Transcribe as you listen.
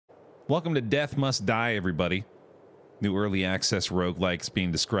Welcome to Death Must Die, everybody. New early access roguelikes being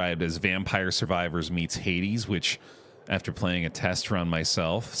described as Vampire Survivors meets Hades, which, after playing a test run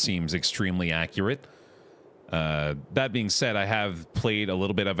myself, seems extremely accurate. That being said, I have played a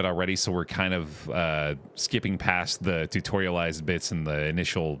little bit of it already, so we're kind of skipping past the tutorialized bits and the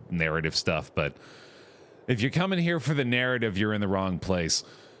initial narrative stuff. But if you're coming here for the narrative, you're in the wrong place.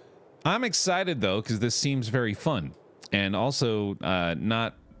 I'm excited, though, because this seems very fun and also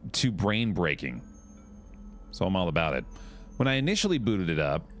not too brain-breaking. So I'm all about it. When I initially booted it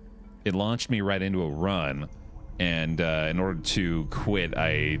up, it launched me right into a run. And in order to quit,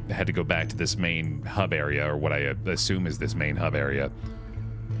 I had to go back to this main hub area, or what I assume is this main hub area.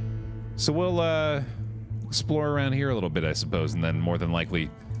 So we'll explore around here a little bit, I suppose, and then more than likely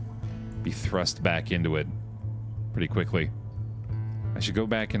be thrust back into it pretty quickly. I should go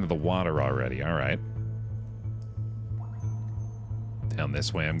back into the water already. All right. Down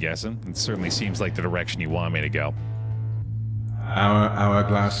this way, I'm guessing. It certainly seems like the direction you want me to go. Our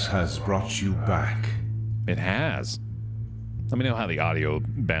hourglass has brought you back. It has. Let me know how the audio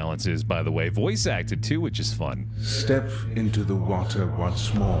balance is, by the way. Voice acted, too, which is fun. Step into the water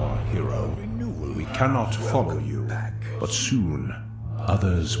once more, hero. We cannot follow you, but soon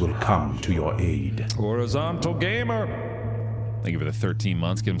others will come to your aid. Horizontal Gamer! Thank you for the 13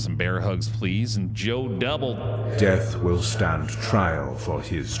 months. Give him some bear hugs, please. And Joe doubled. Death will stand trial for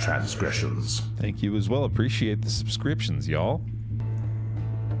his transgressions. Thank you as well. Appreciate the subscriptions, y'all.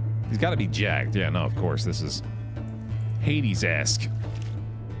 He's got to be jacked. Yeah, no, of course. This is Hades-esque.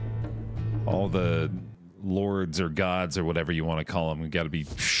 All the lords or gods or whatever you want to call them have got to be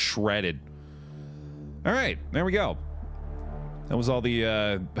shredded. All right, there we go. That was all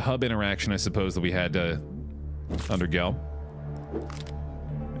the hub interaction, I suppose, that we had to undergo.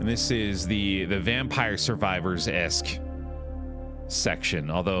 And this is the Vampire Survivors-esque section,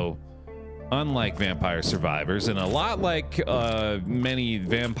 although unlike Vampire Survivors, and a lot like many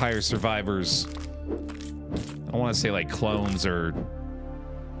Vampire Survivors, I want to say like clones, or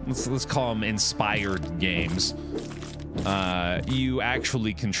let's call them inspired games, you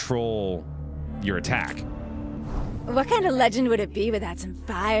actually control your attack. What kind of legend would it be without some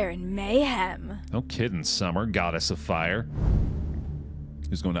fire and mayhem? No kidding, Summer, goddess of fire,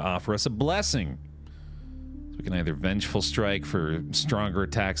 who's going to offer us a blessing. So we can either Vengeful Strike for stronger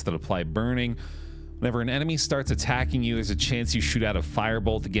attacks that apply burning. Whenever an enemy starts attacking you, there's a chance you shoot out a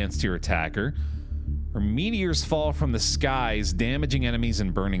firebolt against your attacker. Or meteors fall from the skies, damaging enemies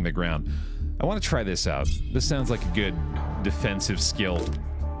and burning the ground. I want to try this out. This sounds like a good defensive skill.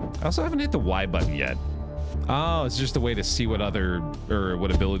 I also haven't hit the Y button yet. Oh, it's just a way to see what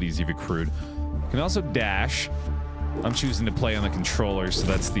what abilities you've accrued. You can also dash. I'm choosing to play on the controller, so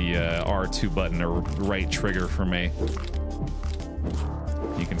that's the R2 button, or right trigger for me.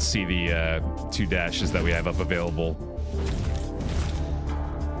 You can see the 2 dashes that we have up available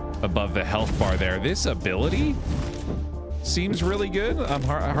above the health bar there. This ability seems really good. I'm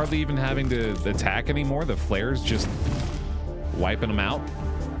hardly even having to attack anymore. The flares just wiping them out.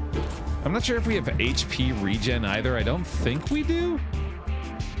 I'm not sure if we have HP regen either. I don't think we do.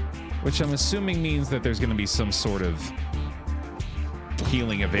 Which I'm assuming means that there's going to be some sort of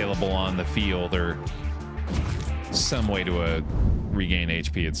healing available on the field, or some way to regain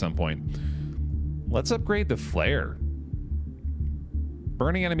HP at some point. Let's upgrade the flare.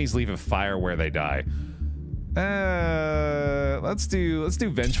 Burning enemies leave a fire where they die. Let's do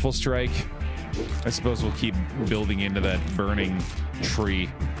Vengeful Strike. I suppose we'll keep building into that burning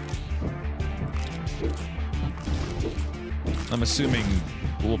tree. I'm assuming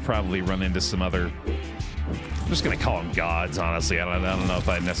we'll probably run into some other... I'm just going to call them gods, honestly. I don't know if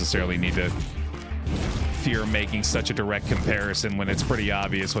I necessarily need to fear making such a direct comparison when it's pretty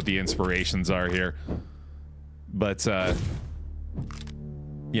obvious what the inspirations are here. But,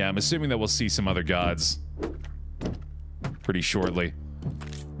 yeah, I'm assuming that we'll see some other gods pretty shortly.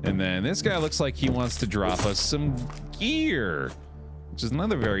 And then this guy looks like he wants to drop us some gear, which is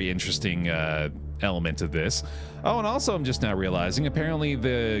another very interesting element of this. Oh, and also I'm just now realizing apparently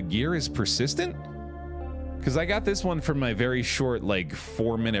the gear is persistent, because I got this one from my very short, like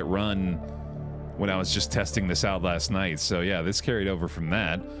 4-minute run when I was just testing this out last night. So yeah, this carried over from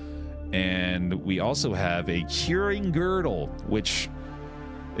that. And we also have a Curing Girdle, which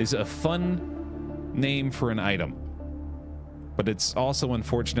is a fun name for an item, but it's also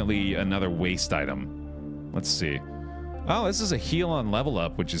unfortunately another waste item. Let's see. Oh, this is a heal on level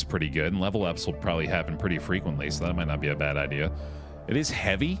up, which is pretty good. And level ups will probably happen pretty frequently, so that might not be a bad idea. It is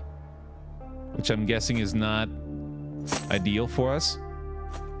heavy, which I'm guessing is not ideal for us.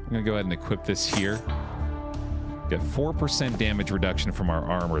 I'm gonna go ahead and equip this here. Get 4% damage reduction from our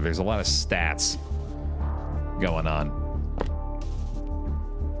armor. There's a lot of stats going on.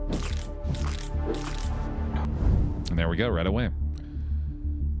 And there we go, right away.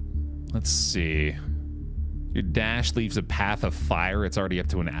 Let's see. Your dash leaves a path of fire. It's already up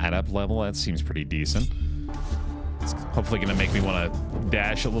to an adept level. That seems pretty decent. It's hopefully going to make me want to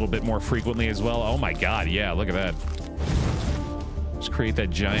dash a little bit more frequently as well. Oh my god, yeah, look at that. Just create that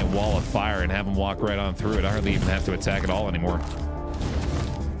giant wall of fire and have them walk right on through it. I hardly even have to attack at all anymore.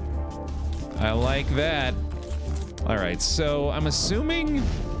 I like that. Alright, so I'm assuming...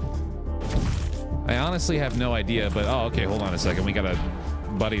 I honestly have no idea, but... Oh, okay, hold on a second. We got a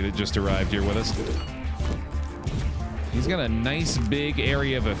buddy that just arrived here with us. He's got a nice big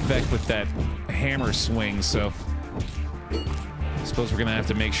area of effect with that hammer swing, so... I suppose we're gonna have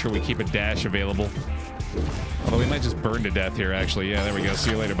to make sure we keep a dash available. Although we might just burn to death here, actually. Yeah, there we go.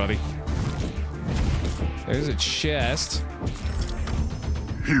 See you later, buddy. There's a chest.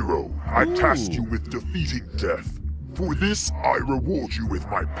 Hero, I tasked you with defeating death. For this, I reward you with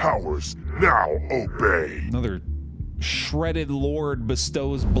my powers. Now obey. Another shredded lord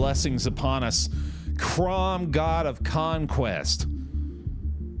bestows blessings upon us. Crom, god of conquest.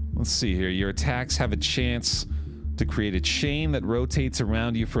 Let's see here. Your attacks have a chance to create a chain that rotates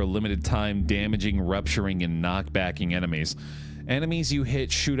around you for a limited time, damaging, rupturing, and knockbacking enemies. Enemies you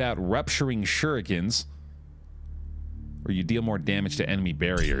hit shoot out rupturing shurikens, or you deal more damage to enemy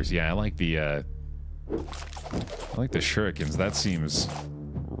barriers. Yeah, I like the shurikens. That seems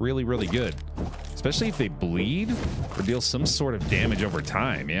really, really good. Especially if they bleed or deal some sort of damage over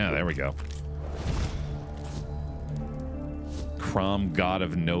time. Yeah, there we go. Crom, god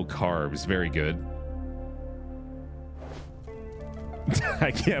of no carbs. Very good.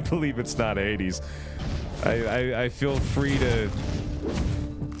 I can't believe it's not 80s. I feel free to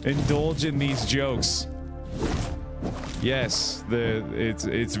indulge in these jokes. Yes,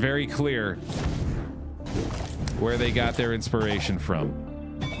 it's very clear where they got their inspiration from.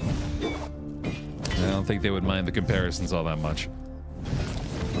 I don't think they would mind the comparisons all that much.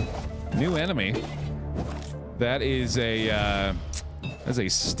 New enemy. That is a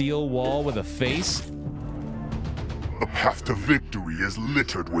steel wall with a face. The path to victory is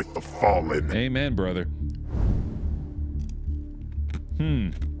littered with the fallen. Amen, brother.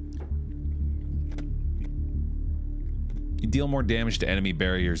 You deal more damage to enemy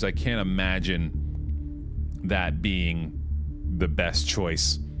barriers. I can't imagine that being the best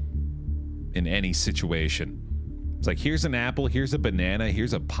choice in any situation. It's like, here's an apple, here's a banana,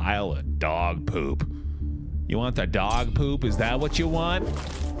 here's a pile of dog poop. You want the dog poop? Is that what you want?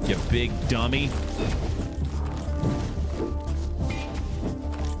 You big dummy.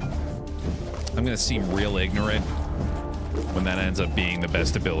 I'm gonna seem real ignorant when that ends up being the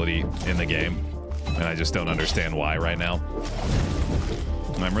best ability in the game, and I just don't understand why right now.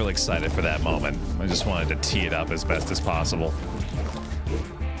 And I'm really excited for that moment. I just wanted to tee it up as best as possible.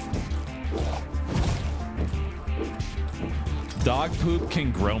 Dog poop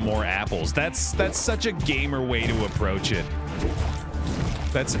can grow more apples. That's such a gamer way to approach it.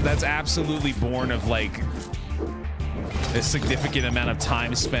 That's absolutely born of like a significant amount of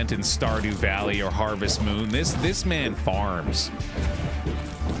time spent in Stardew Valley or Harvest Moon. This man farms.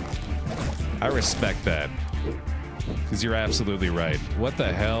 I respect that. Because you're absolutely right. What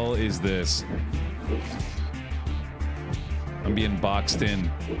the hell is this? I'm being boxed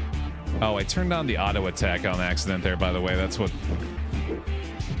in. Oh, I turned on the auto attack on accident there, by the way. That's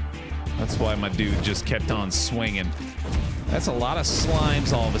why my dude just kept on swinging. That's a lot of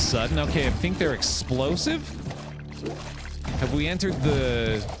slimes all of a sudden. Okay, I think they're explosive. Have we entered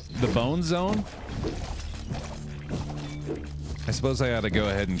the bone zone? I suppose I ought to go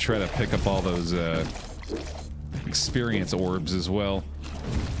ahead and try to pick up all those experience orbs as well.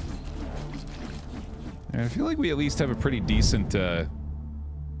 And I feel like we at least have a pretty decent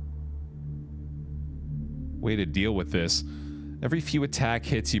way to deal with this. Every few attack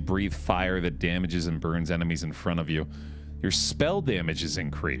hits, you breathe fire that damages and burns enemies in front of you. Your spell damage is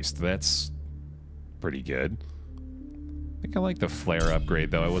increased. That's pretty good. I think I like the flare upgrade,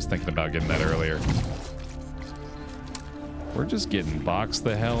 though. I was thinking about getting that earlier. We're just getting boxed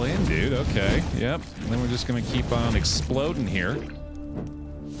the hell in, dude. Okay, yep. And then we're just gonna keep on exploding here.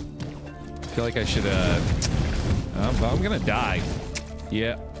 I feel like I should, I'm gonna die.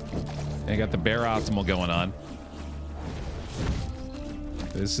 Yep. I got the Baer optimal going on.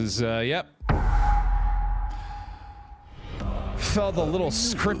 This is, yep. Felt a little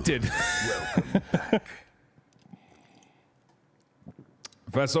scripted. Welcome back.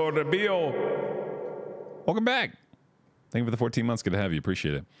 Professor de Bio. Welcome back. Thank you for the 14 months. Good to have you.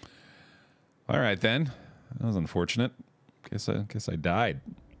 Appreciate it. All right, then. That was unfortunate. Guess I died.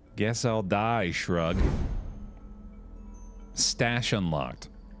 Guess I'll die, shrug. Stash unlocked.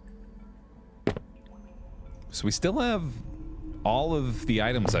 So we still have all of the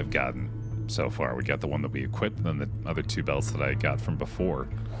items I've gotten so far. We got the one that we equipped, and then the other 2 belts that I got from before.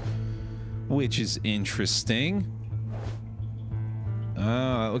 Which is interesting.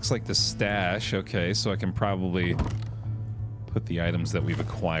 It looks like the stash. Okay, so I can probably put the items that we've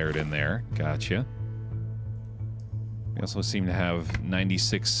acquired in there. Gotcha. We also seem to have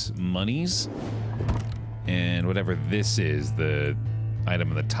 96 monies. And whatever this is, the item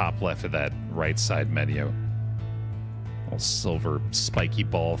in the top left of that right side menu. Little silver spiky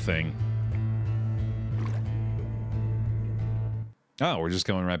ball thing. Oh, we're just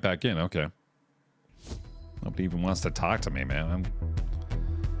going right back in. Okay. Nobody even wants to talk to me, man. I'm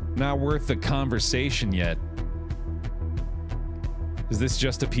not worth the conversation yet. Is this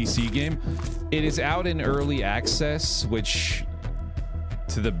just a PC game? It is out in early access, which,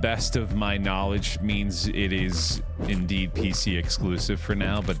 to the best of my knowledge, means it is indeed PC exclusive for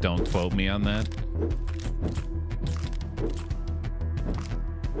now, but don't quote me on that.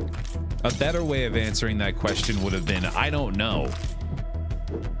 A better way of answering that question would have been, I don't know.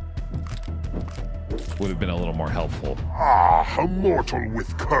 Would have been a little more helpful. Ah, a mortal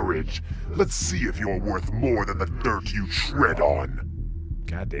with courage. Let's see if you're worth more than the dirt you tread on.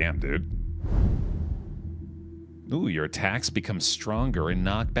 Goddamn, dude. Ooh, your attacks become stronger and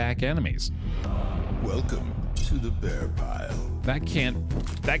knock back enemies. Welcome to the bear pile. That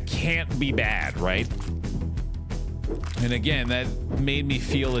can't be bad, right? And again, that made me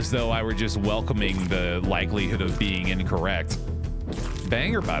feel as though I were just welcoming the likelihood of being incorrect.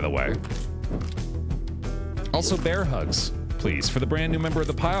 Banger, by the way. Also, bear hugs, please, for the brand new member of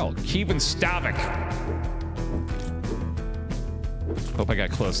the pile, Kevin Stavik. Hope I got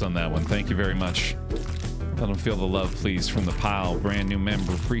close on that one. Thank you very much. Let them feel the love, please, from the pile. Brand new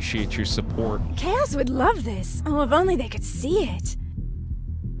member. Appreciate your support. Chaos would love this. Oh, if only they could see it.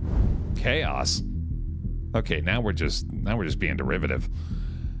 Chaos? Okay, now we're just being derivative.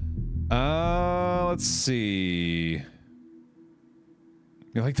 Let's see.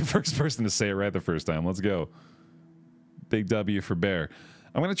 You're like the first person to say it right the first time. Let's go. Big W for Baer.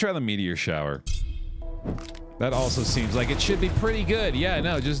 I'm gonna try the meteor shower. That also seems like it should be pretty good. Yeah,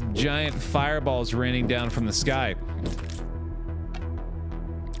 no, just giant fireballs raining down from the sky.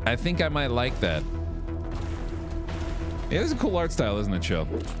 I think I might like that. Yeah, it's a cool art style, isn't it, Joe?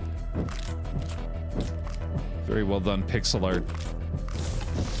 Very well done pixel art.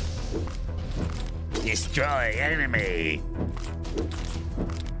 Destroy enemy.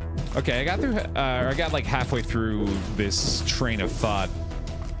 Okay, I got like halfway through this train of thought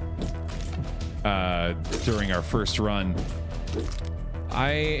during our first run.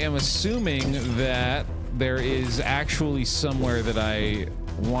 I am assuming that there is actually somewhere that I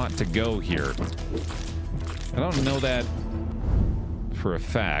want to go here. I don't know that for a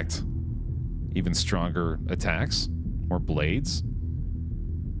fact. Even stronger attacks, more blades.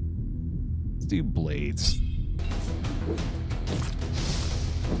 Let's do blades.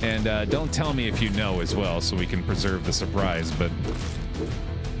 And don't tell me if you know as well, so we can preserve the surprise, but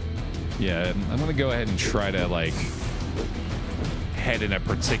yeah, I'm gonna go ahead and try to like head in a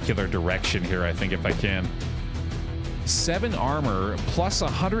particular direction here, I think, if I can. 7 armor plus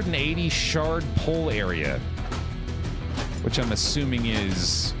 180 shard pull area, which I'm assuming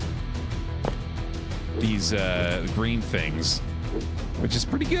is these green things, which is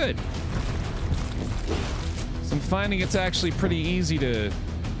pretty good. So I'm finding it's actually pretty easy to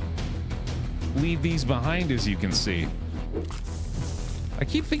leave these behind, as you can see. I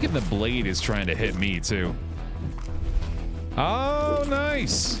keep thinking the blade is trying to hit me too. Oh,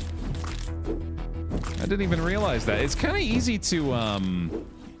 nice. I didn't even realize that. It's kind of easy to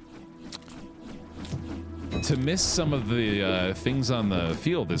miss some of the things on the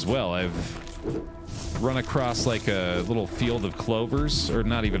field as well. I've run across like a little field of clovers, or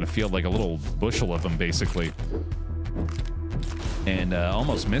not even a field, like a little bushel of them basically, and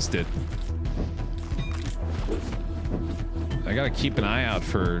almost missed it. I gotta keep an eye out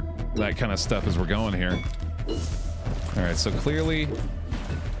for that kind of stuff as we're going here. All right, so clearly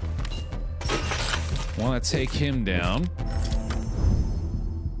want to take him down.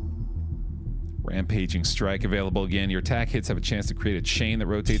 Rampaging strike available again. Your attack hits have a chance to create a chain that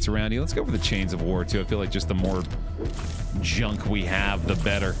rotates around you. Let's go for the chains of war too. I feel like just the more junk we have, the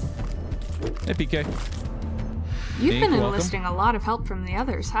better. Hey, PK. You've been welcome. enlisting a lot of help from the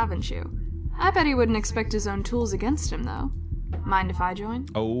others, haven't you? I bet he wouldn't expect his own tools against him, though. Mind if I join?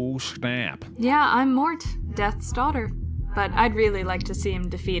 Oh, snap. Yeah, I'm Mort, Death's daughter. But I'd really like to see him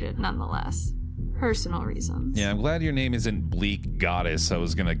defeated, nonetheless. Personal reasons. Yeah, I'm glad your name isn't Bleak Goddess. I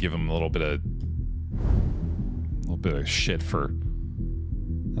was gonna give him a little bit of shit for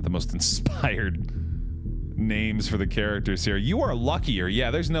not the most inspired names for the characters here. You are luckier. Yeah,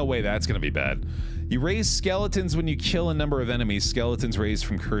 there's no way that's gonna be bad. You raise skeletons when you kill a number of enemies. Skeletons raised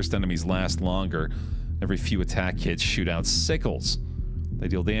from cursed enemies last longer. Every few attack hits shoot out sickles. They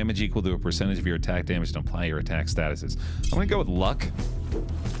deal damage equal to a percentage of your attack damage and apply your attack statuses. I'm gonna go with luck.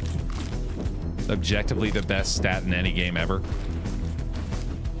 Objectively the best stat in any game ever.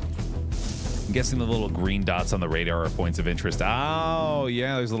 I'm guessing the little green dots on the radar are points of interest. Oh,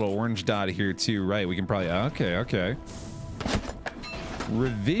 yeah, there's a little orange dot here too. Right, we can probably... Okay.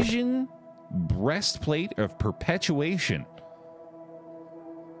 Revision Breastplate of Perpetuation.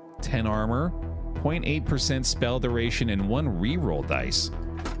 10 armor, 0.8% spell duration, and 1 reroll dice.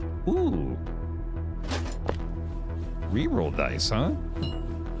 Ooh. Reroll dice, huh?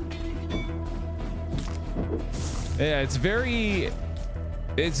 Yeah, it's very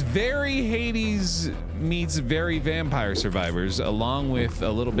Hades meets very Vampire Survivors, along with a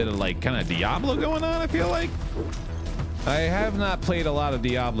little bit of like kind of Diablo going on, I feel like. I have not played a lot of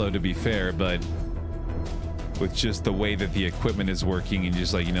Diablo, to be fair, but with just the way that the equipment is working and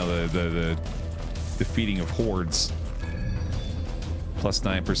just like, you know, the defeating of hordes. Plus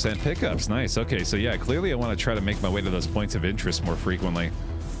 9% pickups. Nice. Okay, so yeah, clearly I want to try to make my way to those points of interest more frequently.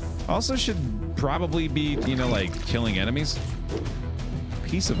 Also should probably be, you know, like killing enemies.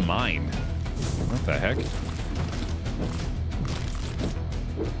 Peace of mind. What the heck?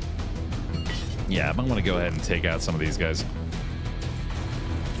 Yeah, I'm gonna go ahead and take out some of these guys.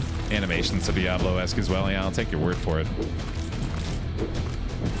 Animations of Diablo-esque as well. Yeah, I'll take your word for it.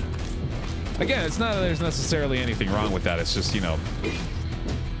 Again, it's not that there's necessarily anything wrong with that. It's just, you know,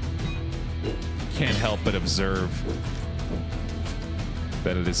 can't help but observe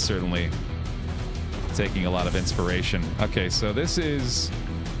that it is certainly taking a lot of inspiration. Okay, so this is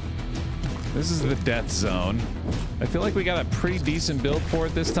the death zone. I feel like we got a pretty decent build for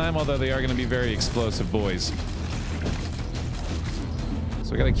it this time, although they are going to be very explosive boys.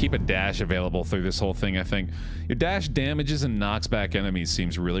 So I got to keep a dash available through this whole thing, I think. Your dash damages and knocks back enemies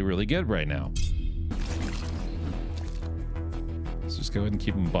seems really, really good right now. Let's just go ahead and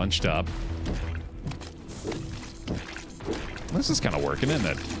keep them bunched up. This is kind of working, isn't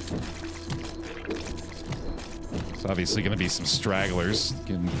it? It's obviously going to be some stragglers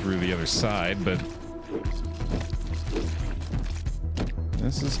getting through the other side, but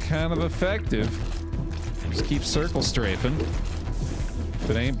this is kind of effective. Just keep circle strafing. If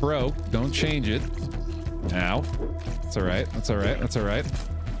it ain't broke, don't change it. Ow. That's all right. That's all right. That's all right.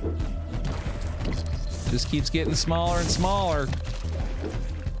 Just keeps getting smaller and smaller.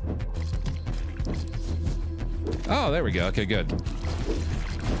 Oh, there we go. Okay, good. I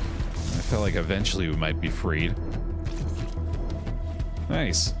felt like eventually we might be freed.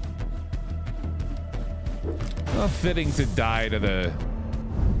 Nice. Well, fitting to die to the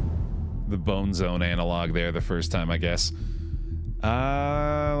Bone Zone analog there the first time, I guess.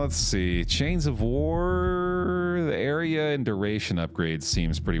 Let's see. Chains of War. The area and duration upgrades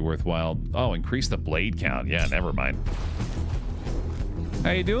seems pretty worthwhile. Oh, increase the blade count. Yeah, never mind.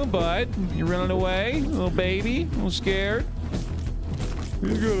 How you doing, bud? You running away? Little baby? A little scared?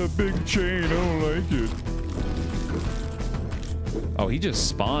 He's got a big chain. I don't like it. Oh, he just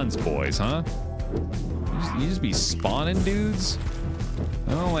spawns boys, huh? You just be spawning dudes?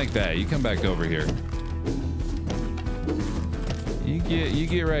 I don't like that. You come back over here. You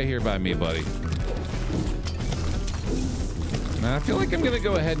get right here by me, buddy. Now, I feel like I'm gonna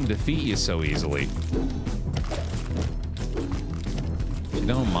go ahead and defeat you so easily. If you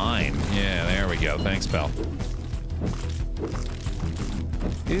don't mind. Yeah, there we go. Thanks, pal.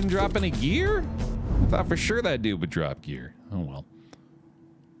 He didn't drop any gear? I thought for sure that dude would drop gear. Oh, well.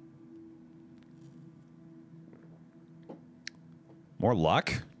 More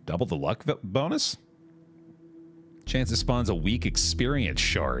luck? Double the luck bonus? Chance it spawns a weak experience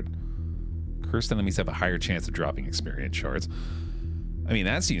shard. Cursed enemies have a higher chance of dropping experience shards. I mean,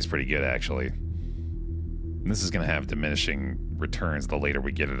 that seems pretty good, actually. And this is going to have diminishing returns the later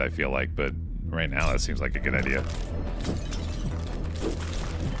we get it, I feel like. But right now, that seems like a good idea.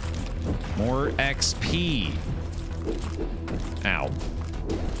 More XP. Ow.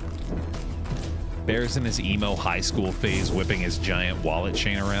 Baer's in his emo high school phase, whipping his giant wallet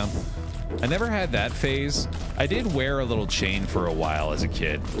chain around. I never had that phase. I did wear a little chain for a while as a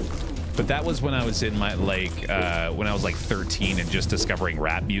kid, but that was when I was in my when I was like 13 and just discovering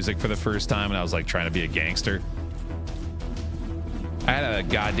rap music for the first time, and I was like trying to be a gangster. I had a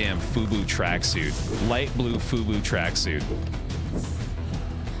goddamn FUBU tracksuit, light blue FUBU tracksuit.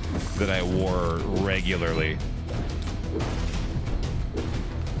 that I wore regularly.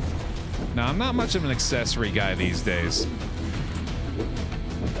 Now, I'm not much of an accessory guy these days.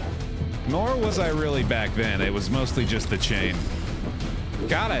 Nor was I really back then. It was mostly just the chain.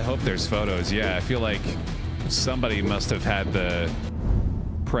 God, I hope there's photos. Yeah, I feel like somebody must have had the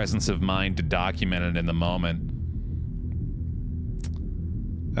presence of mind to document it in the moment.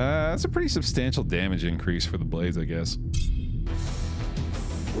 That's a pretty substantial damage increase for the blades, I guess.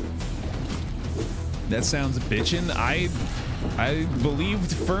 That sounds bitchin'. I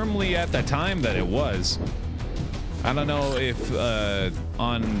believed firmly at the time that it was. I don't know if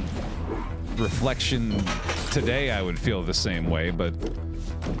on reflection today I would feel the same way, but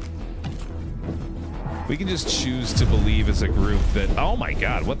we can just choose to believe as a group that, oh my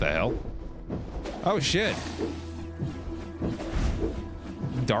god, what the hell? Oh shit.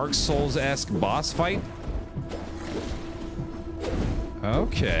 Dark Souls-esque boss fight?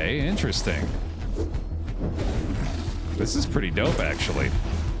 Okay, interesting. This is pretty dope, actually.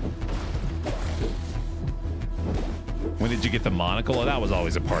 When did you get the monocle? Oh, that was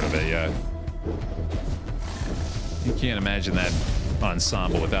always a part of it, yeah. You can't imagine that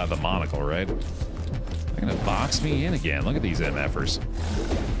ensemble without the monocle, right? They're gonna box me in again. Look at these MFers.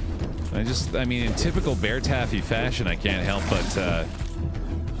 I mean, in typical BaerTaffy fashion, I can't help but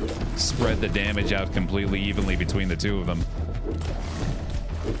spread the damage out completely evenly between the two of them.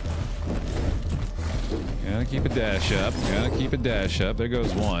 Gotta keep a dash up. Gotta keep a dash up. There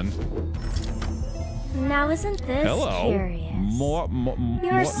goes one. Now isn't this curious?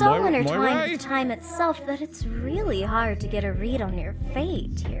 You're so intertwined with time itself that it's really hard to get a read on your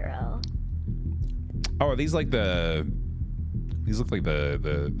fate, hero. Oh, are these like the... These look like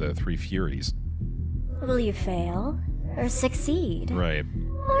the Three Furies. Will you fail? Or succeed? Right.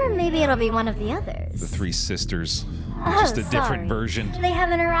 Or maybe it'll be one of the others. The Three Sisters. Oh, Just a different version. They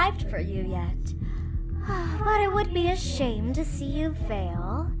haven't arrived for you yet. But it would be a shame to see you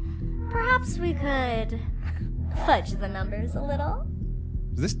fail. Perhaps we could fudge the numbers a little.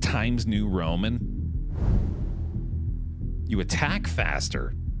 Is this Times New Roman? You attack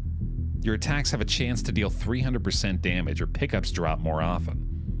faster. Your attacks have a chance to deal 300% damage, or pickups drop more often.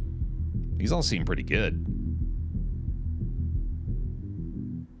 These all seem pretty good.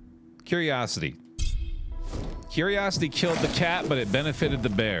 Curiosity. Curiosity killed the cat, but it benefited the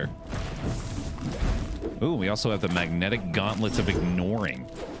bear. Ooh, we also have the magnetic gauntlets of ignoring.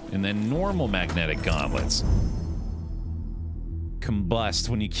 And then normal magnetic gauntlets. Combust.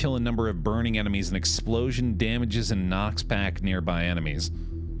 When you kill a number of burning enemies, an explosion damages and knocks back nearby enemies.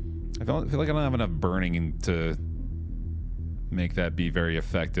 I feel like I don't have enough burning to make that be very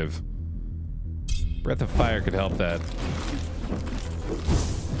effective. Breath of Fire could help that.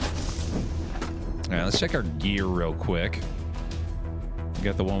 Alright, let's check our gear real quick. We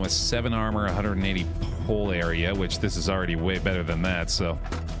got the one with 7 armor, 180 pull area, which this is already way better than that, so...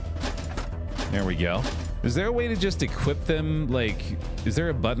 There we go. Is there a way to just equip them, like... Is there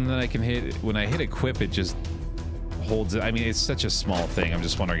a button that I can hit? When I hit equip, it just holds it. I mean, it's such a small thing. I'm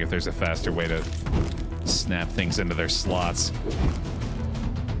just wondering if there's a faster way to snap things into their slots.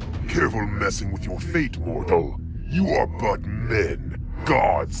 Careful messing with your fate, mortal. You are but men.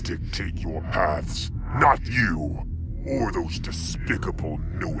 Gods dictate your paths, not you, or those despicable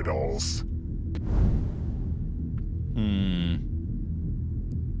know-it-alls.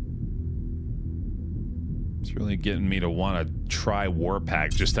 It's really getting me to want to try Warpack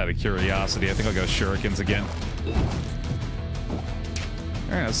just out of curiosity. I think I'll go Shurikens again.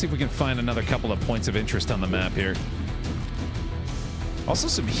 Alright, let's see if we can find another couple of points of interest on the map here. Also,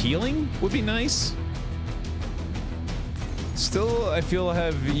 some healing would be nice. Still, I feel I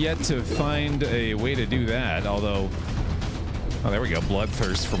have yet to find a way to do that, although... Oh, there we go.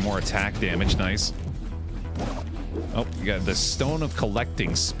 Bloodthirst for more attack damage. Nice. Oh, you got the Stone of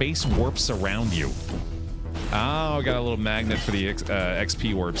Collecting. Space warps around you. Oh, got a little magnet for the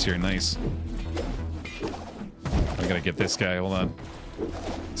XP warps here. Nice. I gotta get this guy. Hold on.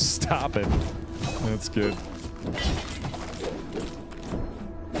 Stop it. That's good.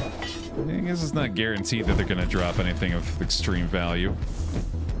 I guess it's not guaranteed that they're gonna drop anything of extreme value.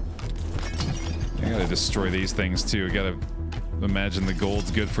 I gotta destroy these things too. I gotta imagine the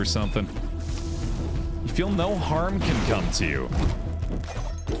gold's good for something. You feel no harm can come to you.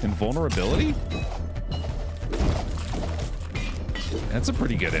 Invulnerability? That's a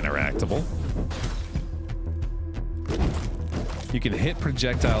pretty good interactable. You can hit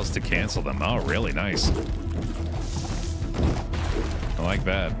projectiles to cancel them. Oh, really nice. I like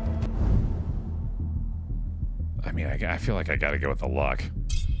that. I mean, I feel like I gotta go with the luck.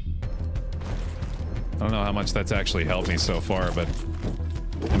 I don't know how much that's actually helped me so far, but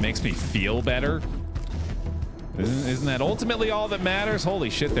It makes me feel better. Isn't that ultimately all that matters? Holy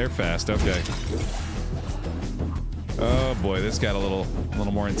shit, they're fast. Okay. Oh boy, this got a little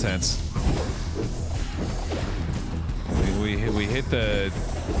more intense. We hit the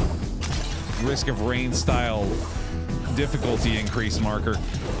risk of rain style difficulty increase marker.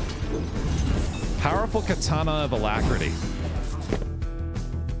 Powerful katana of alacrity.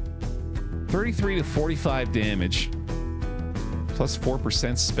 33 to 45 damage. Plus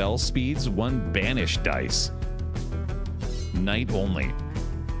 4% spell speeds, 1 banish dice. Night only.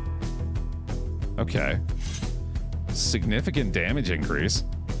 Okay. Significant damage increase.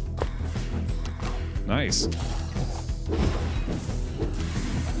 Nice.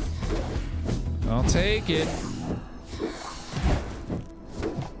 I'll take it.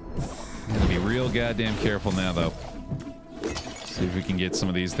 I'm gonna be real goddamn careful now, though. See if we can get some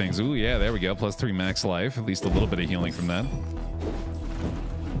of these things. Ooh, yeah, there we go. Plus 3 max life. At least a little bit of healing from that.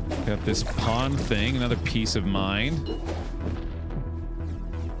 Got this pawn thing. Another piece of mind.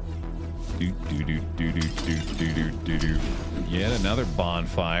 Yet another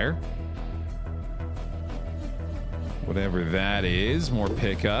bonfire. Whatever that is. More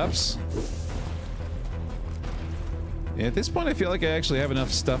pickups. Yeah, at this point, I feel like I actually have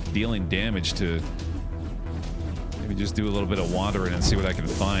enough stuff dealing damage to maybe just do a little bit of wandering and see what I can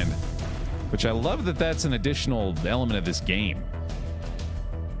find. Which I love that that's an additional element of this game.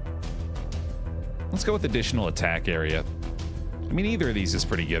 Let's go with additional attack area. I mean, either of these is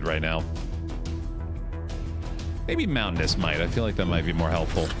pretty good right now. Maybe Mountainous Might. I feel like that might be more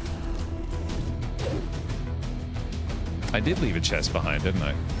helpful. I did leave a chest behind, didn't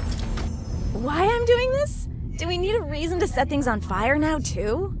I? Why I'm doing this? Do we need a reason to set things on fire now,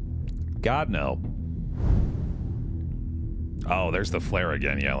 too? God, no. Oh, there's the flare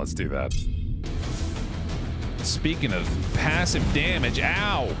again. Yeah, let's do that. Speaking of passive damage,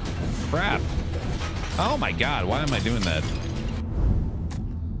 ow! Crap. Oh my god, why am I doing that?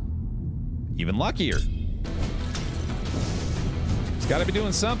 Even luckier. It's gotta be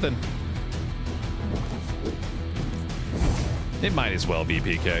doing something. It might as well be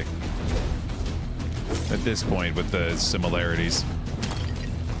PK. At this point, with the similarities.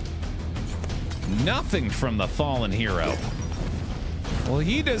 Nothing from the fallen hero. Well,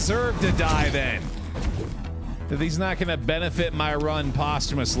 he deserved to die then. If he's not gonna benefit my run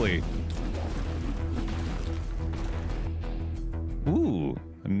posthumously. Ooh,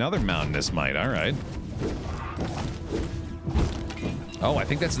 another Mountainous Might. All right. Oh, I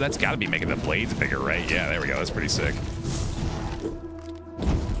think that's got to be making the blades bigger, right? Yeah, there we go. That's pretty sick.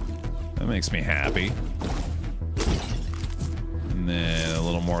 That makes me happy. And then a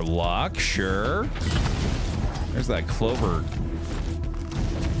little more luck, sure. There's that clover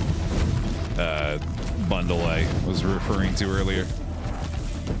bundle I was referring to earlier.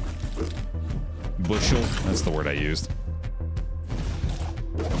 Bushel, that's the word I used.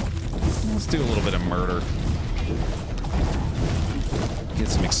 Let's do a little bit of murder. Get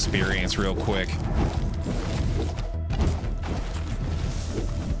some experience real quick.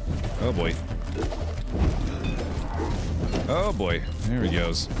 Oh boy. Oh boy. There he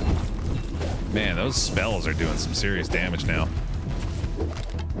goes. Man, those spells are doing some serious damage now.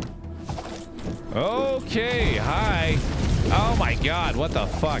 Okay, hi. Oh my god, what the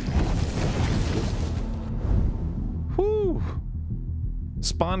fuck? Whew.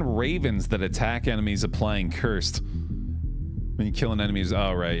 Spawn ravens that attack enemies applying cursed. When you kill an enemy's...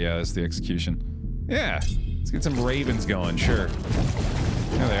 Oh, right, yeah, that's the execution. Yeah, let's get some ravens going, sure.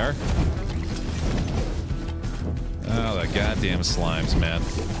 There they are. Oh, the goddamn slimes, man.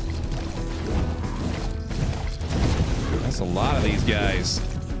 That's a lot of these guys.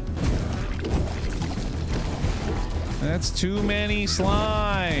 That's too many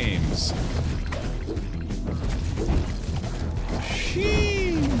slimes.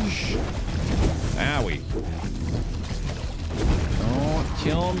 Sheesh. Owie. Don't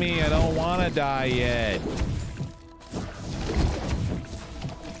kill me. I don't want to die yet.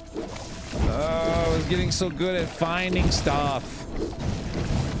 Oh, I was getting so good at finding stuff.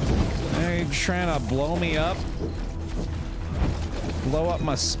 Are you trying to blow me up? Blow up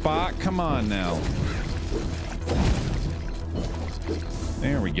my spot? Come on now.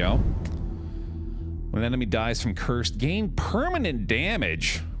 There we go. When an enemy dies from cursed, gain permanent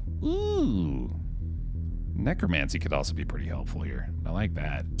damage. Ooh. Necromancy could also be pretty helpful here. I like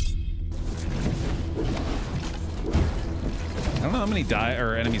that. I don't know how many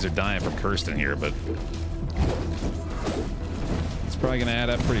enemies are dying from cursed in here, but it's probably gonna add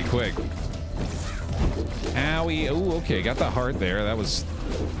up pretty quick. Owie. Ooh, okay, got the heart there. That was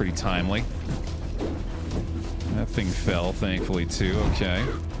pretty timely. That thing fell, thankfully, too. Okay.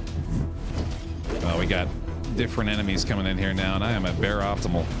 Oh, we got different enemies coming in here now, and I am at Baer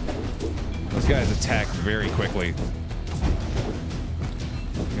optimal. Those guys attack very quickly.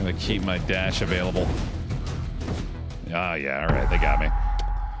 I'm gonna keep my dash available. Ah, yeah, all right, they got me.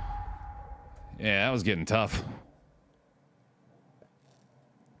 Yeah, that was getting tough.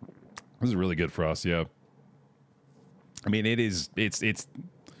 This is really good for us, yeah. I mean,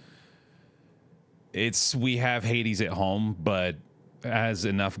 it's we have Hades at home, but it has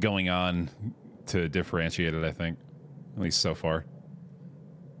enough going on to differentiate it, I think. At least so far.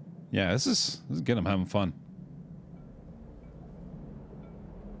 Yeah, this is good. I'm having fun.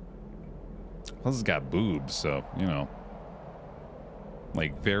 Plus, it's got boobs, so, you know.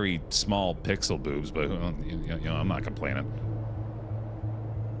 Like, very small pixel boobs, but, you know, I'm not complaining.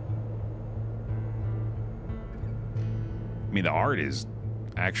 I mean, the art is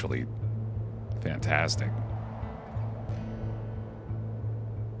actually fantastic.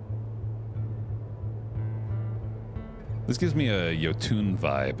 This gives me a Yotun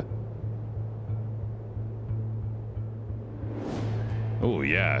vibe. Oh,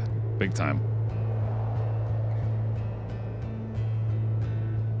 yeah. Big time.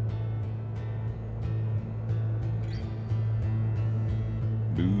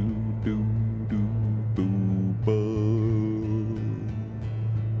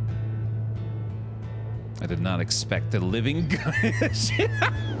 I did not expect a living goddess.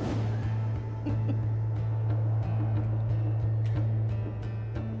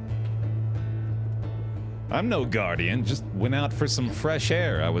 I'm no guardian, just went out for some fresh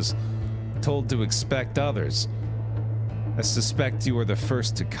air. I was told to expect others. I suspect you are the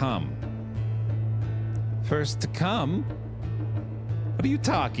first to come. First to come? What are you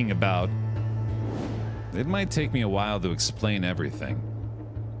talking about? It might take me a while to explain everything.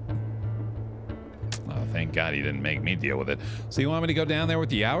 Oh, thank God he didn't make me deal with it. So you want me to go down there with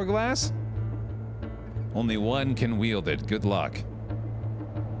the hourglass? Only one can wield it. Good luck.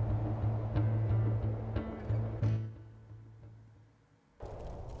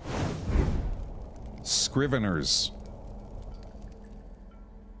 Scriveners.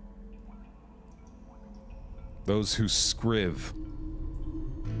 Those who scrive.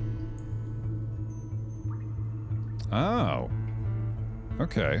 Oh.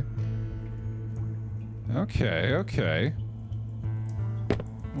 Okay. Okay.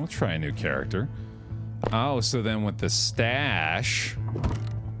 We'll try a new character. Oh, so then with the stash,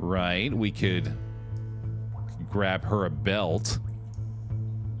 right, we could grab her a belt.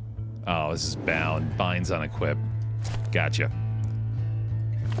 Oh, this is bound. Binds on equip. Gotcha.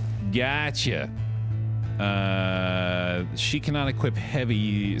 She cannot equip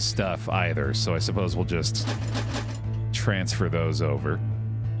heavy stuff either, so I suppose we'll just transfer those over.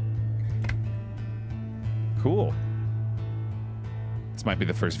 Cool. This might be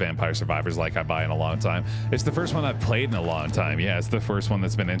the first Vampire Survivors like I buy in a long time. It's the first one I've played in a long time. Yeah, it's the first one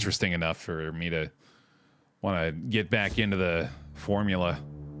that's been interesting enough for me to want to get back into the formula.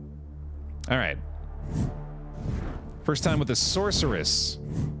 All right. First time with the Sorceress.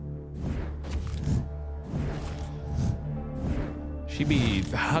 She be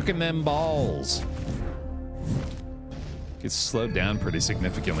hucking them balls. Gets slowed down pretty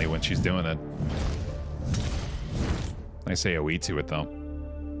significantly when she's doing it. Nice AoE to it, though.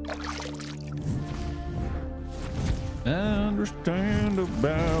 I understand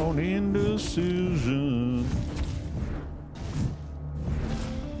about indecision.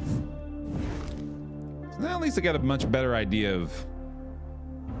 Now at least I got a much better idea of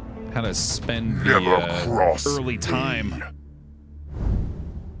how to spend the early time.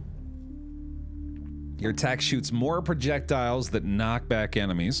 Your attack shoots more projectiles that knock back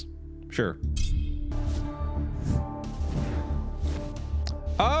enemies. Sure.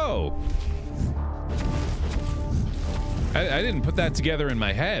 Oh! I didn't put that together in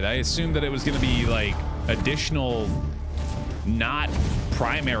my head. I assumed that it was going to be, like, additional, not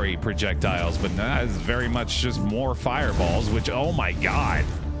primary projectiles, but that is very much just more fireballs, which, oh my god.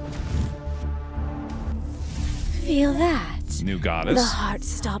 Feel that? New goddess. The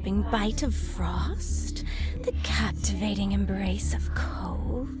heart-stopping bite of frost? The captivating embrace of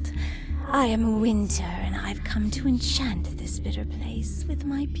cold? I am winter, and I've come to enchant this bitter place with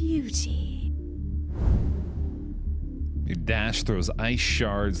my beauty. Your dash throws ice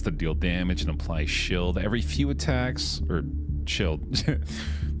shards that deal damage and apply shield. Every few attacks, or shield.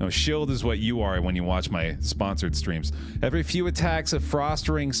 No, shield is what you are when you watch my sponsored streams. Every few attacks, a frost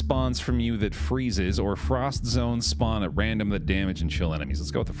ring spawns from you that freezes, or frost zones spawn at random that damage and chill enemies.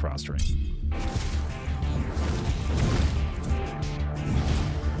 Let's go with the frost ring.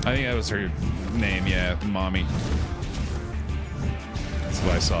 I think that was her name, yeah, Mommy. That's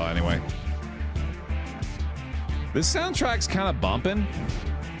what I saw anyway. This soundtrack's kind of bumping.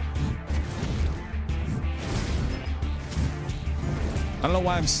 I don't know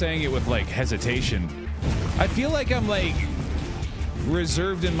why I'm saying it with like hesitation. I feel like I'm like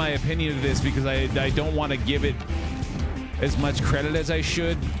reserved in my opinion of this because I don't want to give it as much credit as I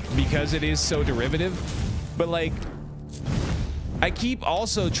should because it is so derivative. But like, I keep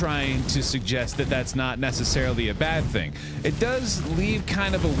also trying to suggest that that's not necessarily a bad thing. It does leave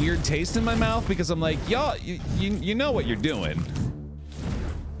kind of a weird taste in my mouth because I'm like, y'all, you know what you're doing.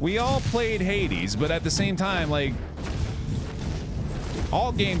 We all played Hades, but at the same time, like,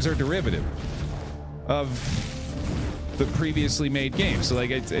 all games are derivative of the previously made game. So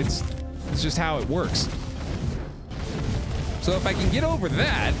like, it's just how it works. So if I can get over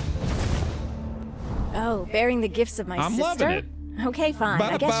that. Oh, bearing the gifts of my sister? I'm loving it. Okay, fine.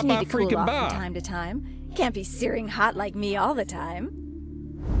 I guess you need to cool off from time to time. Can't be searing hot like me all the time.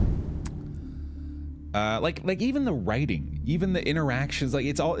 Like even the writing, even the interactions, like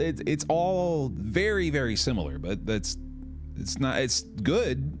it's all very, very similar, but it's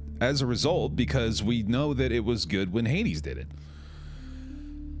good as a result because we know that it was good when Hades did it.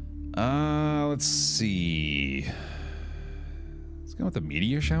 Let's see. Let's go with the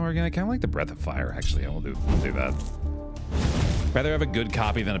meteor shower again. I kind of like the breath of fire, actually. We'll do that. Rather have a good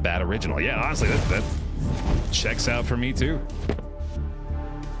copy than a bad original. Yeah, honestly, that checks out for me too.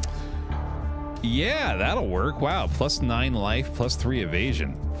 Yeah, that'll work. Wow, +9 life, +3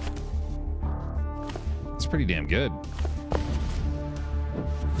 evasion. That's pretty damn good.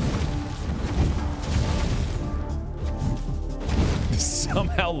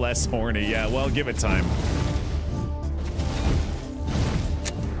 Somehow less horny. Yeah, well, give it time.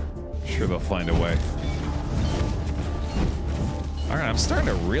 Sure they'll find a way. All right, I'm starting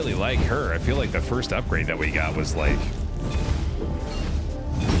to really like her. I feel like the first upgrade that we got was like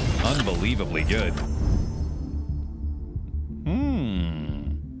unbelievably good.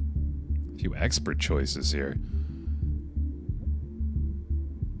 A few expert choices here.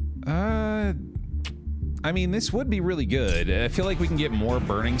 I mean, this would be really good. I feel like we can get more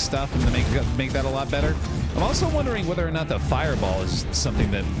burning stuff and make that a lot better. I'm also wondering whether or not the fireball is something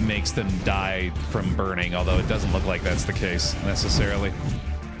that makes them die from burning, although it doesn't look like that's the case necessarily.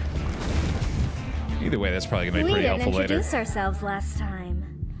 Either way, that's probably gonna be pretty helpful later. We didn't introduce ourselves last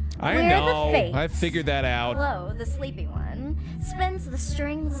time. I know. I figured that out. Flo, the sleepy one, spins the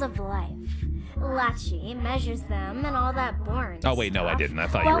strings of life. Lachi measures them and all that boring Oh wait, no, I didn't. I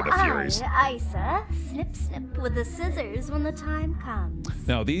thought you were the Furies. Isa, snip snip with the scissors when the time comes.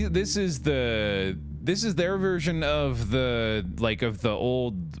 No, this is their version of the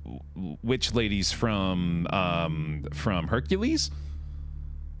old witch ladies from Hercules.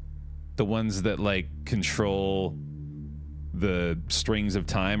 The ones that like control the strings of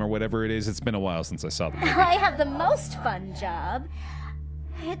time or whatever it is. It's been a while since I saw the movie. I have the most fun job.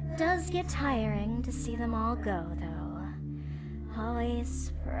 It does get tiring to see them all go, though.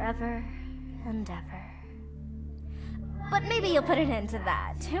 Always, forever, and ever. But maybe you'll put an end to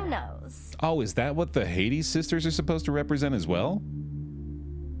that. Who knows? Oh, is that what the Hades sisters are supposed to represent as well?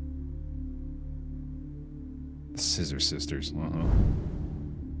 The Scissor Sisters.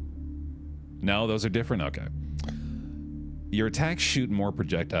 No, those are different? Okay. Your attacks shoot more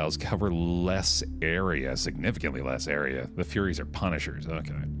projectiles, cover less area, significantly less area. The Furies are Punishers.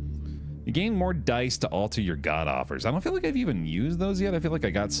 Okay. You gain more dice to alter your god offers. I don't feel like I've even used those yet. I feel like I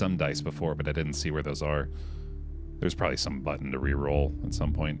got some dice before, but I didn't see where those are. There's probably some button to re-roll at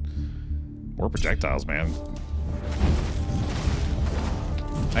some point. More projectiles, man.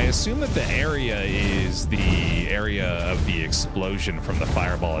 I assume that the area is the area of the explosion from the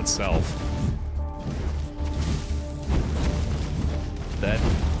fireball itself. That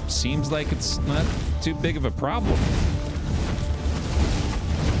seems like it's not too big of a problem.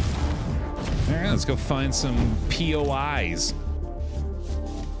 All right, let's go find some POIs.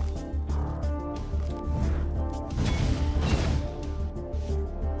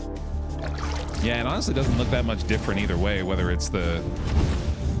 Yeah, it honestly doesn't look that much different either way, whether it's the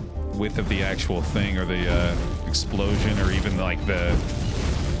width of the actual thing or the explosion or even like the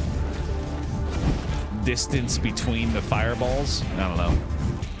distance between the fireballs. I don't know.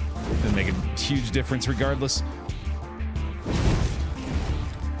 It'd make a huge difference regardless.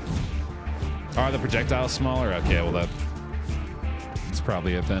 Are the projectiles smaller? Okay, well that's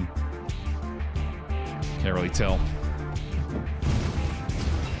probably it then. Can't really tell.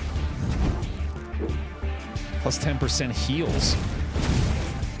 Plus 10% heals.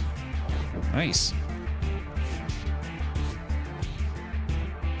 Nice.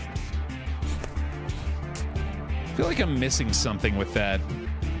 like I'm missing something with that.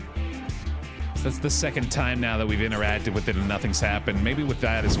 So that's the second time now that we've interacted with it and nothing's happened. Maybe with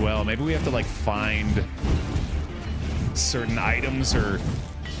that as well. Maybe we have to like find certain items or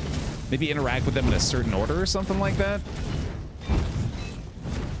maybe interact with them in a certain order or something like that.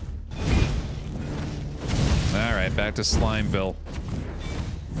 All right, back to Slimeville.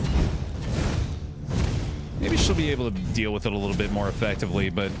 Maybe she'll be able to deal with it a little bit more effectively,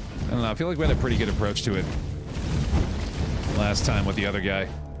 but I don't know. I feel like we had a pretty good approach to it last time with the other guy.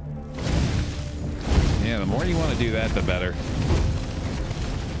 Yeah, the more you want to do that, the better.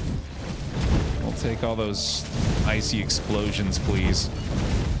 I'll take all those icy explosions, please.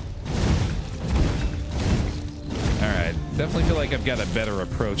 All right, definitely feel like I've got a better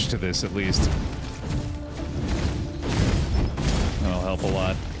approach to this, at least. That'll help a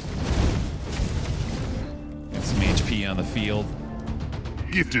lot. Got some HP on the field.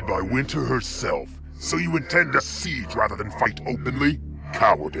 Gifted by Winter herself, so you intend to siege rather than fight openly?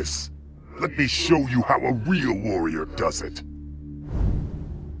 Cowardice. Let me show you how a real warrior does it.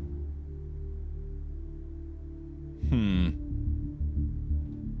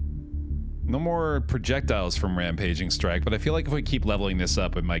 No more projectiles from Rampaging Strike, but I feel like if we keep leveling this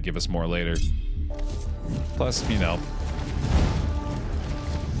up, it might give us more later. Plus, you know,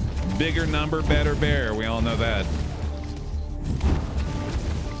 bigger number, better bear. We all know that.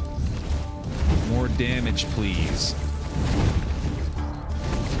 More damage, please.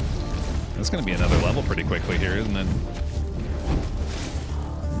 That's going to be another level pretty quickly here, isn't it?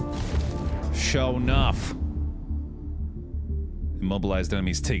 Show enough. Immobilized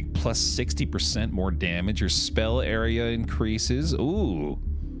enemies take plus 60% more damage. Your spell area increases. Ooh.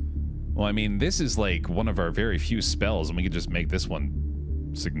 Well, I mean, this is like one of our very few spells, and we could just make this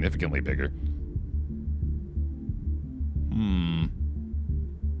one significantly bigger.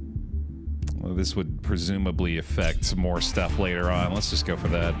 Well, this would presumably affect more stuff later on. Let's just go for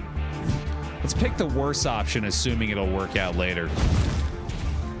that. Let's pick the worst option, assuming it'll work out later.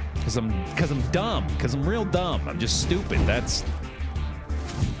 Because I'm dumb. Because I'm real dumb. I'm just stupid. That's...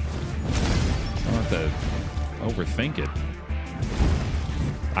 I don't have to overthink it.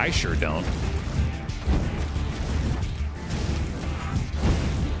 I sure don't.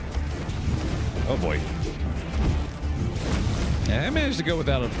 Oh boy. Yeah, I managed to go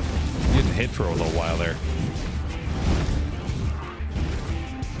without getting hit for a little while there.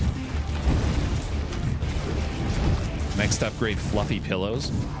 Next upgrade, fluffy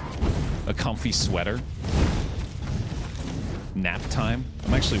pillows. A comfy sweater. Nap time.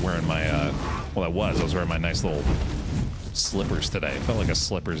 I'm actually wearing my, well, I was wearing my nice little slippers today. It felt like a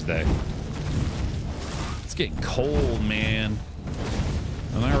slippers day. It's getting cold, man.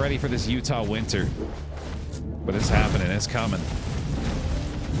 I'm not ready for this Utah winter. But it's happening, it's coming.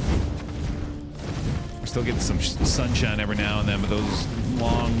 We're still getting some sunshine every now and then, but those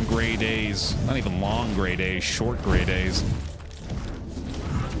long gray days, not even long gray days, short gray days.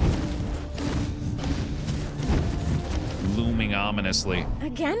 Looming ominously.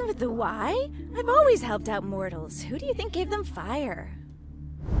 Again with the why? I've always helped out mortals. Who do you think gave them fire?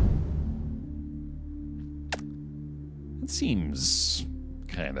 It seems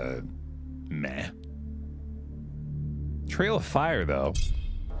kind of meh. Trail of Fire, though,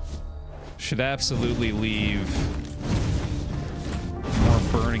 should absolutely leave more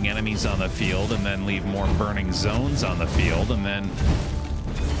burning enemies on the field, and then leave more burning zones on the field, and then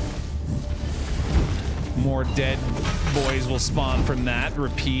more dead boys will spawn from that.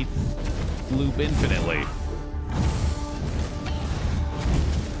 Repeat loop infinitely.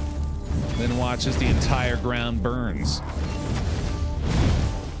 Then watch as the entire ground burns.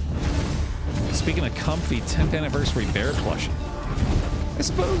 Speaking of comfy, 10th anniversary Baer plushie. I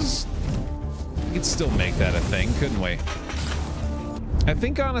suppose we could still make that a thing, couldn't we? I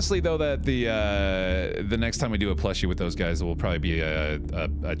think honestly though that the next time we do a plushie with those guys, it will probably be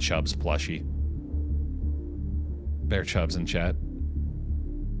a Chubbs plushie. Baer Chubbs in chat.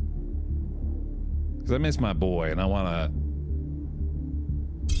 Because I miss my boy and I want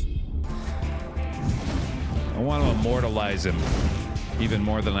to immortalize him even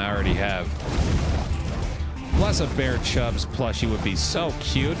more than I already have. Plus a Baer Chubbs plushie would be so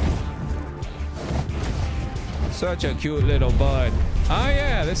cute. Such a cute little bud. Oh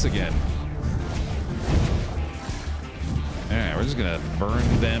yeah, this again. Alright, we're just gonna burn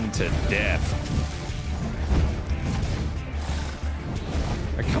them to death.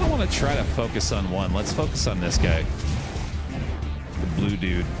 I kind of want to try to focus on one. Let's focus on this guy. The blue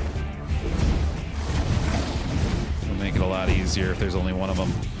dude. It'll make it a lot easier if there's only one of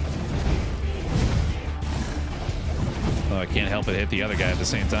them. Oh, I can't help but hit the other guy at the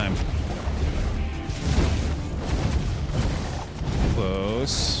same time.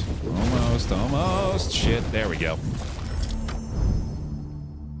 Close. Almost, almost. Shit, there we go.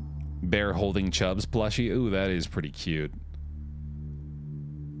 Bear holding Chubbs plushie. Ooh, that is pretty cute.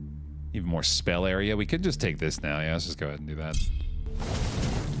 Even more spell area. We could just take this now. Yeah, let's just go ahead and do that.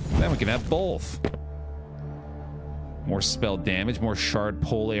 Then we can have both. More spell damage, more shard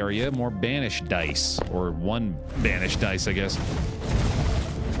pull area, more banish dice. Or one banish dice, I guess.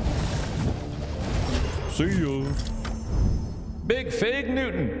 See ya. Big Fig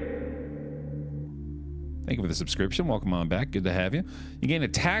Newton. Thank you for the subscription. Welcome on back. Good to have you. You gain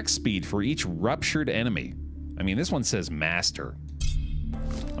attack speed for each ruptured enemy. I mean, this one says master.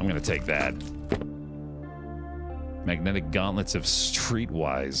 I'm going to take that. Magnetic gauntlets of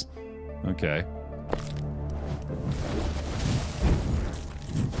Streetwise. Okay.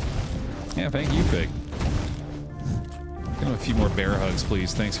 Yeah, thank you, Fig. Give him a few more bear hugs,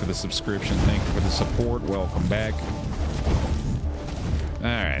 please. Thanks for the subscription. Thank you for the support. Welcome back. All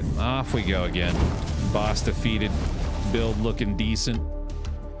right, off we go again. Boss defeated. Build looking decent.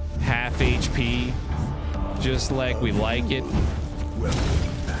 Half HP. Just like we like it.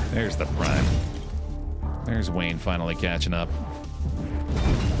 There's the prime. There's Wayne finally catching up.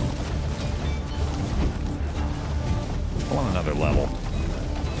 I want another level.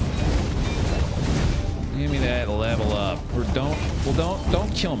 Give me that level up. Or don't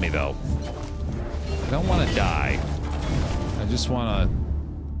kill me though. I don't want to die. I just want to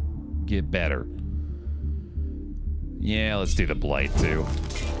get better. Yeah, let's do the blight too.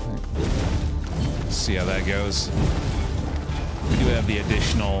 See how that goes. We do have the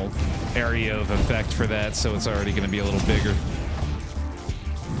additional area of effect for that, so it's already going to be a little bigger.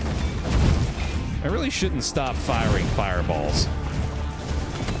 I really shouldn't stop firing fireballs.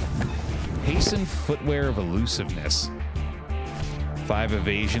 Hasten footwear of elusiveness. 5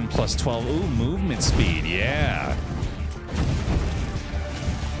 evasion plus 12. Ooh, movement speed. Yeah.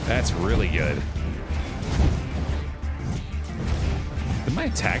 That's really good. Did my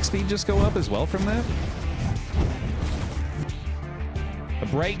attack speed just go up as well from that? A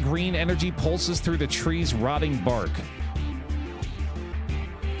bright green energy pulses through the tree's rotting bark.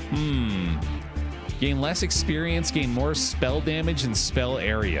 Gain less experience, gain more spell damage and spell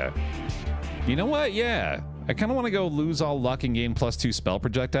area. You know what? Yeah. I kind of want to go lose all luck and gain +2 spell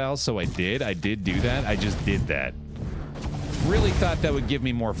projectiles, so I did. I did do that. I just did that. Really thought that would give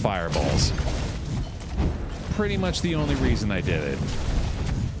me more fireballs. Pretty much the only reason I did it.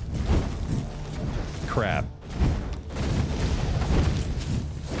 Crap.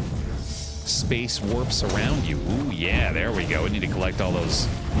 Space warps around you. Ooh, yeah, there we go. We need to collect all those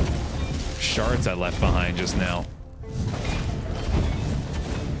shards I left behind just now.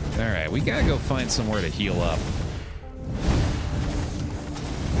 All right, we gotta go find somewhere to heal up.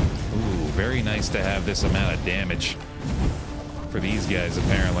 Ooh, very nice to have this amount of damage for these guys,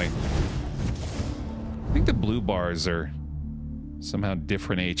 apparently. I think the blue bars are somehow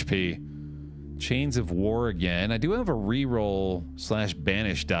different HP. Chains of War again. I do have a reroll /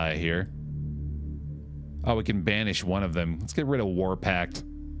 banish die here. Oh, we can banish one of them. Let's get rid of War Pact.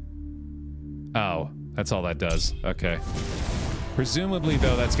 Oh, that's all that does. Okay. Presumably,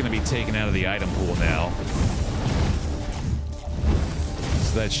 though, that's going to be taken out of the item pool now.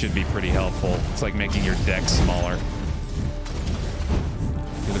 So that should be pretty helpful. It's like making your deck smaller.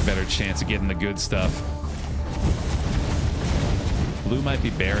 Get a better chance of getting the good stuff. Blue might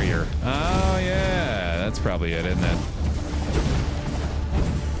be barrier. Oh, yeah. That's probably it, isn't it?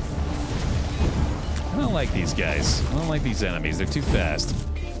 I don't like these guys. I don't like these enemies. They're too fast.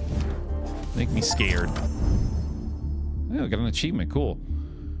 Make me scared. Oh, got an achievement. Cool.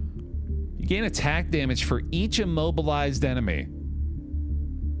 You gain attack damage for each immobilized enemy.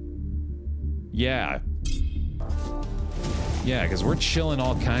 Yeah. Yeah, because we're chilling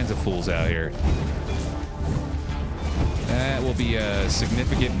all kinds of fools out here. That will be a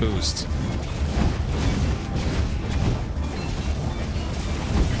significant boost.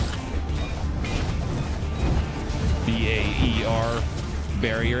 B-A-E-R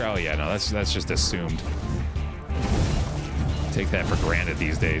barrier. Oh yeah, no, that's just assumed. Take that for granted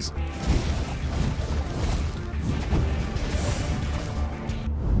these days.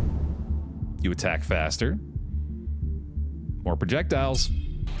 You attack faster. More projectiles.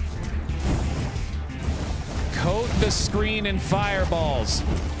 Coat the screen in fireballs.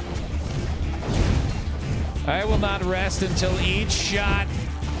 I will not rest until each shot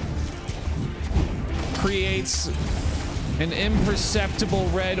creates an imperceptible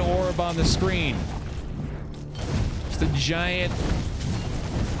red orb on the screen. Just a giant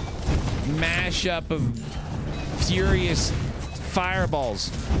mashup of furious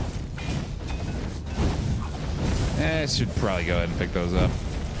fireballs. I should probably go ahead and pick those up.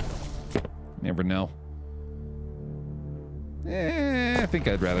 Never know. I think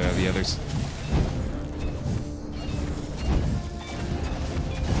I'd rather have the others.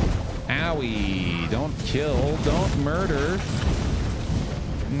 Owie. Don't kill. Don't murder.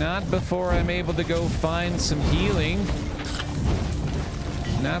 Not before I'm able to go find some healing.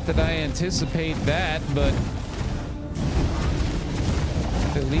 Not that I anticipate that, but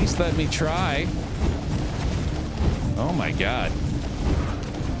at least let me try. Oh my god.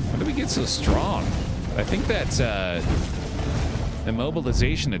 How do we get so strong? I think that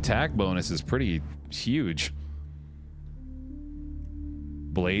immobilization attack bonus is pretty huge.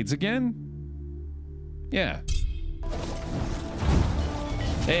 Blades again? Yeah.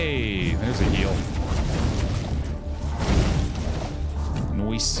 Hey, there's a heal.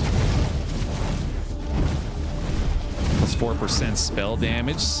 Nice. Plus 4% spell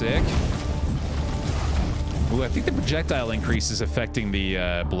damage. Sick. Ooh, I think the projectile increase is affecting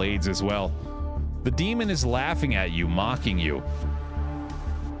the blades as well. The demon is laughing at you, mocking you.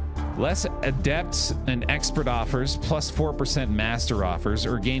 Less adept and expert offers, plus 4% master offers,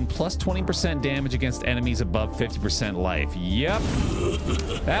 or gain plus 20% damage against enemies above 50% life. Yep.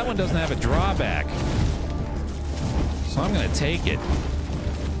 That one doesn't have a drawback. So I'm gonna take it.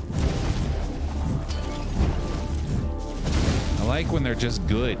 I like when they're just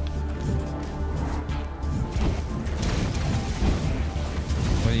good.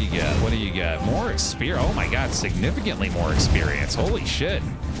 What do you got? What do you got? More experience. Oh my god, significantly more experience. Holy shit.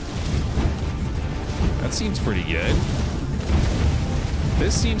 That seems pretty good.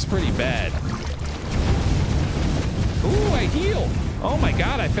 This seems pretty bad. Ooh, I heal. Oh my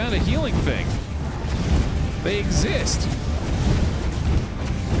god, I found a healing thing. They exist.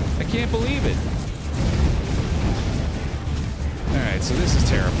 I can't believe it. Alright, so this is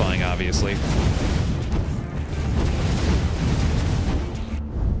terrifying, obviously.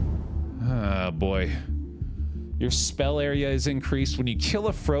 Oh boy. Your spell area is increased. When you kill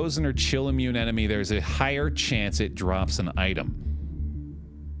a frozen or chill immune enemy, there's a higher chance it drops an item.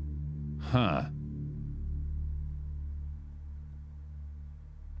 Huh.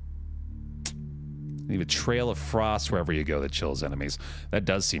 Leave a trail of frost wherever you go that chills enemies. That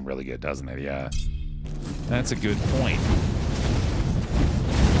does seem really good, doesn't it? Yeah. That's a good point.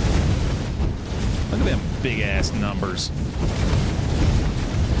 Look at them big-ass numbers.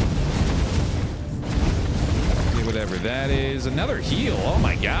 Whatever that is. Another heal. Oh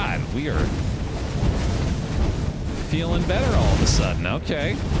my god. We are feeling better all of a sudden.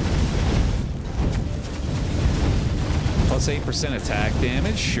 Okay. Plus 8% attack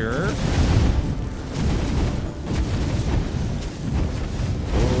damage. Sure.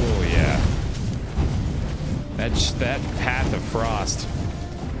 Oh yeah. That Path of Frost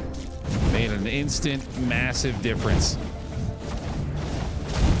made an instant massive difference.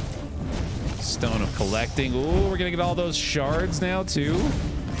 Stone of Collecting. Ooh, we're gonna get all those shards now, too.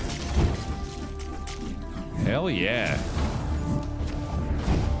 Hell yeah.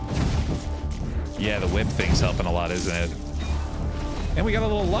 Yeah, the whip thing's helping a lot, isn't it? And we got a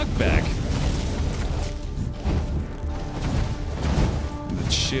little luck back. The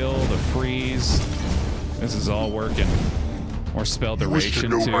chill, the freeze. This is all working. More spell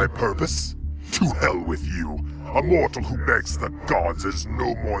duration, you wish to know too. my purpose? To hell with you. A mortal who begs the gods is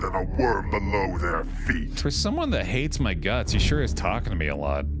no more than a worm below their feet. For someone that hates my guts, he sure is talking to me a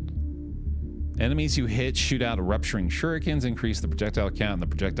lot. Enemies you hit shoot out rupturing shurikens, increase the projectile count, and the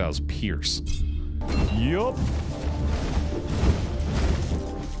projectiles pierce. Yup.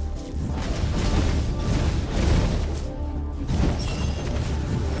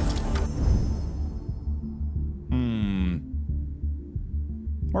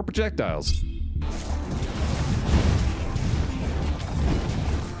 More projectiles.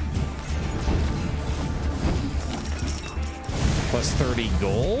 Plus 30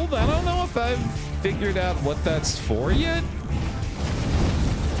 gold? I don't know if I've figured out what that's for yet.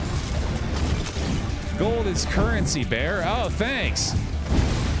 Gold is currency, Baer. Oh, thanks.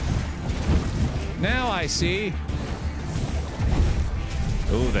 Now I see.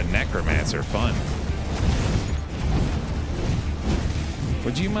 Ooh, the necromancer, fun.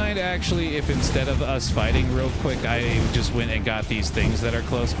 Would you mind actually, if instead of us fighting real quick, I just went and got these things that are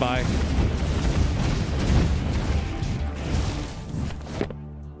close by?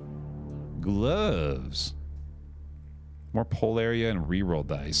 Gloves. More pull area and reroll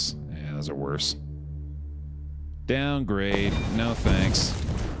dice. Yeah, those are worse. Downgrade. No thanks.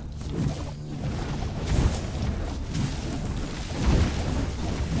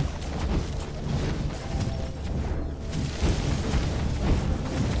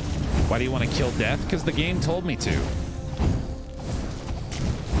 Why do you want to kill death? Because the game told me to.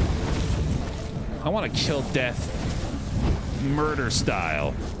 I want to kill death murder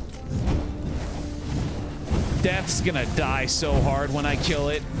style. Death's gonna die so hard when I kill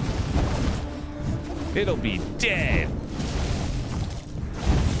it. It'll be dead.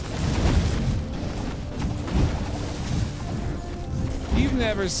 You've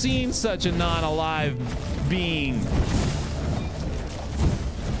never seen such a non-alive being.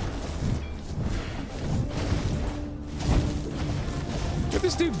 Where'd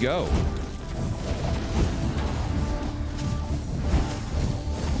this dude go?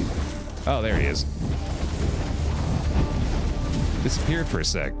 Oh, there he is. Disappeared for a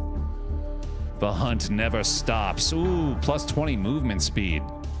sec. The hunt never stops. Ooh, plus 20 movement speed.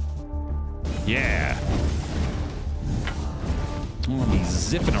 Yeah. I'm gonna be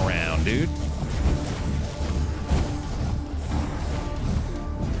zipping around, dude.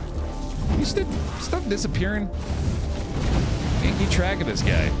 You stop disappearing. Can't keep track of this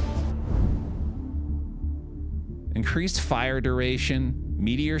guy. Increased fire duration.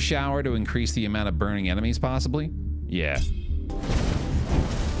 Meteor shower to increase the amount of burning enemies, possibly? Yeah.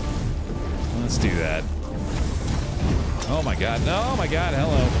 Let's do that. Oh my god. Oh my god,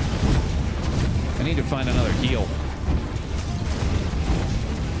 hello. I need to find another heal.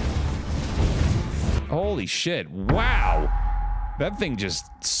 Holy shit. Wow. That thing just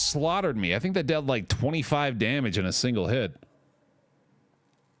slaughtered me. I think that dealt like 25 damage in a single hit.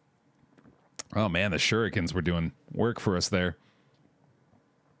 Oh man, the shurikens were doing work for us there.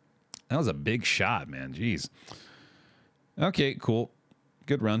 That was a big shot, man. Jeez. Okay, cool.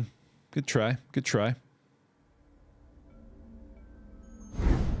 Good run. Good try. Good try.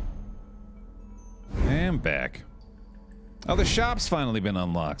 And back. Oh, the shop's finally been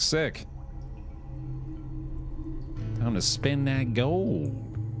unlocked. Sick. Time to spend that gold.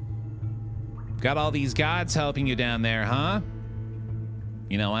 Got all these gods helping you down there, huh?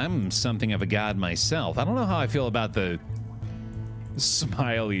 You know, I'm something of a god myself. I don't know how I feel about the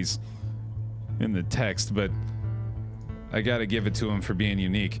smileys in the text, but I gotta give it to him for being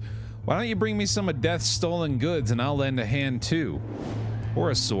unique. Why don't you bring me some of Death's stolen goods and I'll lend a hand too.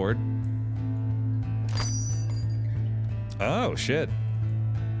 Or a sword. Oh, shit.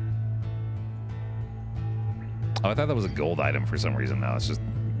 Oh, I thought that was a gold item for some reason. No, it's just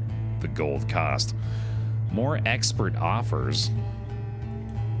the gold cost. More expert offers.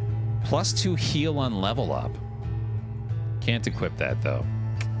 +2 heal on level up. Can't equip that, though.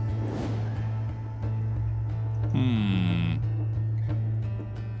 A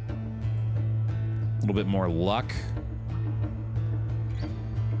little bit more luck.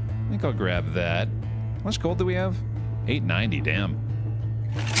 I think I'll grab that. How much gold do we have? 890, damn.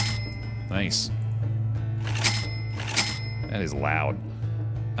 Nice. That is loud.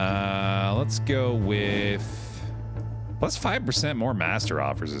 Let's go with +5% more master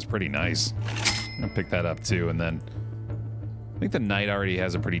offers is pretty nice. I'm gonna pick that up too, and then I think the knight already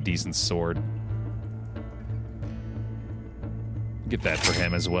has a pretty decent sword. Get that for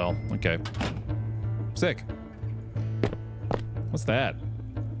him as well. Okay. Sick. What's that?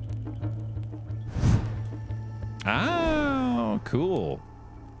 Oh, cool.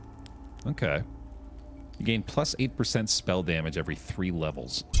 Okay. You gain +8% spell damage every 3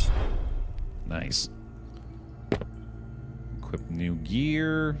 levels. Nice. Equip new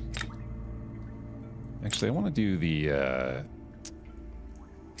gear. Actually, I want to do the...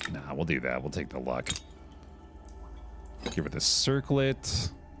 Nah, we'll do that. We'll take the luck. Give it the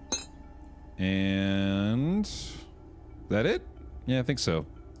circlet. And... Is that it? Yeah, I think so.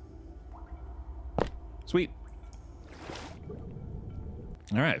 Sweet.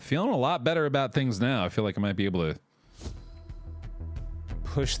 All right, feeling a lot better about things now. I feel like I might be able to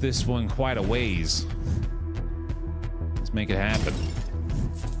push this one quite a ways. Let's make it happen.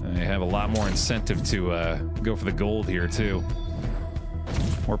 I have a lot more incentive to go for the gold here, too.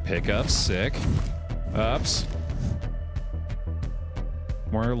 More pickups, sick. Ups.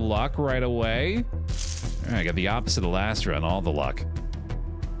 More luck right away. All right, I got the opposite of last run, all the luck.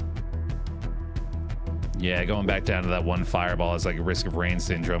 Yeah, going back down to that one fireball is like a risk of rain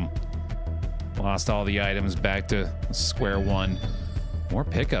syndrome. Lost all the items, back to square one. More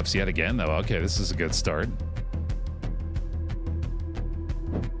pickups yet again, though. Okay, this is a good start.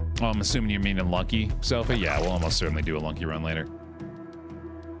 Oh, I'm assuming you mean a Lunky, Sophie? Yeah, we'll almost certainly do a Lunky run later.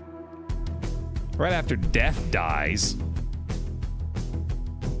 Right after Death dies.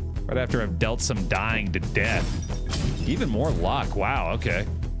 Right after I've dealt some dying to death. Even more luck. Wow, okay.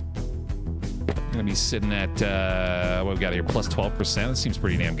 I'm gonna be sitting at, what we got here, +12%. That seems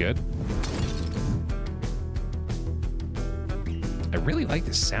pretty damn good. I really like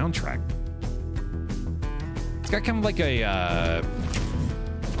this soundtrack. It's got kind of like a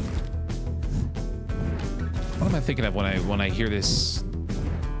what am I thinking of when I hear this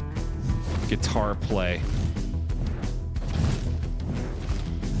guitar play?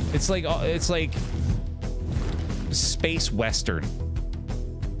 It's like space western,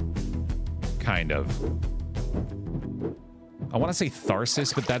 kind of. I want to say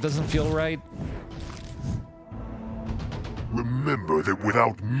Tharsis, but that doesn't feel right. Remember that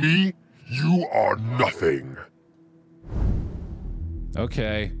without me, you are nothing.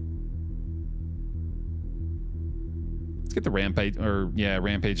 Okay. Let's get the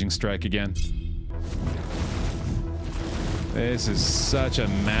rampaging strike again. This is such a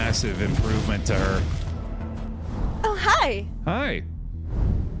massive improvement to her. Oh, hi. Hi.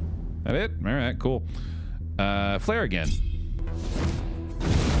 That it? All right, cool. Flare again.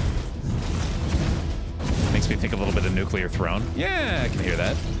 Makes me think a little bit of Nuclear Throne. Yeah, I can hear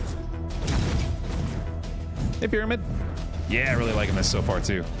that. Hey, Pyramid. Yeah, really liking this so far,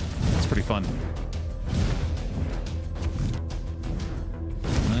 too. It's pretty fun.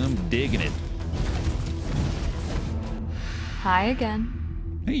 I'm digging it. Hi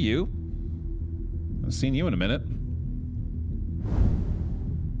again. Hey, you. I haven't seen you in a minute.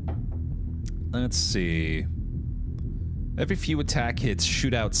 Let's see. Every few attack hits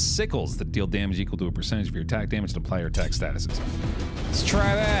shoot out sickles that deal damage equal to a percentage of your attack damage and apply your attack statuses. Let's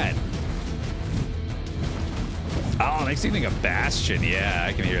try that. Oh, makes me think of Bastion. Yeah,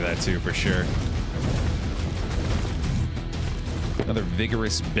 I can hear that too for sure. Another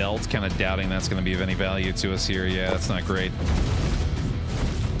vigorous belt, kind of doubting that's going to be of any value to us here. Yeah, that's not great.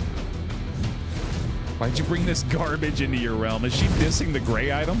 Why'd you bring this garbage into your realm? Is she dissing the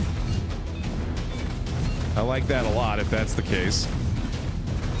gray item? I like that a lot if that's the case.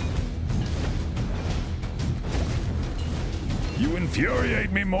 You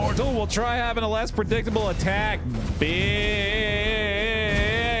infuriate me, mortal. We'll try having a less predictable attack, bitch.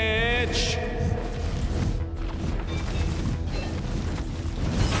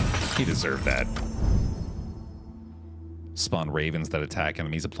 He deserved that. Spawn ravens that attack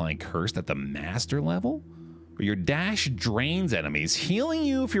enemies applying cursed at the master level? Or your dash drains enemies, healing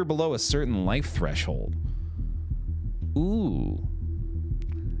you if you're below a certain life threshold. Ooh.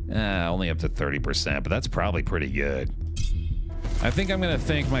 Only up to 30%, but that's probably pretty good. I think I'm going to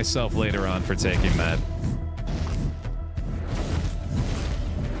thank myself later on for taking that.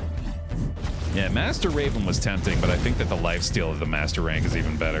 Yeah, Master Raven was tempting, but I think that the lifesteal of the Master rank is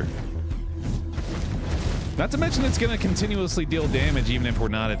even better. Not to mention it's going to continuously deal damage even if we're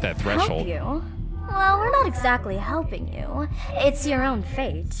not at that threshold. Help you? Well, we're not exactly helping you. It's your own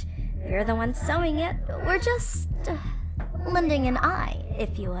fate. You're the one sowing it. We're just lending an eye,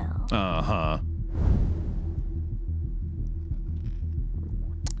 if you will. Uh-huh.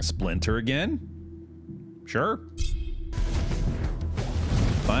 Splinter again? Sure.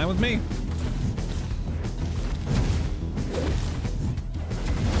 Fine with me.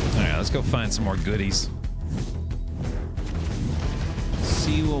 Alright, let's go find some more goodies.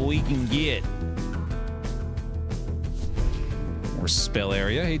 See what we can get. More spell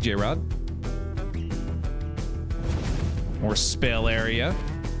area. Hey, J-Rod. More spell area.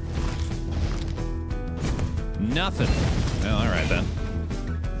 Nothing. Well, all right then.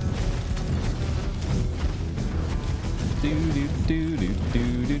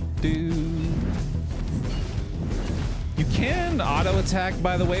 You can auto attack,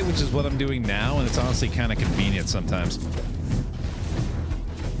 by the way, which is what I'm doing now, and it's honestly kind of convenient sometimes.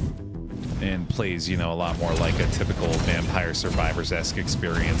 And plays, you know, a lot more like a typical Vampire Survivors-esque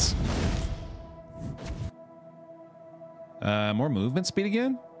experience. More movement speed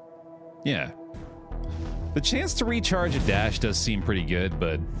again? Yeah. The chance to recharge a dash does seem pretty good,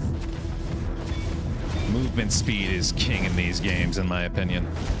 but movement speed is king in these games, in my opinion.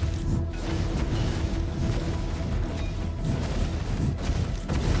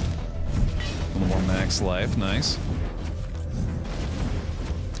 A little more max life, nice.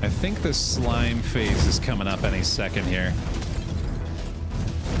 I think the slime phase is coming up any second here.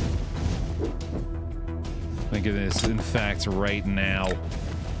 I think it is, in fact, right now.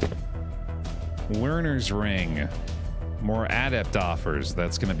 Learner's Ring. More adept offers.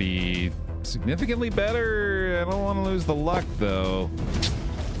 That's going to be significantly better. I don't want to lose the luck, though.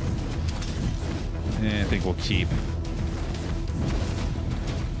 I think we'll keep.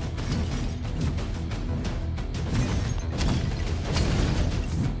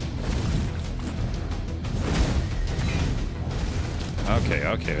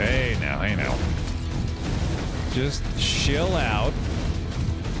 Okay. Hey now. Just chill out.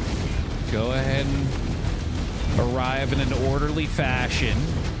 Go ahead and arrive in an orderly fashion,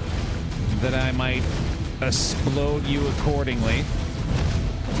 that I might explode you accordingly.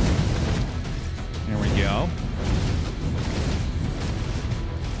 There we go.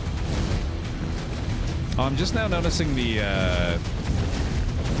 Oh, I'm just now noticing the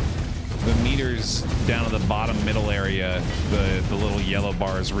meters down at the bottom middle area, the little yellow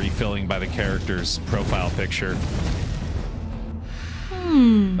bars refilling by the character's profile picture.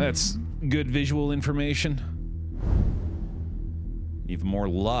 That's good visual information. Even more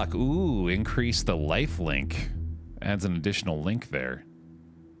luck. Ooh, increase the life link. Adds an additional link there.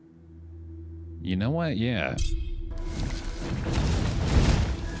 You know what? Yeah.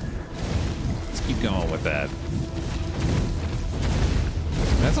 Let's keep going with that.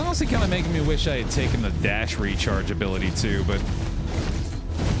 That's honestly kind of making me wish I had taken the dash recharge ability too, but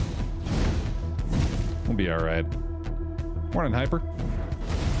we'll be alright. Morning, Hyper.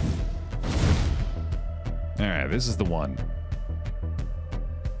 Alright, this is the one.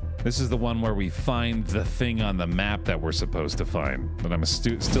 This is the one where we find the thing on the map that we're supposed to find, that I'm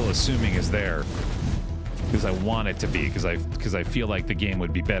still assuming is there. Because I want it to be, because I feel like the game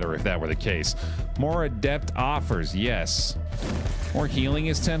would be better if that were the case. More adept offers, yes. More healing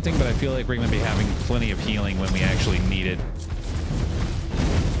is tempting, but I feel like we're going to be having plenty of healing when we actually need it.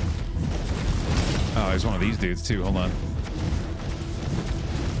 Oh, there's one of these dudes too, hold on.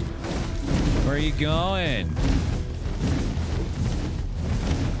 Where are you going?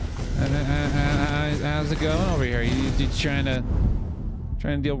 How's it going over here? You trying to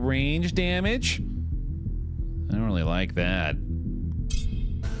deal range damage? I don't really like that.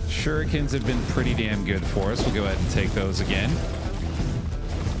 Shurikens have been pretty damn good for us. We'll go ahead and take those again.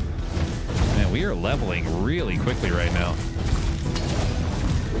 Man, we are leveling really quickly right now.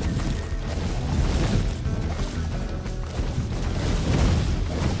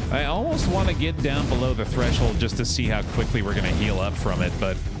 I almost want to get down below the threshold just to see how quickly we're going to heal up from it,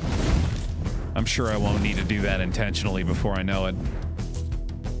 but I'm sure I won't need to do that intentionally before I know it.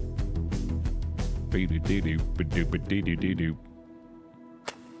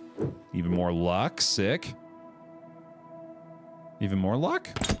 Even more luck. Sick. Even more luck?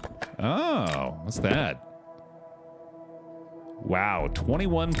 Oh, what's that? Wow,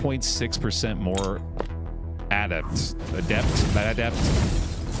 21.6% more adept.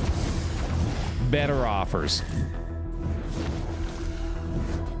 Better offers.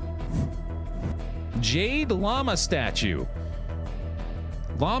 Jade Llama statue.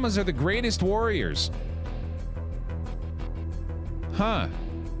 Llamas are the greatest warriors. Huh.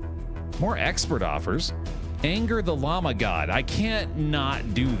 More expert offers. Anger the llama god. I can't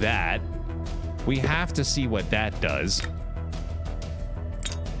not do that. We have to see what that does.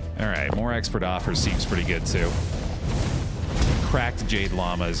 All right, more expert offers seems pretty good too. Cracked Jade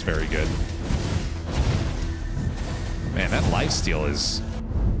Llama is very good. Man, that lifesteal is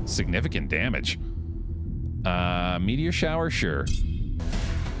significant damage. Meteor shower, sure.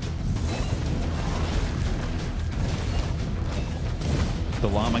 The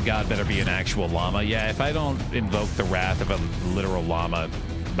llama god better be an actual llama. Yeah, if I don't invoke the wrath of a literal llama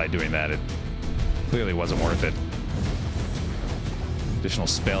by doing that, it clearly wasn't worth it. Additional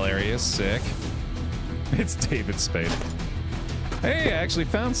spell areas, sick. It's David's spade. Hey, I actually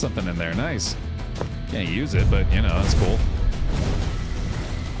found something in there, nice. Can't use it, but you know, that's cool.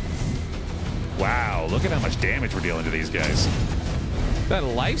 Wow, look at how much damage we're dealing to these guys. That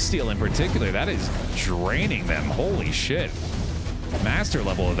lifesteal in particular, that is draining them. Holy shit. Master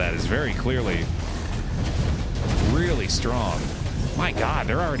level of that is very clearly really strong. My god,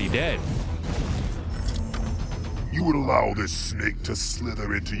 they're already dead. You would allow this snake to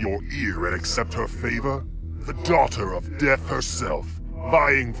slither into your ear and accept her favor? The daughter of death herself,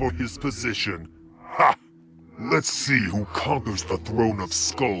 vying for his position. Ha! Let's see who conquers the throne of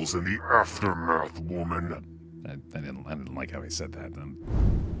skulls in the aftermath, woman. I didn't like how he said that. I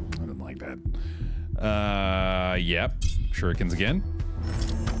didn't like that. Yep. Shurikens again.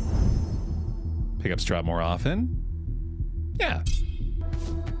 Pick up Strahd more often. Yeah.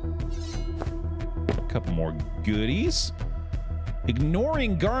 A couple more goodies.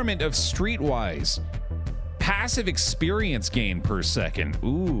 Ignoring Garment of Streetwise. Passive experience gain per second.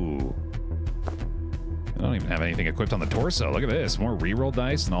 Ooh. I don't even have anything equipped on the torso. Look at this. More reroll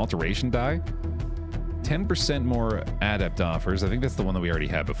dice and alteration die. 10% more adept offers. I think that's the one that we already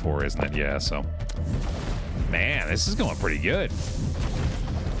had before, isn't it? Yeah, so. Man, this is going pretty good.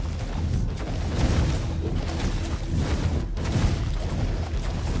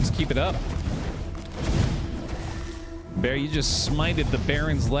 Let's keep it up. Baer, you just smited the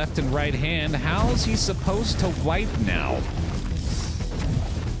Baron's left and right hand. How is he supposed to wipe now?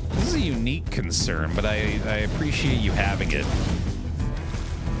 This is a unique concern, but I appreciate you having it.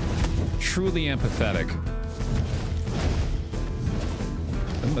 Truly empathetic.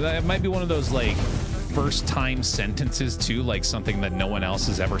 That might be one of those, like, first-time sentences, too, like something that no one else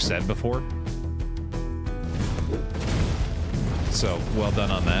has ever said before. So, well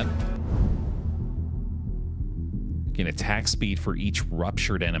done on that. Gain attack speed for each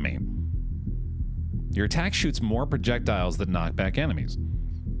ruptured enemy. Your attack shoots more projectiles that knock back enemies.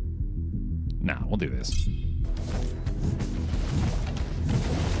 Nah, we'll do this.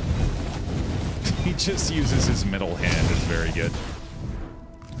 He just uses his middle hand. It's very good.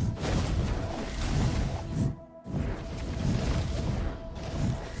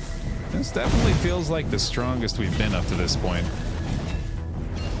 This definitely feels like the strongest we've been up to this point.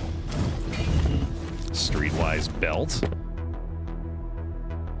 Streetwise belt.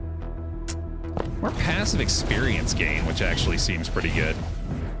 More passive experience gain, which actually seems pretty good.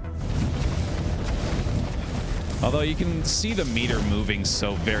 Although you can see the meter moving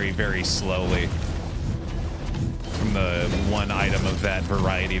so very, very slowly from the one item of that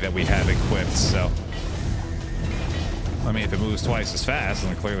variety that we have equipped, so... I mean, if it moves twice as fast,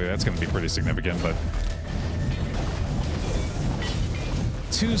 then clearly that's going to be pretty significant, but...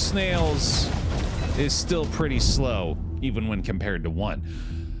 2 snails is still pretty slow, even when compared to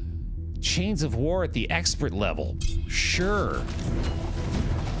 1. Chains of War at the expert level. Sure.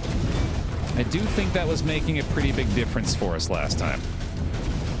 I do think that was making a pretty big difference for us last time.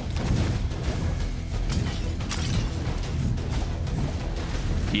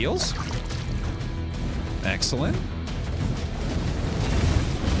 Heals? Excellent.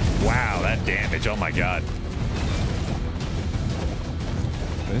 Wow, that damage. Oh my god.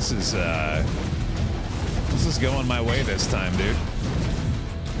 This is going my way this time, dude.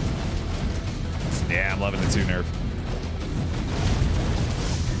 Yeah, I'm loving the 2 nerf.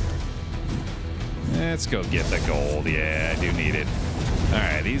 Let's go get the gold. Yeah, I do need it.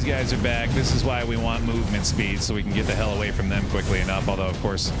 Alright, these guys are back. This is why we want movement speed, so we can get the hell away from them quickly enough, although, of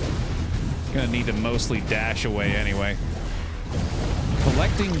course, gonna need to mostly dash away anyway.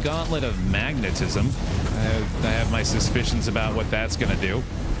 Collecting Gauntlet of Magnetism. I have my suspicions about what that's gonna do.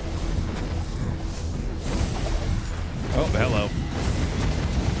 Oh, hello.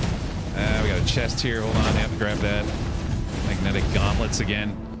 We got a chest here. Hold on, I have to grab that. Magnetic gauntlets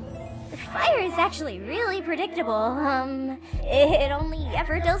again. Fire is actually really predictable. It only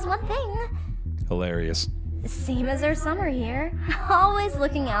ever does one thing. Hilarious. Same as our summer here. Always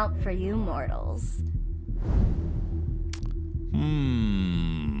looking out for you mortals.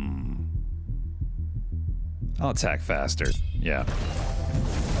 I'll attack faster. Yeah.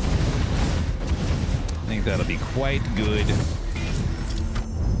 I think that'll be quite good.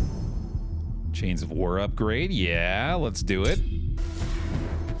 Chains of War upgrade. Yeah, let's do it.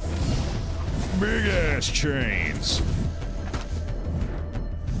 Big ass chains.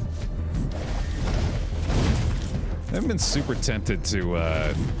 I haven't been super tempted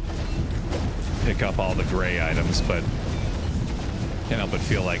to pick up all the gray items, but can't help but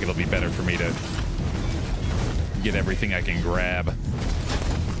feel like it'll be better for me to get everything I can grab.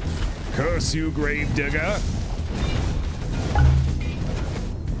 Curse you, Gravedigger.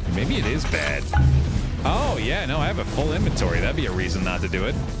 Maybe it is bad. Oh, yeah, no, I have a full inventory. That'd be a reason not to do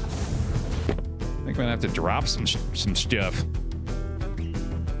it. I think I'm gonna have to drop some stuff.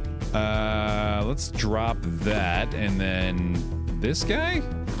 Let's drop that, and then this guy?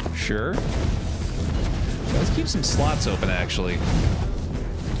 Sure. Let's keep some slots open, actually.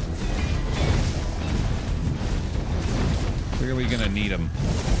 Clearly gonna need them.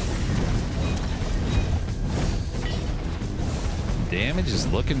 Damage is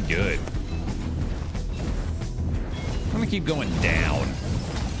looking good. I'm gonna keep going down.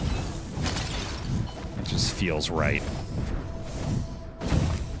 It just feels right.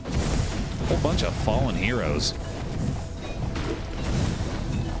 A whole bunch of fallen heroes.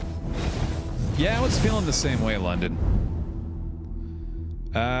 Yeah, I was feeling the same way, London.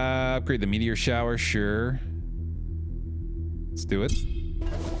 Upgrade the meteor shower, sure. Let's do it.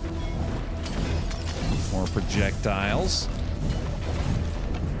 More projectiles.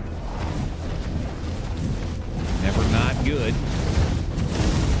 Never not good.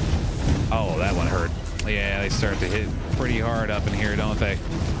 Oh, that one hurt. Yeah, they start to hit pretty hard up in here, don't they?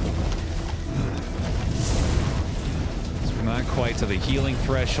 So we're not quite to the healing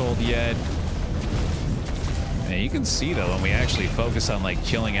threshold yet. And you can see, though, when we actually focus on, like,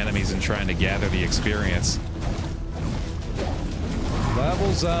 killing enemies and trying to gather the experience,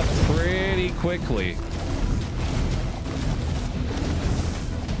 levels up pretty quickly.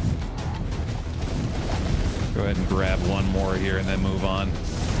 Go ahead and grab one more here and then move on.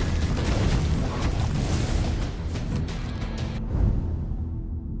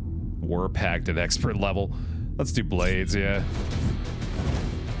 War Pact at expert level. Let's do blades, yeah.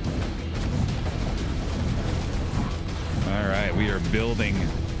 All right, we are building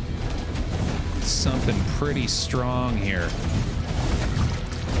something pretty strong here.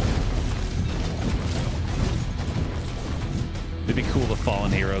 It'd be cool if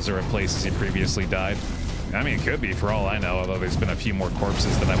fallen heroes are at places you previously died. I mean, it could be for all I know, although there's been a few more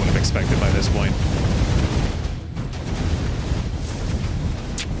corpses than I would have expected by this point.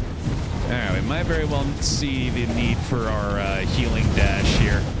 All right, we might very well see the need for our healing dash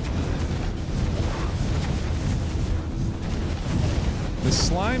here. The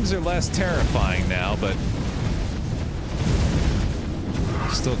slimes are less terrifying now, but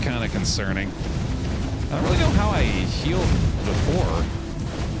still kind of concerning. I don't really know how I healed before.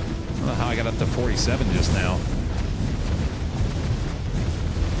 I don't know how I got up to 47 just now.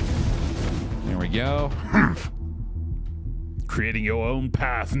 There we go. Creating your own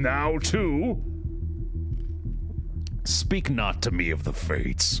path now, too? Speak not to me of the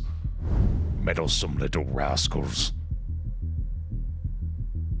fates, meddlesome little rascals.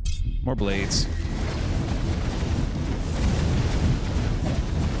 More blades.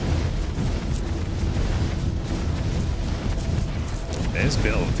 This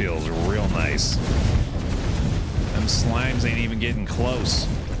build feels real nice. Them slimes ain't even getting close.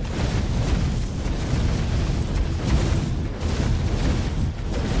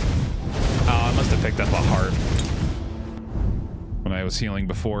 Oh, I must have picked up a heart when I was healing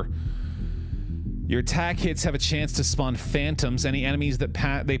before. Your attack hits have a chance to spawn phantoms. Any enemies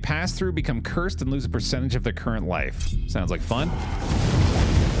that they pass through become cursed and lose a percentage of their current life. Sounds like fun.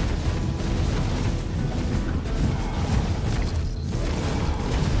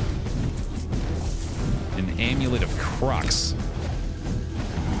 An amulet of crux.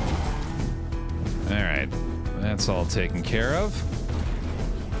 All right, that's all taken care of.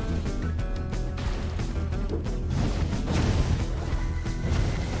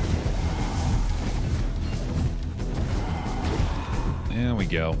 There we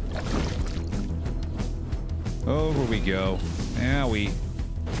go. Over we go. Now we...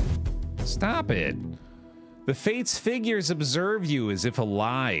 Stop it. The Fates figures observe you as if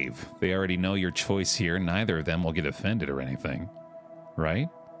alive. They already know your choice here. Neither of them will get offended or anything. Right?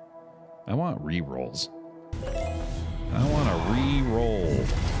 I want re-rolls. I want a re-roll.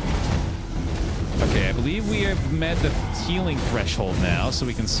 Okay, I believe we have met the healing threshold now, so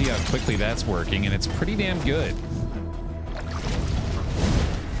we can see how quickly that's working, and it's pretty damn good.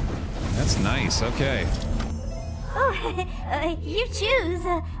 That's nice, okay. Oh, you choose.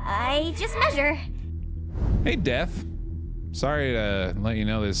 I just measure. Hey, Death. Sorry to let you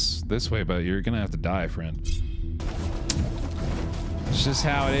know this way, but you're gonna have to die, friend. It's just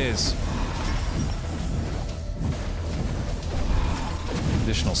how it is.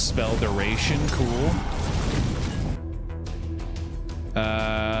 Additional spell duration, cool.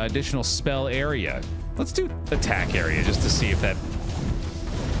 Additional spell area. Let's do attack area just to see if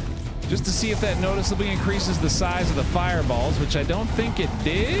that noticeably increases the size of the fireballs, which I don't think it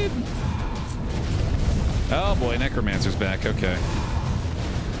did. Oh boy, Necromancer's back, okay.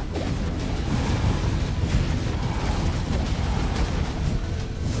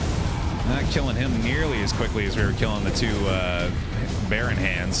 Not killing him nearly as quickly as we were killing the two Baron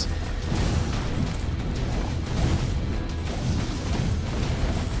hands.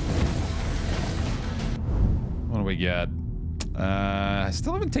 What do we got? I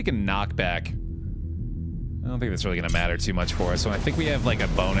still haven't taken knockback. I don't think that's really going to matter too much for us. So I think we have like a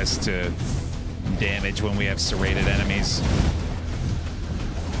bonus to damage when we have serrated enemies.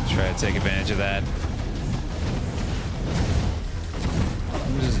 Try to take advantage of that.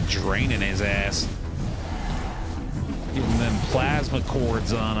 I'm just draining his ass. Getting them plasma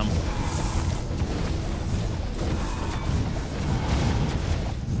cords on him.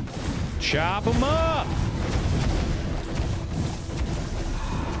 Chop him up!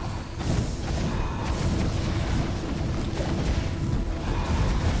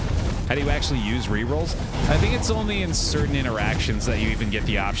 How do you actually use rerolls? I think it's only in certain interactions that you even get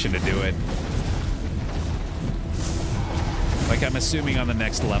the option to do it. Like, I'm assuming on the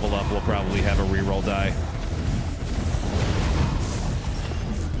next level up, we'll probably have a reroll die.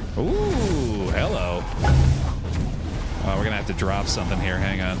 Ooh, hello. Oh, we're gonna have to drop something here.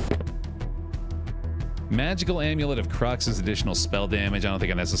 Hang on. Magical Amulet of Crux is additional spell damage. I don't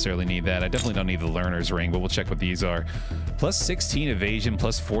think I necessarily need that. I definitely don't need the Learner's Ring, but we'll check what these are. Plus 16 evasion,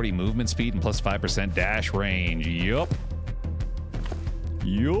 plus 40 movement speed, and plus 5% dash range. Yup.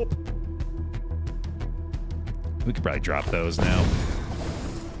 Yup. We could probably drop those now.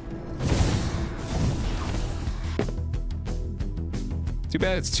 Too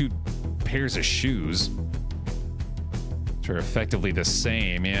bad it's too pairs of shoes, which are effectively the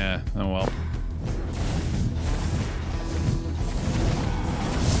same. Yeah, oh well.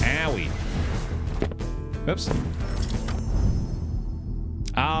 Owie. Oops.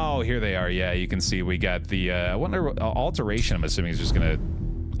 Oh, here they are. Yeah, you can see we got the, I wonder, alteration, I'm assuming is just gonna,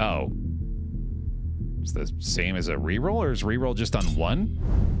 oh. It's the same as a reroll, or is reroll just on one?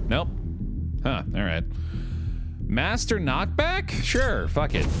 Nope. Huh, all right. Master knockback? Sure,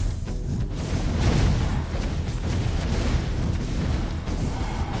 fuck it.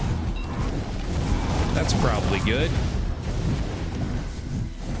 That's probably good.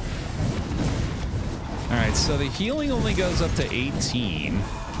 All right, so the healing only goes up to 18,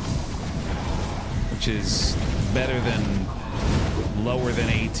 which is better than, lower than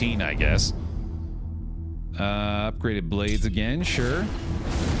 18, I guess. Upgraded blades again, sure.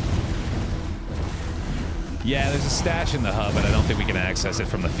 Yeah, there's a stash in the hub, but I don't think we can access it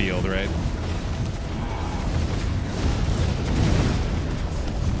from the field, right?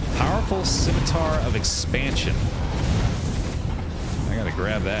 Powerful Scimitar of Expansion. I gotta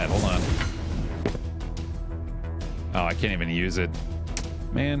grab that, hold on. Oh, I can't even use it.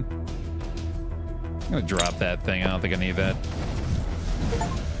 Man. I'm gonna drop that thing, I don't think I need that.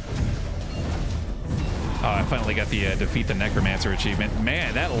 Oh, I finally got the Defeat the Necromancer achievement.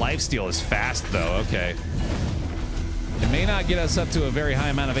 Man, that lifesteal is fast, though. Okay. It may not get us up to a very high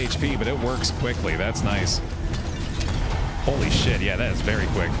amount of HP, but it works quickly. That's nice. Holy shit, yeah, that is very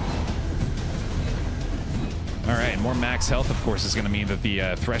quick. All right, more max health, of course, is going to mean that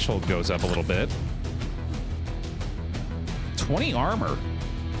the threshold goes up a little bit. 20 armor.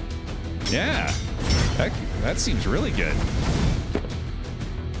 Yeah. That seems really good.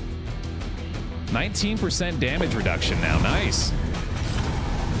 19% damage reduction now. Nice.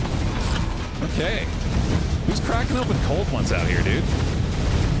 Okay. Who's cracking up with cold ones out here, dude?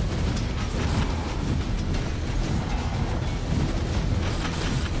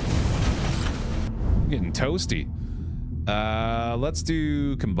 I'm getting toasty. Let's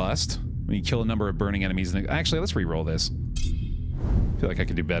do combust. When you kill a number of burning enemies. Actually, let's re-roll this. I feel like I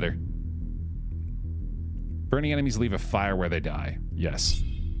could do better. Burning enemies leave a fire where they die. Yes.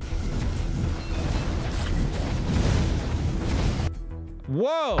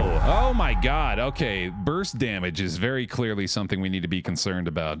 Whoa! Oh my god. Okay, burst damage is very clearly something we need to be concerned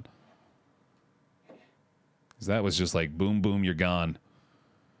about. Because that was just like boom, boom, you're gone.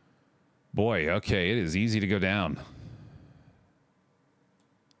 Boy, okay, it is easy to go down.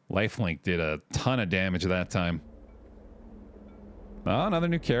 Lifelink did a ton of damage that time. Oh, another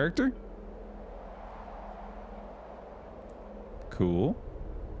new character? Cool.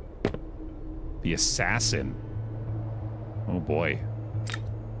 The Assassin. Oh boy.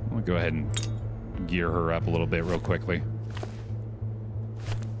 I'm gonna go ahead and gear her up a little bit real quickly.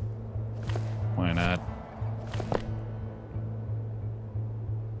 Why not?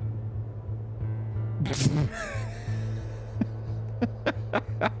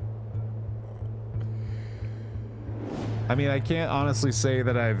 I mean, I can't honestly say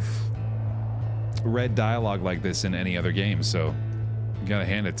that I've read dialogue like this in any other game, so you gotta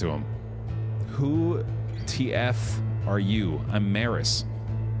hand it to him. Who TF are you? I'm Maris.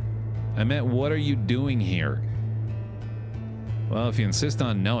 I meant, what are you doing here? Well, if you insist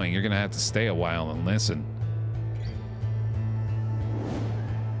on knowing, you're gonna have to stay a while and listen.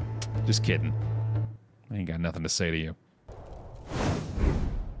 Just kidding. I ain't got nothing to say to you.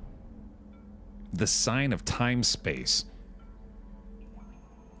 The sign of time-space.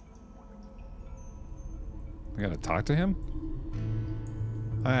 I gotta talk to him?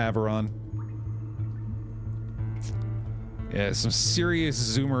 Hi, Averon. Yeah, some serious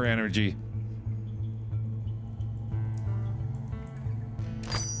zoomer energy.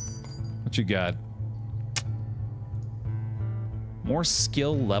 What you got? More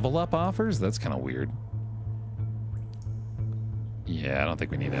skill level up offers? That's kind of weird. Yeah, I don't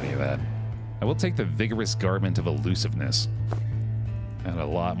think we need any of that. I will take the vigorous garment of elusiveness. And a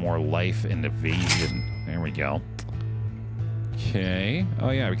lot more life and evasion. There we go. Okay.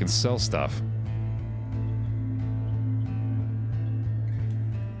 Oh yeah, we can sell stuff.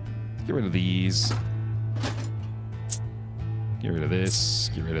 Get rid of these. Get rid of this.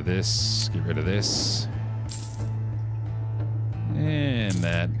 Get rid of this. Get rid of this. And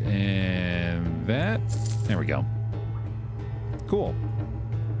that. And that. There we go. Cool.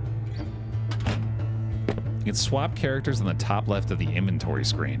 You can swap characters on the top left of the inventory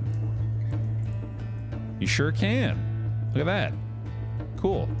screen. You sure can. Look at that.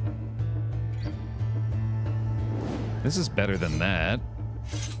 Cool. This is better than that.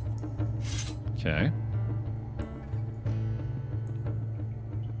 Okay.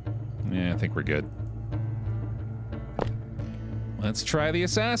 Yeah, think we're good. Let's try the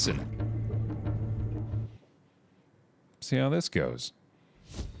assassin. See how this goes.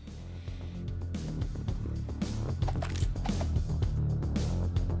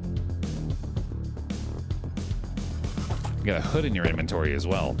 You got a hood in your inventory as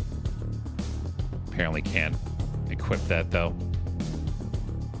well. Apparently can't equip that though.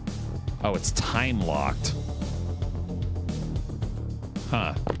 Oh, it's time locked.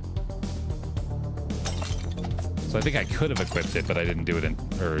 Huh. So I think I could have equipped it, but I didn't do it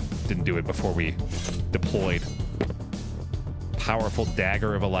didn't do it before we deployed. Powerful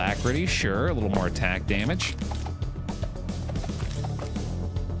Dagger of Alacrity, sure, a little more attack damage.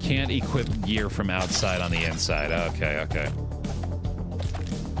 Can't equip gear from outside on the inside. Okay, okay.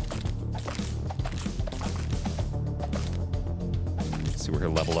 Let's see what her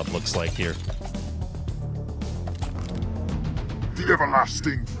level up looks like here. The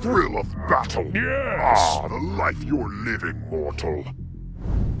everlasting thrill of battle. Yes! Ah, the life you're living, mortal.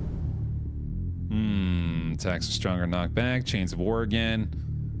 Attacks are stronger, knockback. Chains of War again.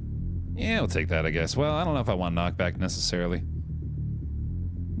 Yeah, we'll take that, I guess. Well, I don't know if I want knockback necessarily.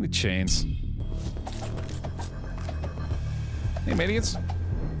 With chains. Hey, idiots.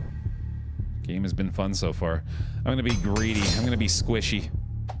 Game has been fun so far. I'm gonna be greedy. I'm gonna be squishy.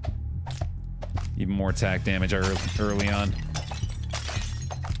 Even more attack damage early on.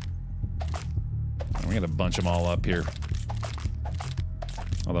 We're gonna bunch them all up here.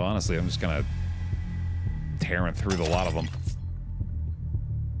 Although, honestly, I'm just gonna tearing through a lot of them.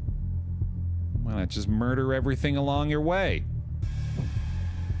 Why not just murder everything along your way?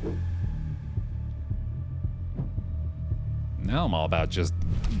 Now I'm all about just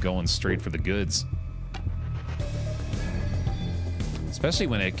going straight for the goods. Especially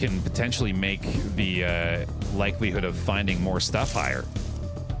when it can potentially make the likelihood of finding more stuff higher.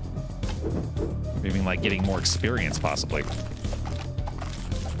 Maybe like getting more experience, possibly.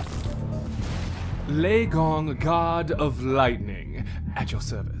 Legong, God of Lightning, at your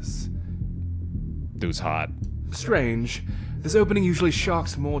service. Dude's hot. Strange. This opening usually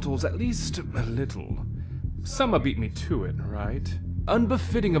shocks mortals at least a little. Some beat me to it, right?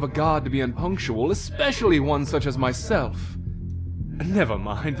 Unbefitting of a god to be unpunctual, especially one such as myself. Never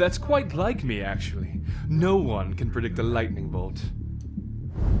mind, that's quite like me, actually. No one can predict a lightning bolt.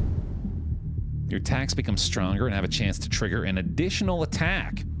 Your attacks become stronger and have a chance to trigger an additional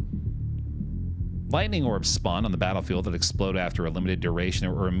attack. Lightning orbs spawn on the battlefield that explode after a limited duration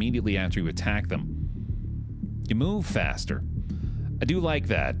or immediately after you attack them. You move faster. I do like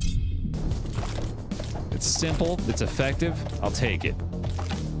that. It's simple, it's effective, I'll take it.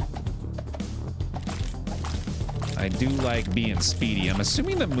 I do like being speedy. I'm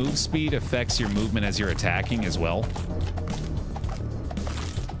assuming the move speed affects your movement as you're attacking as well.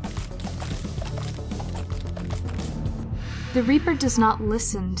 The Reaper does not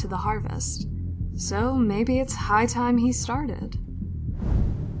listen to the harvest. So maybe it's high time he started.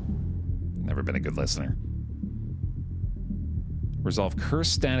 Never been a good listener. Resolve curse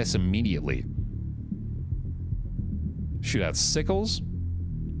status immediately. Shoot out sickles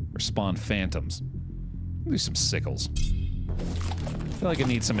or spawn phantoms. Do some sickles. I feel like I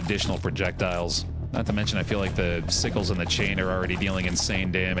need some additional projectiles. Not to mention I feel like the sickles and the chain are already dealing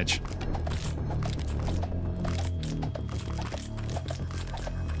insane damage.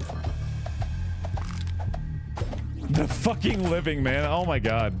 The fucking living, man. Oh my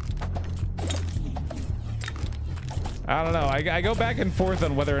god. I don't know. I go back and forth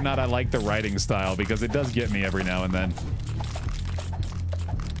on whether or not I like the writing style because it does get me every now and then.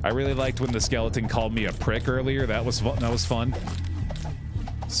 I really liked when the skeleton called me a prick earlier. That was fun.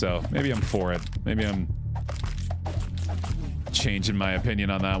 So maybe I'm for it. Maybe I'm changing my opinion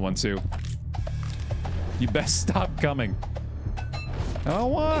on that one too. You best stop coming. I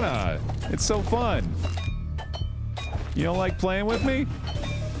don't wanna. It's so fun. You don't like playing with me?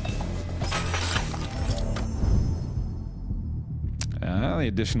 The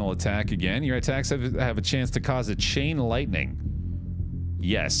additional attack again. Your attacks have a chance to cause a chain lightning.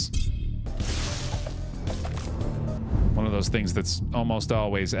 Yes. One of those things that's almost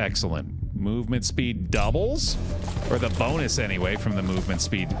always excellent. Movement speed doubles? Or the bonus anyway from the movement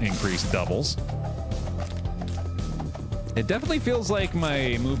speed increase doubles. It definitely feels like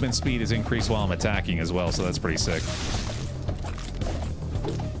my movement speed is increased while I'm attacking as well, so that's pretty sick.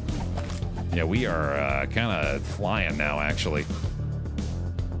 Yeah, we are kind of flying now, actually.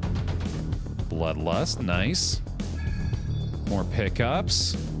 Bloodlust, nice. More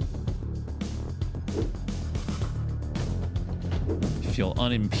pickups. Feel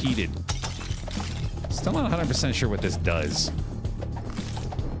unimpeded. Still not 100% sure what this does.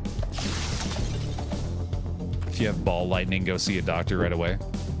 If you have ball lightning, go see a doctor right away.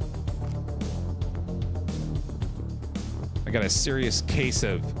 I got a serious case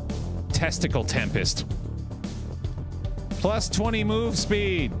of testicle tempest. Plus 20 move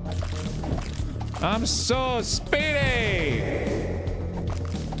speed. I'm so speedy.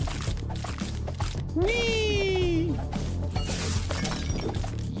 Whee!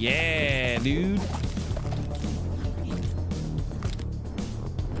 Yeah, dude.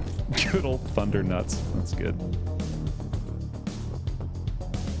 Good old thunder nuts. That's good.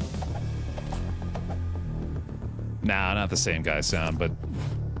 Nah, not the same guy sound, but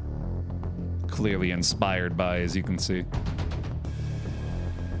clearly inspired by, as you can see.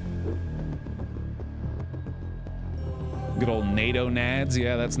 Good old NATO nads.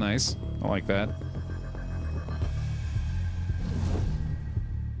 Yeah, that's nice. I like that.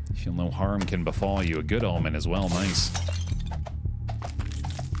 You feel no harm can befall you. A good omen as well. Nice.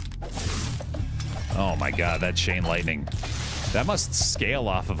 Oh my god, that chain lightning. That must scale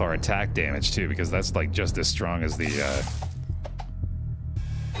off of our attack damage too, because that's like just as strong as the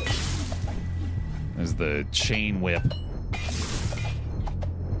chain whip.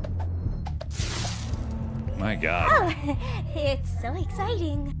 My god. Oh, it's so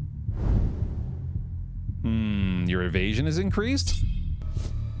exciting. Your evasion is increased?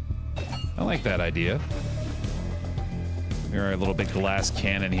 I like that idea. You're a little bit glass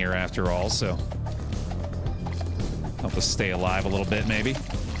cannon here after all, so help us stay alive a little bit, maybe.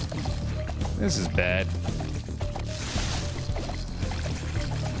 This is bad.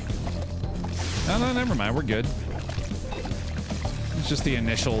 No, never mind. We're good. It's just the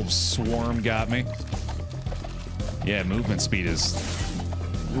initial swarm got me. Yeah, movement speed is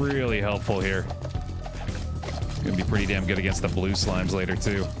really helpful here. Gonna be pretty damn good against the blue slimes later,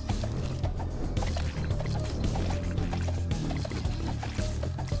 too.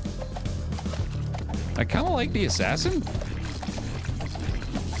 I kind of like the assassin.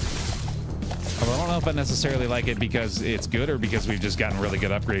 Although I don't know if I necessarily like it because it's good or because we've just gotten really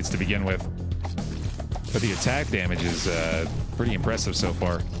good upgrades to begin with. But the attack damage is pretty impressive so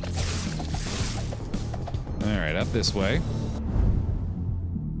far. Alright, up this way.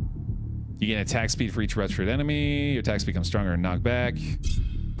 You gain attack speed for each retrograde enemy. Your attack speed becomes stronger and knocked back. I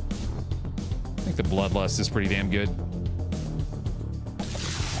think the bloodlust is pretty damn good.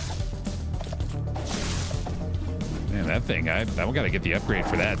 Man, that thing, I gotta get the upgrade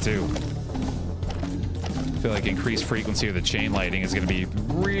for that too. I feel like increased frequency of the chain lightning is gonna be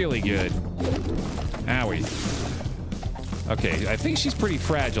really good. Owie. Okay, I think she's pretty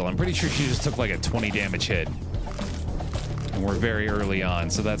fragile. I'm pretty sure she just took like a 20 damage hit. And we're very early on,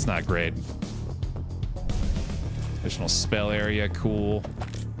 so that's not great. Additional spell area, cool.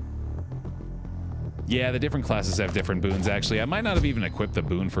 Yeah, the different classes have different boons, actually. I might not have even equipped the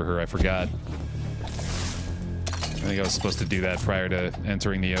boon for her, I forgot. I think I was supposed to do that prior to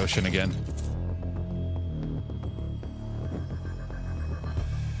entering the ocean again.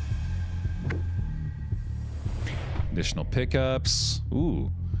 Additional pickups.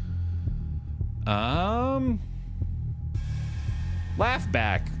 Ooh. Laugh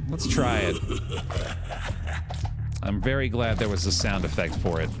back. Let's try it. I'm very glad there was a sound effect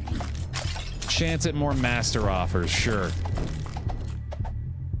for it. Chance at more master offers, sure.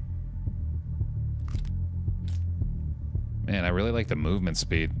 Man, I really like the movement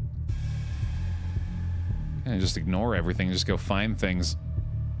speed. And just ignore everything, just go find things.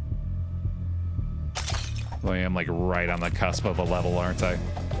 Well, I am like right on the cusp of a level, aren't I?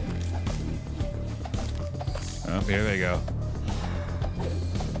 Oh, here they go.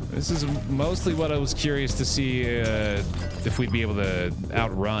 This is mostly what I was curious to see if we'd be able to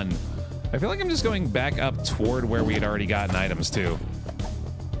outrun. I feel like I'm just going back up toward where we had already gotten items too.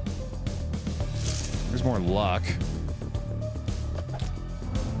 There's more luck.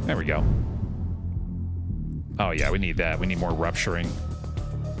 There we go. Oh yeah, we need that. We need more rupturing.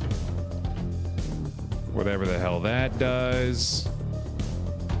 Whatever the hell that does.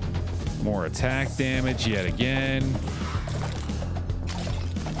 More attack damage yet again.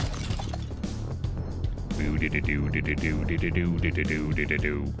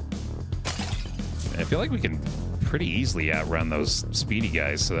 I feel like we can pretty easily outrun those speedy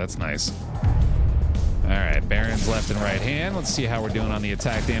guys, so that's nice. Alright, Baron's left and right hand. Let's see how we're doing on the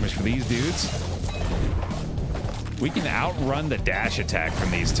attack damage for these dudes. We can outrun the dash attack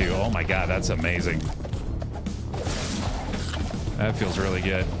from these two. Oh my god, that's amazing. That feels really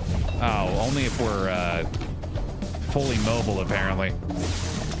good. Oh, only if we're fully mobile, apparently.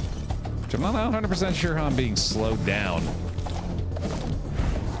 Which I'm not 100% sure how I'm being slowed down.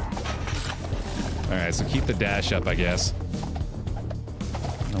 Alright, so keep the dash up, I guess.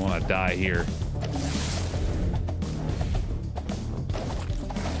 I don't want to die here.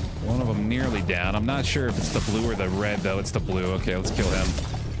 nearly down. I'm not sure if it's the blue or the red, though. It's the blue. Okay, let's kill him.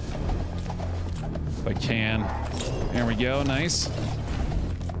 If I can. There we go. Nice.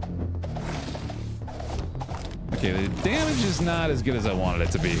 Okay, the damage is not as good as I wanted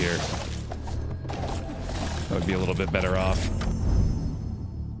it to be here. That would be a little bit better off.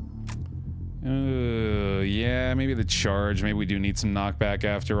 Yeah, maybe the charge. Maybe we do need some knockback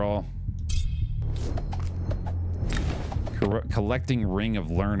after all. Collecting Ring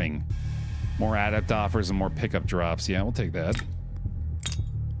of Learning. More adept offers and more pickup drops. Yeah, we'll take that.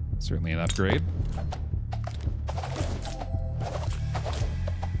 Certainly an upgrade.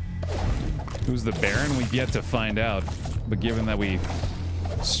 Who's the Baron? We've yet to find out. But given that we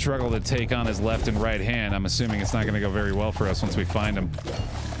struggle to take on his left and right hand, I'm assuming it's not going to go very well for us once we find him.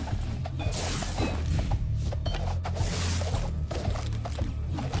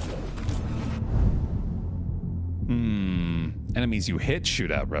 Enemies you hit shoot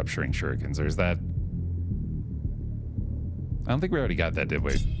out rupturing shurikens. There's that. I don't think we already got that, did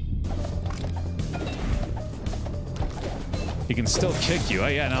we? He can still kick you. Oh,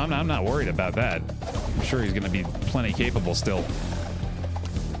 yeah, no, I'm not worried about that. I'm sure he's going to be plenty capable still.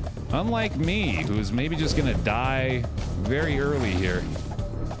 Unlike me, who's maybe just going to die very early here.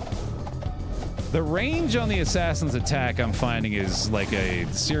 The range on the assassin's attack, I'm finding, is like a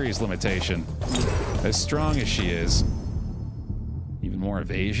serious limitation. As strong as she is. Even more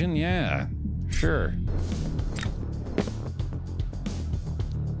evasion? Yeah, sure.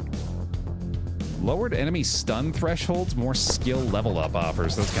 Lowered enemy stun thresholds, more skill level up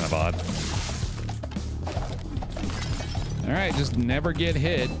offers. That's kind of odd. All right, just never get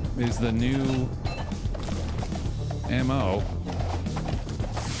hit is the new MO.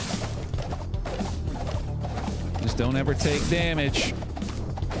 Just don't ever take damage.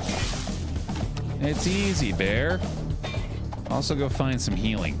 It's easy, Baer. Also go find some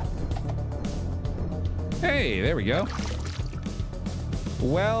healing. Hey, there we go.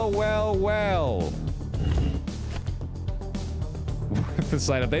 Well, well, well. With the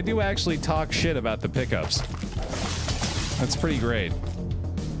side up, they do actually talk shit about the pickups. That's pretty great.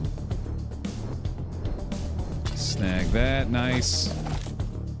 Snag that, nice.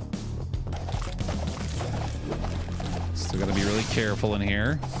 Still gotta be really careful in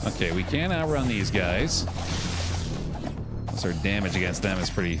here. Okay, we can outrun these guys. So our damage against them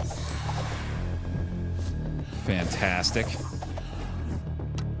is pretty fantastic.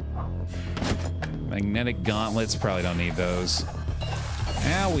 Magnetic gauntlets, probably don't need those.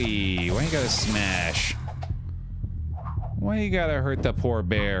 Owie, why you gotta smash? Why you gotta hurt the poor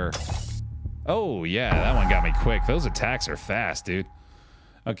bear? Oh yeah, that one got me quick. Those attacks are fast, dude.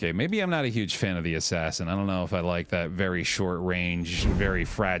 Okay, maybe I'm not a huge fan of the assassin. I don't know if I like that very short range, very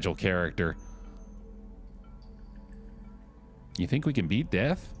fragile character. You think we can beat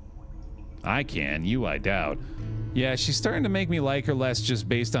death? I can, you I doubt. Yeah, she's starting to make me like her less just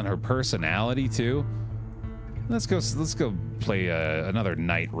based on her personality too. Let's go play another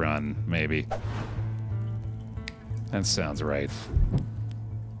night run, maybe. That sounds right.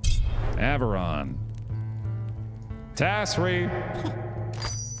 Averon. Tasri.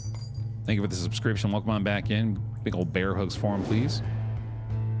 Thank you for the subscription. Welcome on back in. Big old bear hugs for him, please.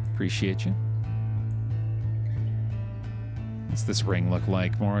 Appreciate you. What's this ring look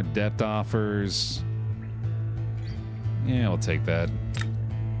like? More adept offers. Yeah, we'll take that.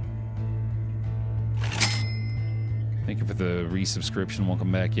 Thank you for the resubscription.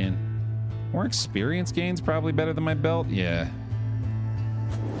 Welcome back in. More experience gains, probably better than my belt. Yeah.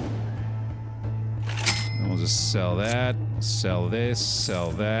 And we'll just sell that. Sell this.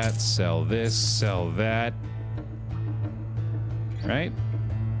 Sell that. Sell this. Sell that. Right?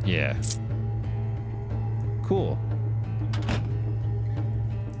 Yeah. Cool.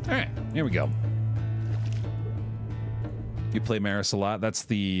 All right, here we go. You play Maris a lot. That's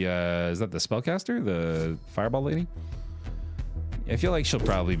the, is that the spellcaster? The fireball lady? I feel like she'll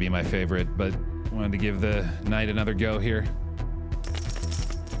probably be my favorite, but I wanted to give the knight another go here.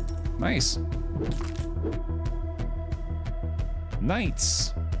 Nice.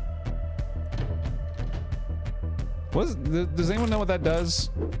 Knights. Does anyone know what that does?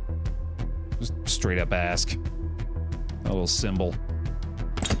 Just straight up ask. A little symbol.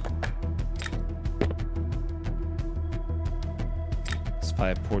 It's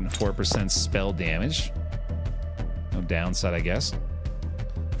 5.4% spell damage. No downside, I guess.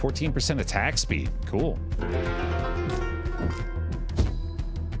 14% attack speed. Cool.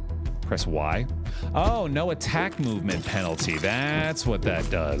 Press Y. Oh, no attack movement penalty. That's what that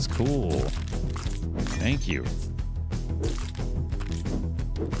does. Cool. Thank you.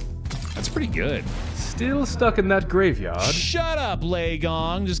 That's pretty good. Still stuck in that graveyard? Shut up,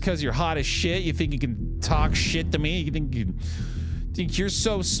 Legong. Just because you're hot as shit, you think you can talk shit to me? You think you're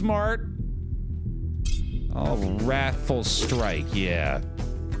so smart? Oh, wrathful strike, yeah.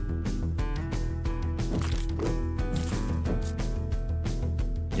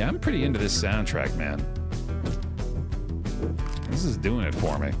 Yeah, I'm pretty into this soundtrack, man. This is doing it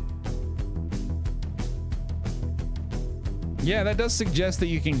for me. Yeah, that does suggest that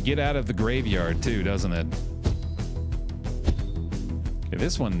you can get out of the graveyard too, doesn't it? Okay,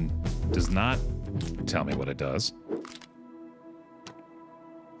 this one does not tell me what it does.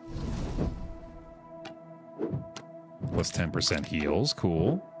 Plus 10% heals,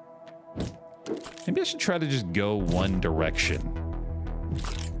 cool. Maybe I should try to just go one direction.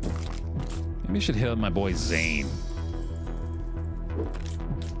 Maybe I should hit up my boy Zane.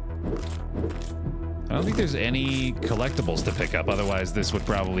 I don't think there's any collectibles to pick up, otherwise this would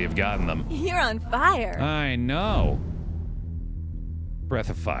probably have gotten them. You're on fire. I know. Breath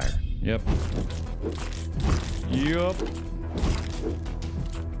of fire. Yep. Yup.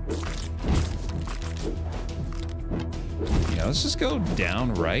 Yeah, let's just go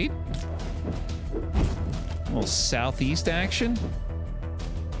down right. A little southeast action.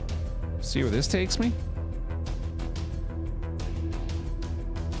 See where this takes me.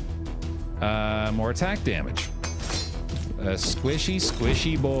 More attack damage. A squishy,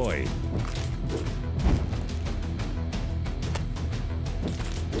 squishy boy.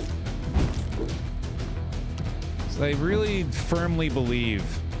 So I really firmly believe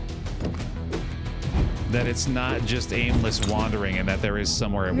that it's not just aimless wandering and that there is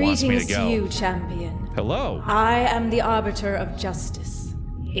somewhere it wants me to go. Greetings to you, champion. Hello. I am the arbiter of justice.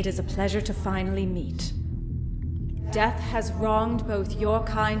 It is a pleasure to finally meet. Death has wronged both your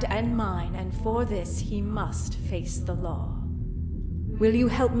kind and mine, and for this he must face the law. Will you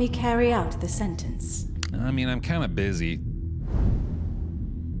help me carry out the sentence? I mean, I'm kind of busy.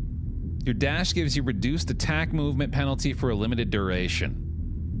 Your dash gives you reduced attack movement penalty for a limited duration.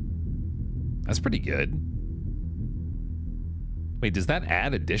 That's pretty good. Wait, does that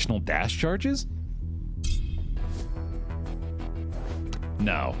add additional dash charges?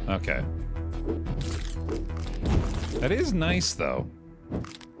 No, okay. That is nice, though.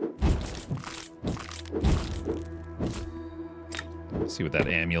 Let's see what that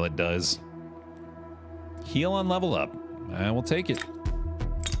amulet does. Heal on level up. I will take it.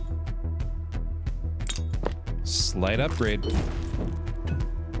 Slight upgrade.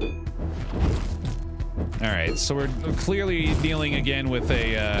 Alright, so we're clearly dealing again with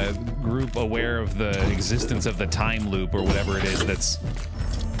a group aware of the existence of the time loop or whatever it is that's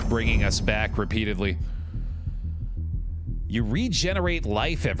bringing us back repeatedly. You regenerate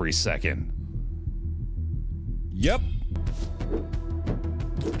life every second. Yep.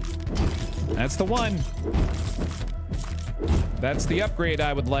 That's the one. That's the upgrade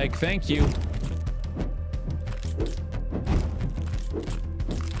I would like, thank you.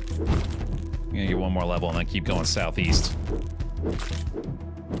 I'm gonna get one more level and then keep going southeast.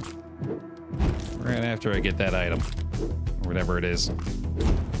 Right after I get that item. Or whatever it is.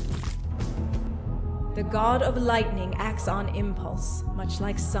 The god of lightning acts on impulse, much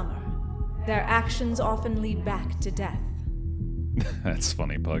like summer. Their actions often lead back to death. That's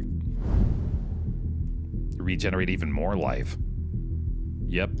funny, Pug. You regenerate even more life.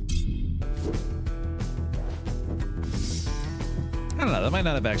 Yep. I don't know, that might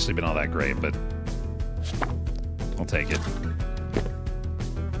not have actually been all that great, but I'll take it.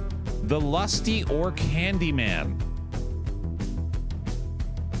 The Lusty Orc Handyman.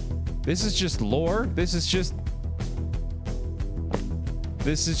 This is just lore. This is just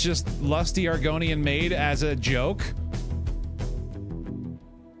Lusty Argonian Maid as a joke.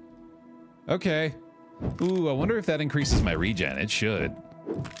 Okay. Ooh, I wonder if that increases my regen. It should.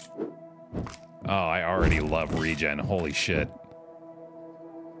 Oh, I already love regen. Holy shit.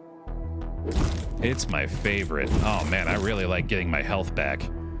 It's my favorite. Oh man, I really like getting my health back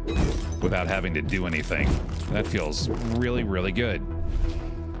without having to do anything. That feels really, really good.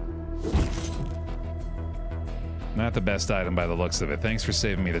 Not the best item by the looks of it. Thanks for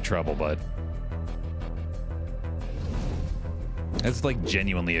saving me the trouble, bud. It's like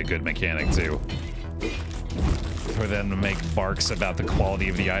genuinely a good mechanic too. For them to make barks about the quality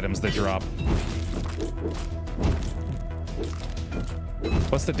of the items that drop.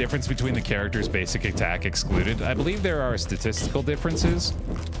 What's the difference between the character's basic attack excluded? I believe there are statistical differences.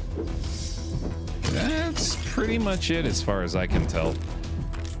 That's pretty much it as far as I can tell.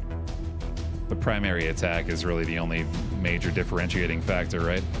 The primary attack is really the only major differentiating factor,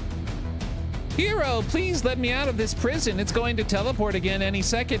 right? Hero, please let me out of this prison. It's going to teleport again any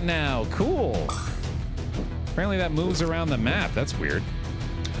second now. Cool. Apparently that moves around the map. That's weird.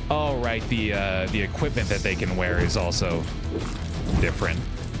 Oh, right. The equipment that they can wear is also different.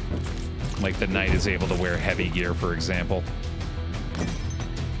 Like the knight is able to wear heavy gear, for example.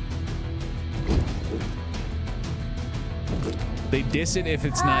 They diss it if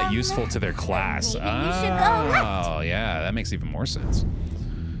it's not useful to their class. Oh, yeah, that makes even more sense.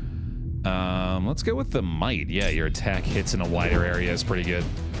 Let's go with the might. Yeah, your attack hits in a wider area is pretty good.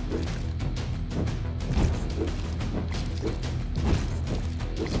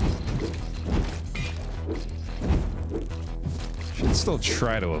 Should still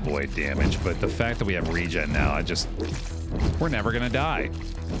try to avoid damage, but the fact that we have regen now, we're never gonna die,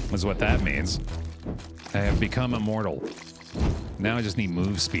 is what that means. I have become immortal. Now I just need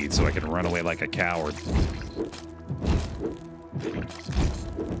move speed so I can run away like a coward.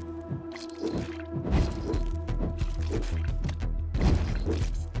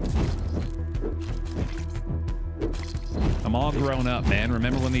 I'm all grown up, man.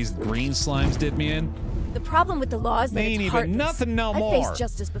 Remember when these green slimes did me in? The problem with the law is that They ain't it's even heartless. nothing no more. I faced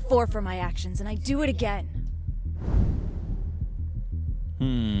justice before for my actions, and I do it again.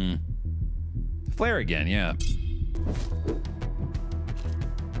 Flare again, yeah.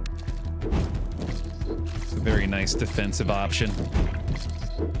 It's a very nice defensive option.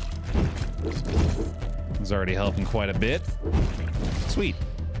 It's already helping quite a bit. Sweet.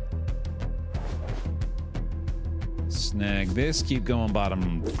 Snag this, keep going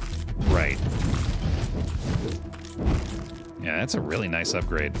bottom right. Yeah, that's a really nice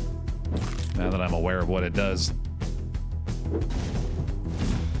upgrade. Now that I'm aware of what it does.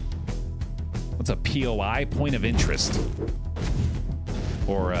 What's a POI? Point of interest.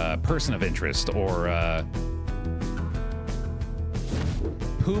 Or person of interest. Or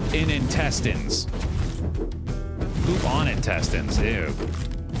poop in intestines. Poop on intestines. Ew.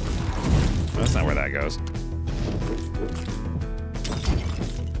 That's not where that goes.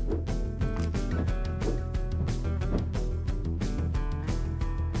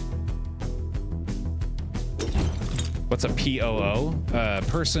 What's a POO?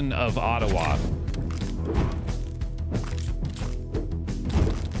 Person of Ottawa.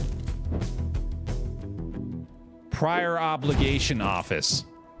 Prior obligation office.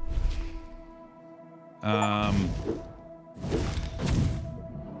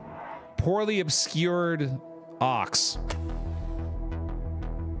 Poorly obscured ox.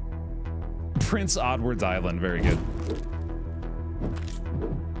 Prince Odward's Island. Very good.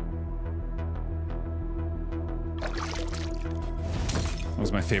 That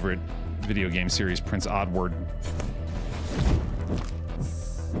was my favorite video game series, Prince Odward.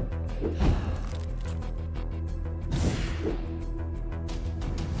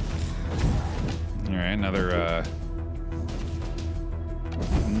 All right, another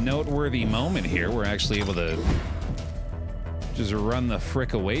noteworthy moment here. We're actually able to just run the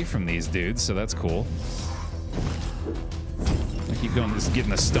frick away from these dudes, so that's cool. I keep going, just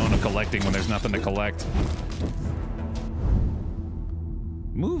getting the stone of collecting when there's nothing to collect.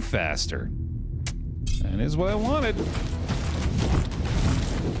 Move faster. That is what I wanted.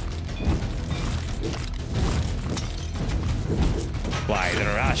 Why the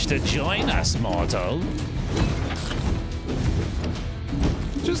rush to join us, mortal?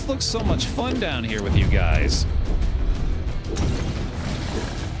 It just looks so much fun down here with you guys.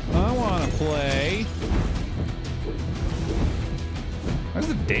 I want to play. Why does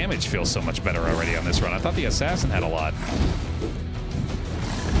the damage feel so much better already on this run? I thought the assassin had a lot.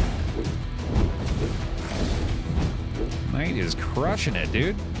 Knight is crushing it,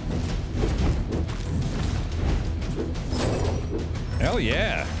 dude. Hell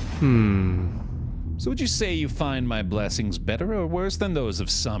yeah. So would you say you find my blessings better or worse than those of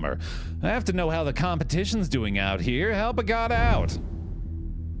summer? I have to know how the competition's doing out here. Help a god out.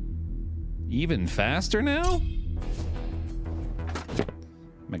 Even faster now?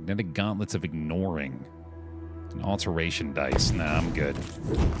 Magnetic gauntlets of ignoring. An alteration dice. Nah, I'm good.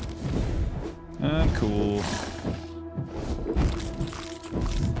 I'm cool.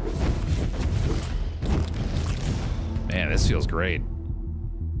 Man, this feels great.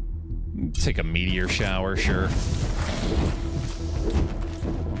 Take a meteor shower, sure.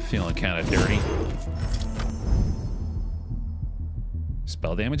 I'm feeling kind of dirty.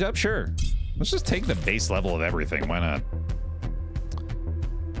 Spell damage up? Sure. Let's just take the base level of everything. Why not?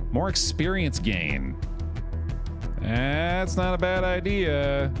 More experience gain. That's not a bad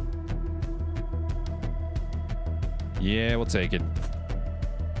idea. Yeah, we'll take it.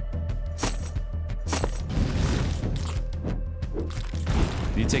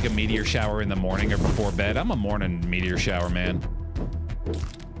 Do you take a meteor shower in the morning or before bed? I'm a morning meteor shower man.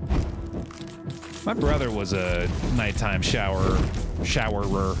 My brother was a nighttime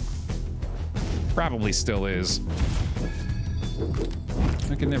showerer. Probably still is.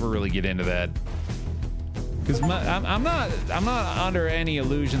 I could never really get into that. Because I'm not under any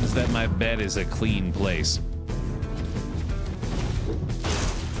illusions that my bed is a clean place.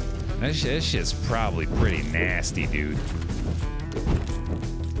 That shit's probably pretty nasty, dude.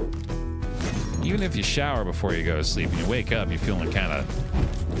 Even if you shower before you go to sleep and you wake up, you're feeling kind of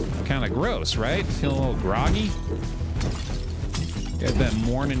gross, right? Feeling a little groggy. You have that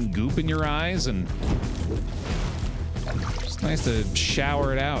morning goop in your eyes, and it's nice to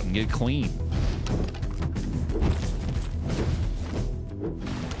shower it out and get clean.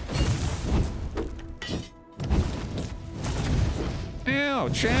 Ow,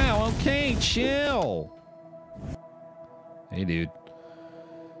 chow, okay, chill. Hey, dude.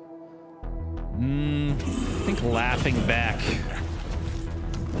 I think laughing back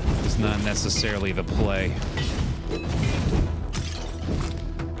is not necessarily the play.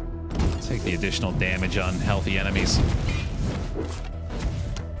 Take the additional damage on healthy enemies.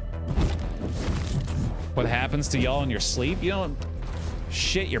 What happens to y'all in your sleep? You don't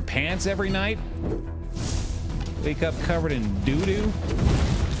shit your pants every night? Wake up covered in doo-doo?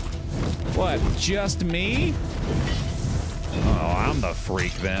 What, just me? Oh, I'm the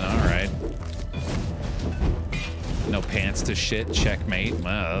freak then, all right. No pants to shit, checkmate.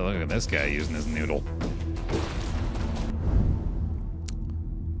 Wow, look at this guy using his noodle.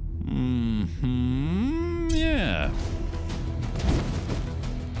 Yeah.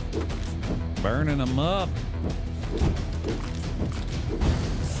 Burning them up.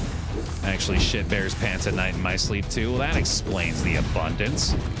 I actually shit Baer's pants at night in my sleep too. Well, that explains the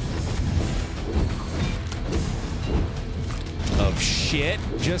abundance of shit.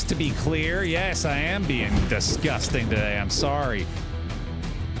 Just to be clear, yes, I am being disgusting today. I'm sorry.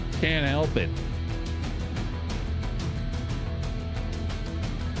 Can't help it.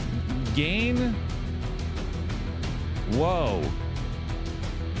 Gain? Whoa.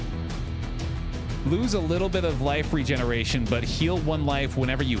 Lose a little bit of life regeneration, but heal 1 life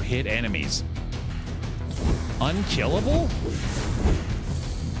whenever you hit enemies. Unkillable?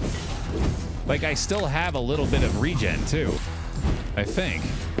 Like, I still have a little bit of regen, too. I think.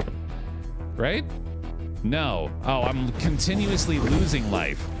 Right? No. Oh, I'm continuously losing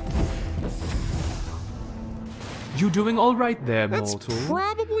life. You doing all right there, mortal? That's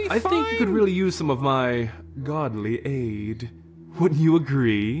probably fine. I think you could really use some of my godly aid. Wouldn't you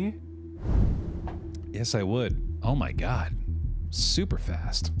agree? Yes, I would. Oh my god. Super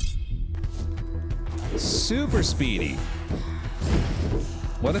fast. Super speedy.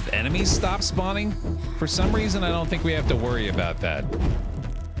 What if enemies stop spawning? For some reason, I don't think we have to worry about that.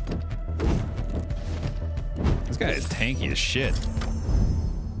 This guy is tanky as shit.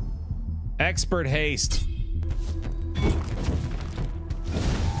 Expert haste.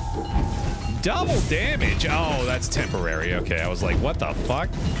 Double damage. Oh, that's temporary. Okay, I was like, what the fuck?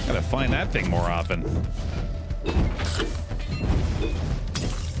 Gotta find that thing more often.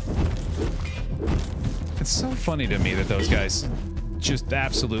 It's so funny to me that those guys just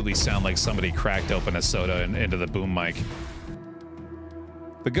absolutely sound like somebody cracked open a soda and into the boom mic.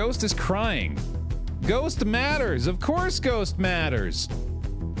 The ghost is crying. Ghost matters. Of course ghost matters.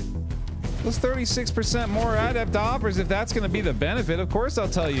 Those 36% more adept offers, if that's going to be the benefit, of course I'll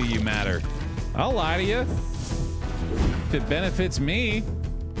tell you you matter. I'll lie to you. If it benefits me.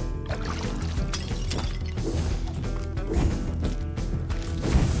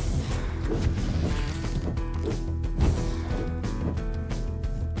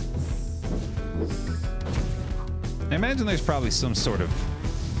 I imagine there's probably some sort of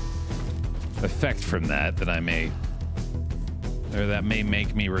effect from that I may, or that may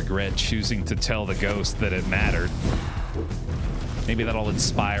make me regret choosing to tell the ghost that it mattered. Maybe that'll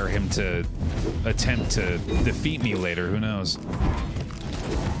inspire him to attempt to defeat me later, who knows?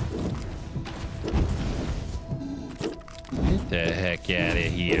 Get the heck out of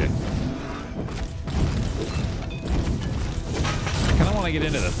here. I kind of want to get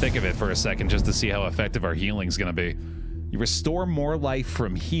into the thick of it for a second just to see how effective our healing's gonna be. You restore more life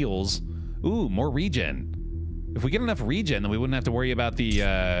from heals. Ooh, more regen. If we get enough regen, then we wouldn't have to worry about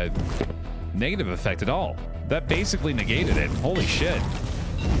the negative effect at all. That basically negated it. Holy shit.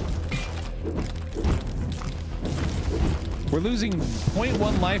 We're losing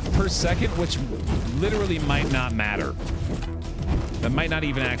 0.1 life per second, which literally might not matter. That might not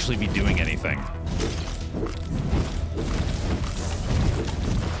even actually be doing anything.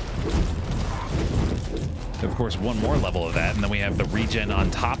 Of course, one more level of that, and then we have the regen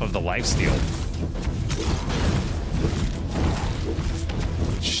on top of the lifesteal.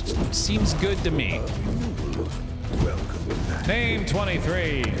 Seems good to me. Name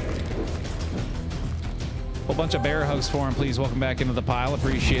 23. Whole bunch of bear hugs for him, please. Welcome back into the pile.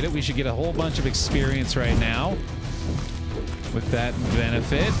 Appreciate it. We should get a whole bunch of experience right now with that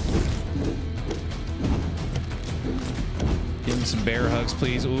benefit. Give him some bear hugs,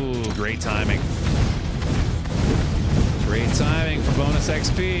 please. Ooh, great timing. Great timing for bonus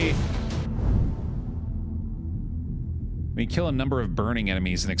XP. When you kill a number of burning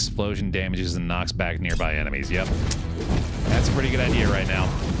enemies, an explosion damages and knocks back nearby enemies. Yep. That's a pretty good idea right now.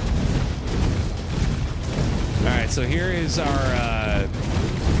 All right, so here is our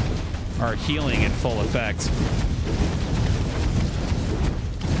healing in full effect.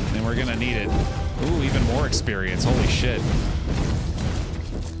 And we're gonna need it. Ooh, even more experience. Holy shit.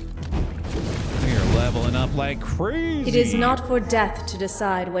 We are leveling up like crazy. It is not for death to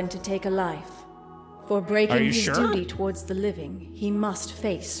decide when to take a life. For breaking his duty towards the living, he must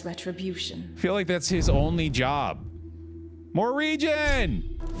face retribution. I feel like that's his only job. More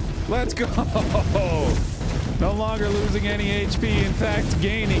regen! Let's go! No longer losing any HP, in fact,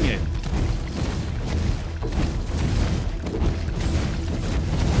 gaining it.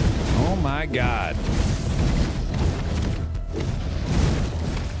 Oh my god.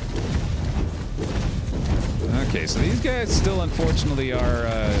 Okay, so these guys still, unfortunately,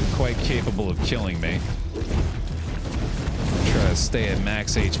 are quite capable of killing me. Try to stay at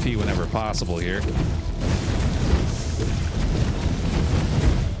max HP whenever possible here.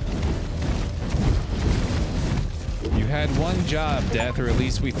 You had one job, Death, or at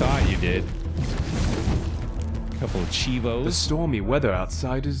least we thought you did. A couple of chivos. The stormy weather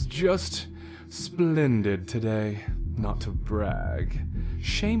outside is just splendid today. Not to brag.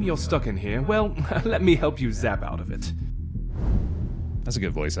 Shame you're stuck in here. Well, let me help you zap out of it. That's a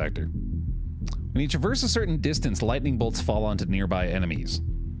good voice actor. When you traverse a certain distance, lightning bolts fall onto nearby enemies.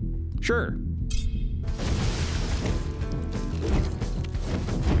 Sure.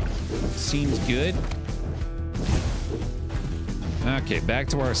 Seems good. Okay, back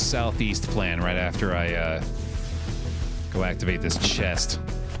to our southeast plan right after I go activate this chest.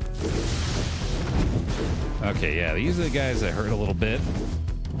 Okay, yeah, these are the guys that hurt a little bit.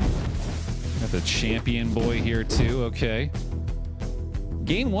 Got the champion boy here too, okay.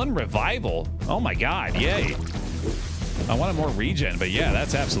 Gain 1 revival. Oh my god, yay. I wanted more regen, but yeah,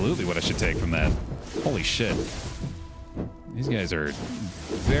 that's absolutely what I should take from that. Holy shit. These guys are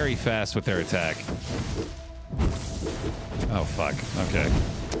very fast with their attack. Oh fuck, okay.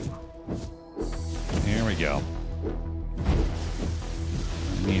 Here we go.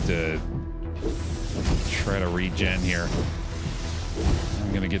 I need to try to regen here.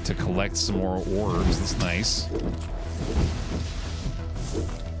 I'm gonna get to collect some more orbs. That's nice.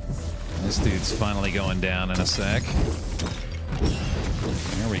 This dude's finally going down in a sec.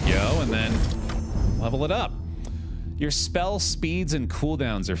 There we go, and then level it up. Your spell speeds and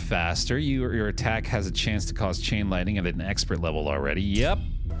cooldowns are faster. Your attack has a chance to cause chain lightning at an expert level already. Yep.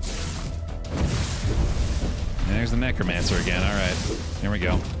 And there's the Necromancer again. All right, here we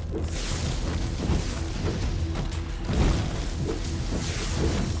go.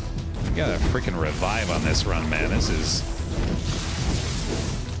 We got a freaking revive on this run, man. This is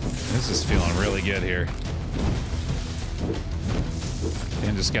feeling really good here.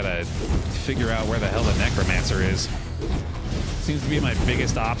 And just gotta figure out where the hell the Necromancer is. Seems to be my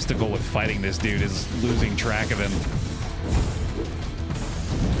biggest obstacle with fighting this dude is losing track of him.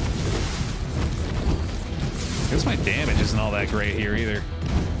 I guess my damage isn't all that great here either.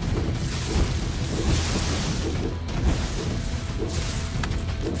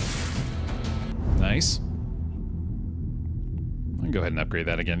 Nice. I can go ahead and upgrade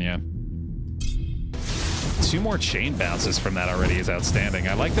that again, yeah. 2 more chain bounces from that already is outstanding.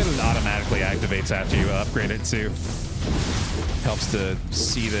 I like that it automatically activates after you upgrade it too. Helps to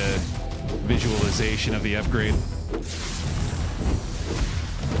see the visualization of the upgrade.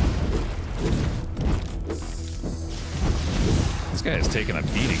 This guy is taking a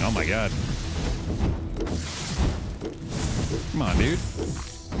beating, oh my god. Come on, dude.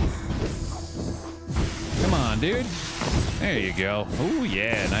 Come on, dude. There you go. Oh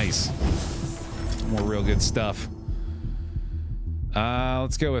yeah, nice. More real good stuff.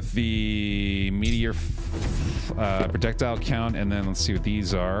 Let's go with the meteor projectile count, and then let's see what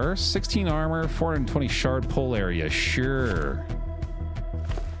these are. 16 armor, 420 shard pull area. Sure.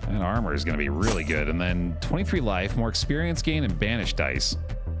 That armor is going to be really good. And then 23 life, more experience gain, and banish dice.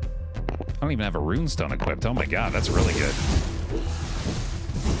 I don't even have a runestone equipped. Oh my god, that's really good.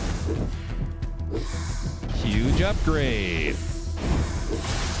 Huge upgrade.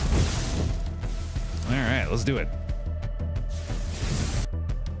 All right, let's do it.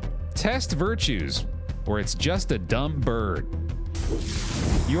 Test virtues, or it's just a dumb bird.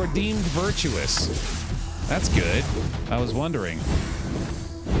 You're deemed virtuous. That's good. I was wondering.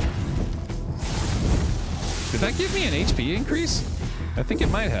 Did that give me an HP increase? I think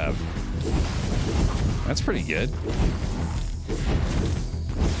it might have. That's pretty good.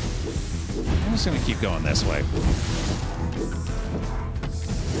 I'm just gonna keep going this way.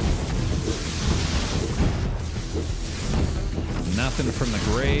 Nothing from the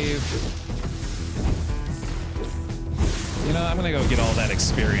grave. You know, I'm gonna go get all that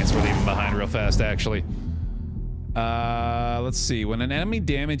experience we're leaving behind real fast, actually. Let's see. When an enemy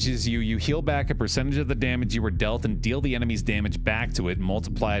damages you, you heal back a percentage of the damage you were dealt and deal the enemy's damage back to it,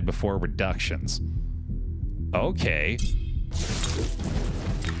 multiplied before reductions. Okay.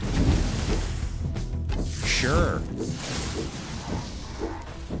 Sure.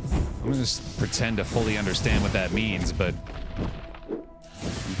 I'm gonna just pretend to fully understand what that means, but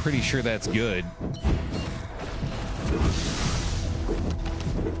I'm pretty sure that's good.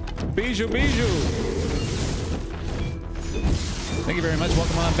 Bijou, bijou! Thank you very much.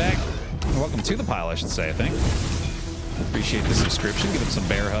 Welcome on back. Welcome to the pile, I should say, I think. Appreciate the subscription. Give them some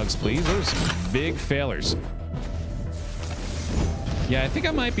bear hugs, please. Those are some big failers. Yeah, I think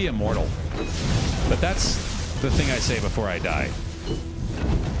I might be immortal. But that's the thing I say before I die.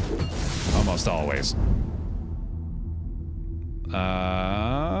 Almost always.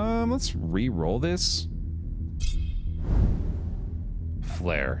 Let's re-roll this.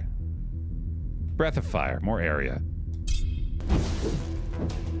 Flare. Breath of fire. More area.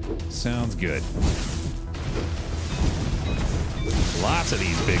 Sounds good. Lots of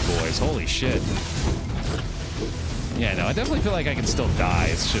these big boys. Holy shit. Yeah, no, I definitely feel like I can still die.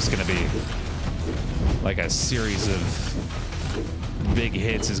 It's just gonna be like a series of big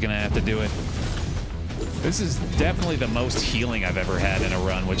hits is gonna have to do it. This is definitely the most healing I've ever had in a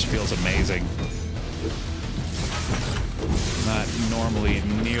run, which feels amazing. Not normally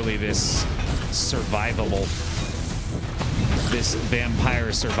nearly this survivable. This vampire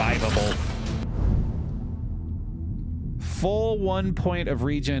survivable. Full 1 point of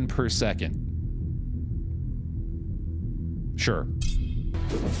regen per second. Sure.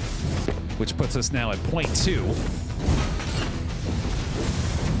 Which puts us now at 0.2.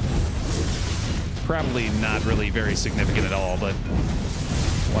 Probably not really very significant at all, but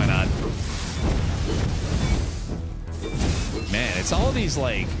why not? Man, it's all of these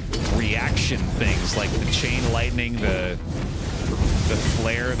like reaction things, like the chain lightning, the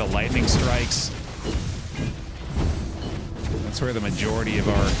flare, the lightning strikes. That's where the majority of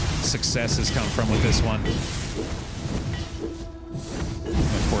our successes come from with this one. And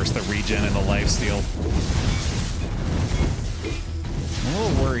of course, the regen and the lifesteal. I'm a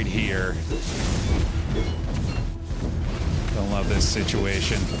little worried here. Don't love this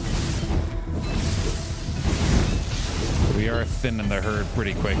situation. We are thinning the herd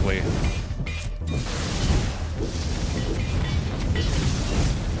pretty quickly.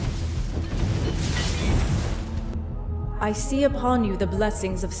 I see upon you the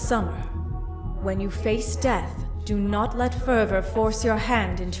blessings of summer. When you face death, do not let fervor force your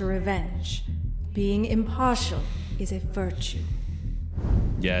hand into revenge. Being impartial is a virtue.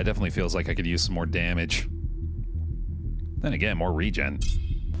 Yeah, it definitely feels like I could use some more damage. Then again, more regen.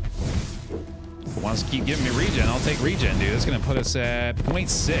 If it wants to keep giving me regen, I'll take regen, dude. It's going to put us at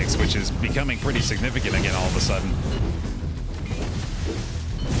 0.6, which is becoming pretty significant again all of a sudden.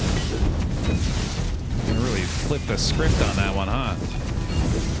 Gonna really flip the script on that one, huh?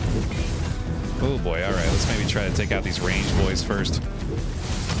 Oh boy, all right. Let's maybe try to take out these range boys first.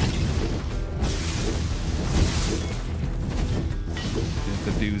 Get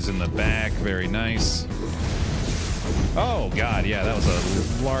the dudes in the back. Very nice. Oh, God, yeah, that was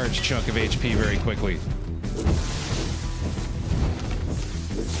a large chunk of HP very quickly.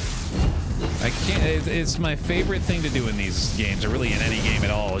 I can't, it's my favorite thing to do in these games, or really in any game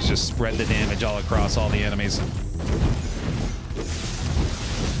at all, is just spread the damage all across all the enemies.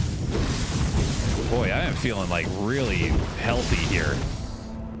 Boy, I am feeling like really healthy here,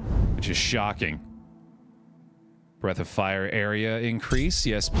 which is shocking. Breath of fire area increase,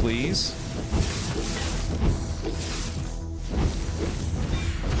 yes please.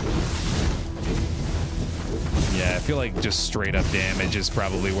 Yeah, I feel like just straight up damage is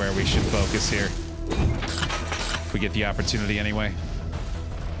probably where we should focus here. If we get the opportunity anyway.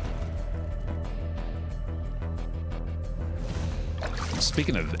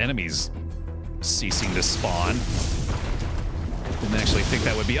 Speaking of enemies ceasing to spawn, didn't actually think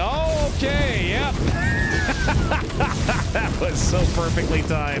that would be... Oh, okay, yep. That was so perfectly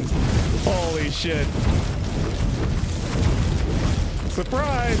timed. Holy shit.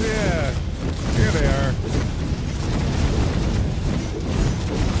 Surprise, yeah. Here they are.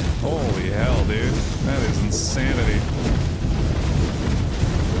 Holy hell, dude. That is insanity.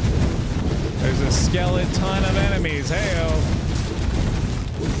 There's a skeleton of enemies. Hey-o.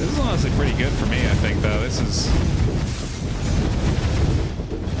 This is honestly pretty good for me, I think, though. This is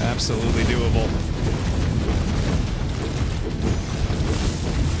absolutely doable.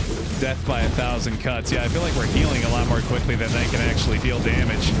 Death by 1,000 cuts. Yeah, I feel like we're healing a lot more quickly than they can actually deal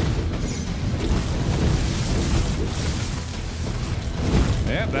damage.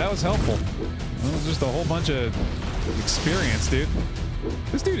 Yeah, that was helpful. That was just a whole bunch of experience, dude.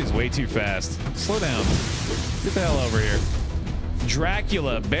 This dude is way too fast. Slow down. Get the hell over here.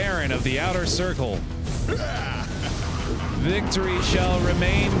 Dracula, Baron of the Outer Circle. Victory shall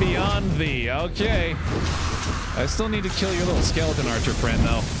remain beyond thee. Okay. I still need to kill your little skeleton archer friend,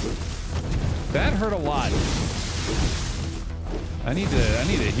 though. That hurt a lot. I need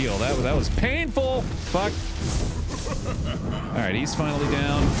to heal. That was painful. Fuck. All right, he's finally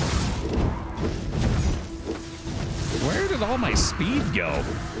down. Where did all my speed go? I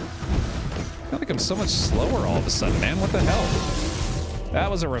feel like I'm so much slower all of a sudden, man. What the hell? That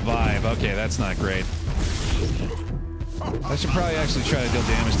was a revive. Okay, that's not great. I should probably actually try to deal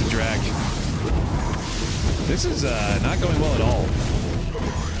damage to Drac. This is not going well at all.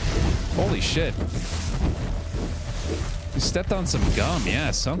 Holy shit. You stepped on some gum.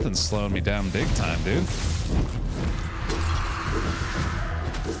 Yeah, something's slowing me down big time, dude.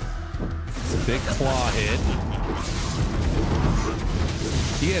 It's a big claw hit.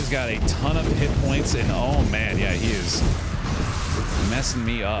 He has got a ton of hit points, and oh man, yeah, he is messing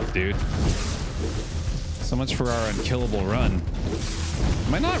me up, dude. So much for our unkillable run.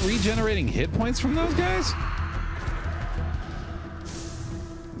 Am I not regenerating hit points from those guys?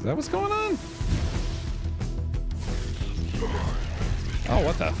 Is that what's going on? Oh,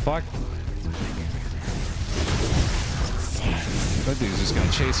 what the fuck? That dude's just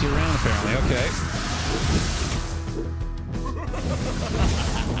gonna chase you around, apparently. Okay.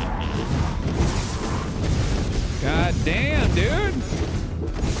 God damn, dude!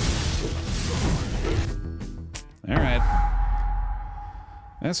 Alright.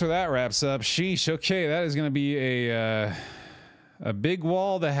 That's where that wraps up. Sheesh. Okay, that is gonna be a big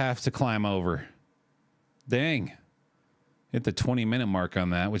wall to have to climb over. Dang. Hit the 20-minute mark on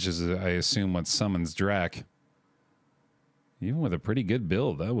that, which is, I assume, what summons Drac. Even with a pretty good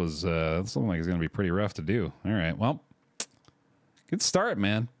build, that was, that's looking like it's going to be pretty rough to do. All right, well, good start,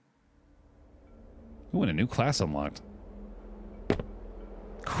 man. Ooh, and a new class unlocked.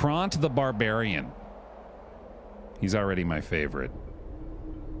 Kront the Barbarian. He's already my favorite.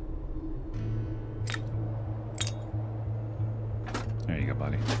 There you go,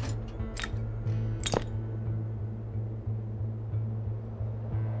 buddy.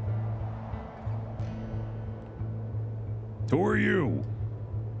 Who are you?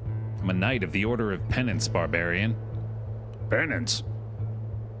 I'm a knight of the Order of Penance, Barbarian. Penance?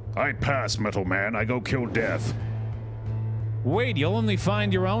 I pass, Metal Man. I go kill death. Wait, you'll only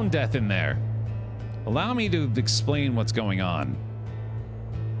find your own death in there. Allow me to explain what's going on.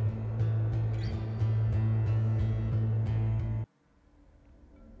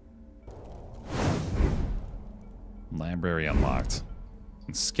 Library unlocked.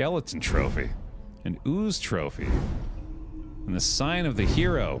 A skeleton trophy. An ooze trophy. And the sign of the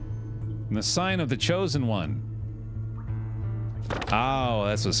hero. And the sign of the chosen one. Oh,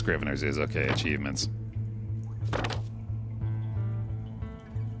 that's what Scrivener's is. Okay, achievements.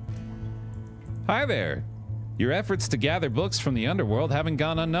 Hi there. Your efforts to gather books from the underworld haven't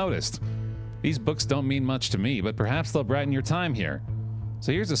gone unnoticed. These books don't mean much to me, but perhaps they'll brighten your time here.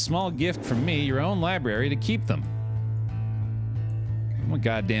 So here's a small gift from me, your own library, to keep them. I'm a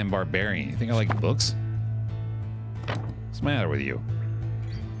goddamn barbarian. You think I like books? What's the matter with you?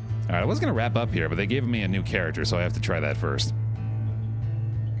 All right, I was going to wrap up here, but they gave me a new character, so I have to try that first.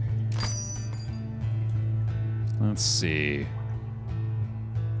 Let's see.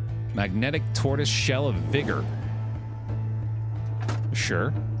 Magnetic Tortoise Shell of Vigor.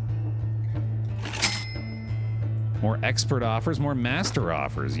 Sure. More expert offers, more master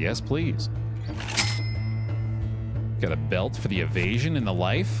offers. Yes, please. Got a belt for the evasion and the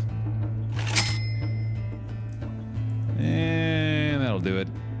life. And that'll do it.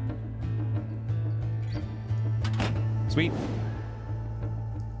 Sweet.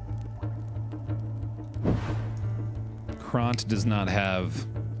 Kront does not have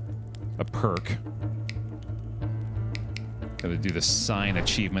a perk. Gotta do the sign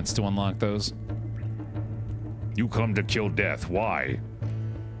achievements to unlock those. You come to kill death. Why?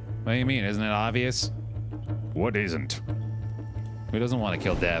 What do you mean? Isn't it obvious? What isn't? Who doesn't want to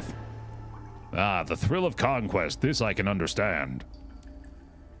kill death? Ah, the thrill of conquest. This I can understand.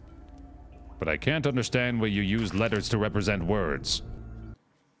 But I can't understand where you use letters to represent words.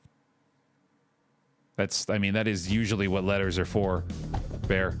 That's, I mean, that is usually what letters are for,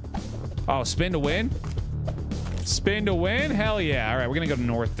 Baer. Oh, spin to win? Spin to win? Hell yeah. All right, we're going to go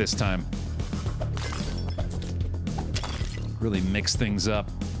north this time. Really mix things up.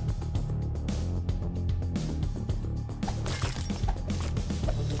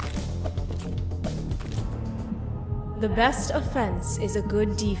 The best offense is a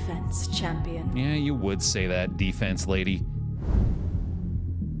good defense, champion. Yeah, you would say that, defense lady.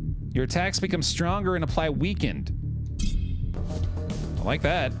 Your attacks become stronger and apply weakened. I like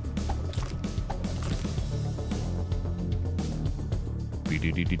that. A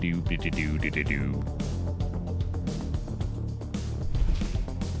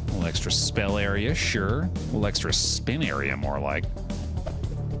little extra spell area, sure. A little extra spin area, more like.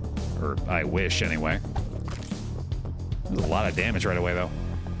 Or I wish, anyway. There's a lot of damage right away, though.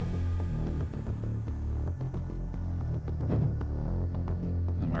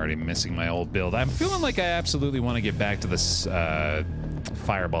 I'm already missing my old build. I'm feeling like I absolutely want to get back to this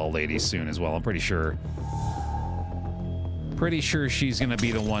fireball lady soon as well. I'm pretty sure. Pretty sure she's going to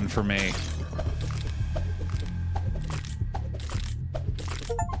be the one for me.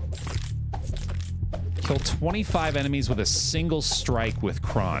 Kill 25 enemies with a single strike with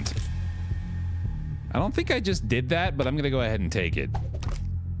Kront. I don't think I just did that, but I'm going to go ahead and take it.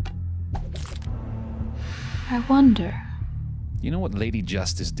 I wonder. You know what Lady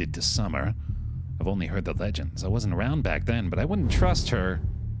Justice did to Summer? I've only heard the legends. I wasn't around back then, but I wouldn't trust her.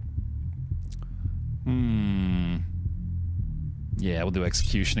 Yeah, we'll do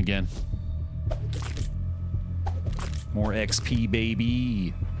execution again. More XP,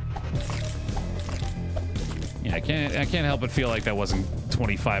 baby. Yeah, I can't help but feel like that wasn't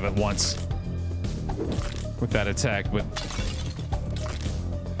 25 at once with that attack, but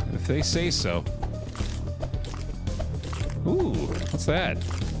if they say so. Ooh, what's that?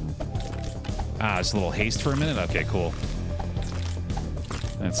 Ah, just a little haste for a minute? Okay, cool.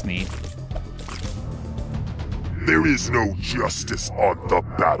 That's neat. There is no justice on the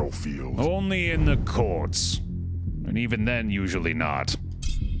battlefield. Only in the courts. And even then, usually not.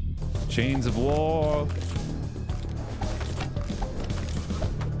 Chains of war.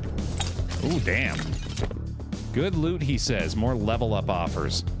 Ooh, damn. Good loot, he says. More level up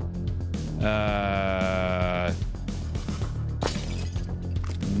offers. Nah,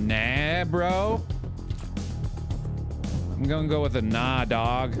 bro. I'm gonna go with a nah,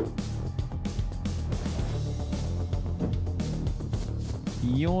 dog.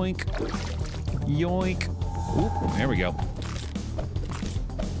 Yoink. Yoink. Ooh, there we go.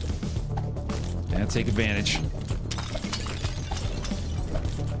 And take advantage.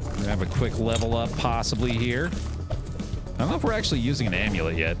 We're gonna have a quick level up possibly here. I don't know if we're actually using an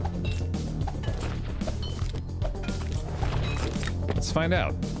amulet yet. Let's find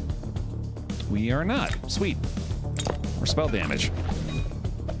out. We are not. Sweet. Or spell damage.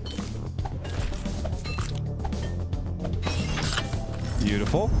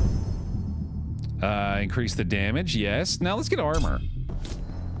 Beautiful. Increase the damage, yes. Now let's get armor.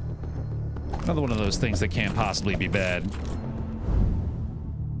 Another one of those things that can't possibly be bad.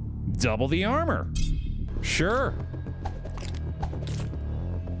 Double the armor. Sure.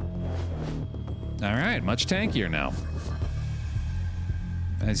 All right, much tankier now.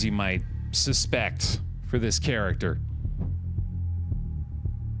 As you might suspect for this character.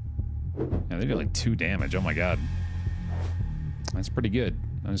 Yeah, they're dealing 2 damage. Oh my god. That's pretty good.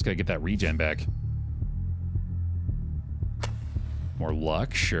 I'm just gonna get that regen back. More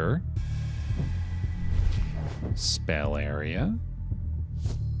luck, sure. Spell area.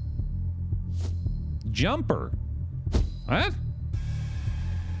 Jumper. What?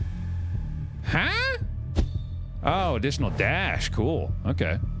 Huh? Oh, additional dash. Cool.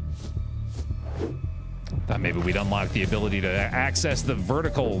 Okay. Thought maybe we'd unlock the ability to access the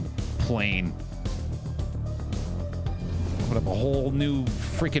vertical plane. Put up a whole new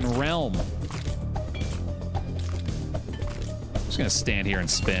freaking realm. I'm just gonna stand here and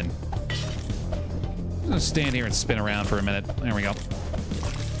spin. I'm gonna stand here and spin around for a minute. There we go.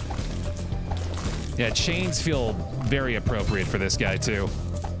 Yeah, chains feel very appropriate for this guy too.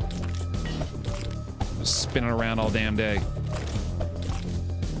 Just spinning around all damn day.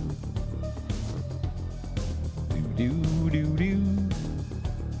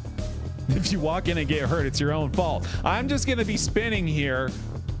 If you walk in and get hurt, it's your own fault. I'm just gonna be spinning here.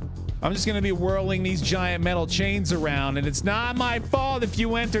 I'm just gonna be whirling these giant metal chains around, and it's not my fault if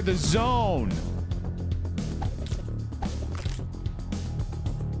you enter the zone.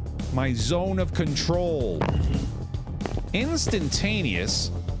 My zone of control.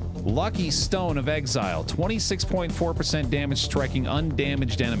 Instantaneous Lucky Stone of Exile. 26.4% damage striking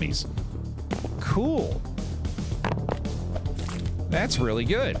undamaged enemies. Cool. That's really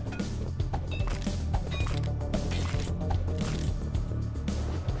good.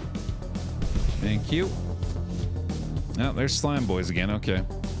 Thank you. Oh, there's slime boys again. Okay.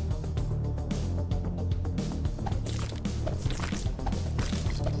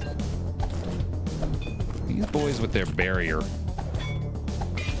 These boys with their barrier.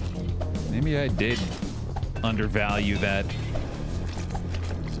 Maybe I did undervalue that.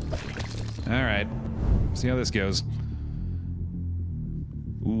 All right. See how this goes.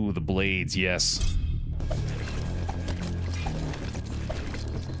 Ooh, the blades, yes.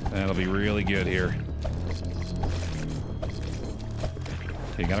 That'll be really good here.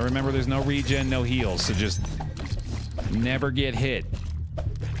 You gotta remember there's no regen, no heals, so just never get hit.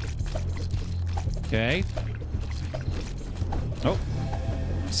 Okay. Oh,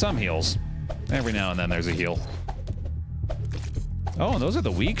 some heals. Every now and then there's a heal. Oh, and those are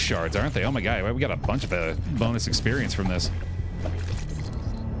the weak shards, aren't they? Oh my god, we got a bunch of bonus experience from this.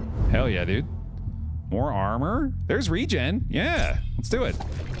 Hell yeah, dude. More armor? There's regen. Yeah, let's do it.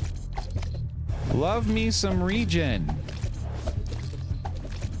 Love me some regen.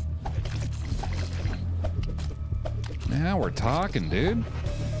 Now we're talking, dude.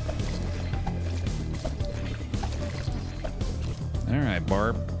 All right,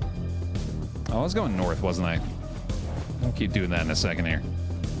 Barb. Oh, I was going north, wasn't I? I'll keep doing that in a second here.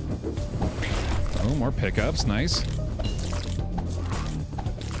 Oh, more pickups. Nice.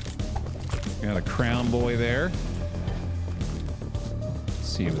 Got a crown boy there.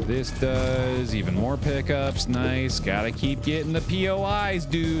 See what this does. Even more pickups. Nice. Gotta keep getting the POIs,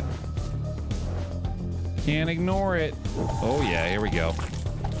 dude. Can't ignore it. Oh, yeah. Here we go.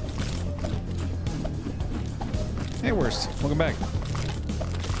 Hey, Worst. Welcome back.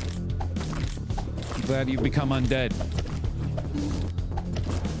 I'm glad you've become undead.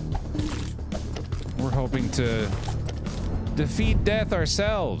 We're hoping to defeat death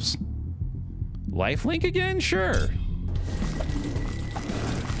ourselves. Lifelink again? Sure.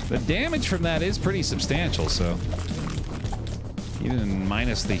 The damage from that is pretty substantial, so even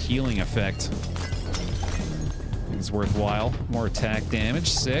minus the healing effect, I think it's worthwhile. More attack damage.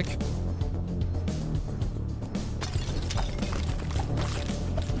 Sick.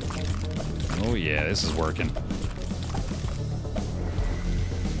 Oh yeah, this is working.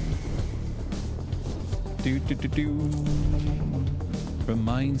 Do do do do.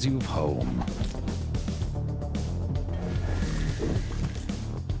 Reminds you of home.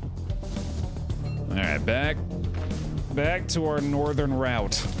 All right, back to our northern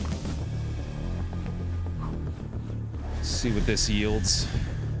route. Let's see what this yields.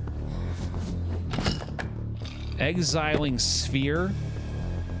 Exiling Sphere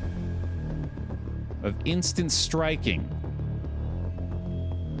of instant striking.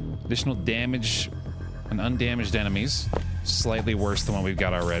 Additional damage on undamaged enemies. Slightly worse than what we've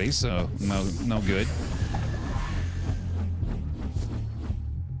got already, so no good.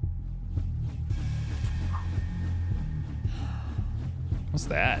 What's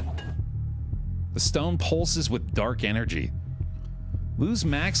that? The stone pulses with dark energy. Lose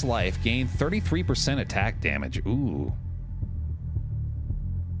max life, gain 33% attack damage. Ooh.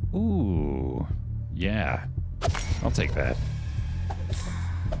 Ooh. Yeah. I'll take that.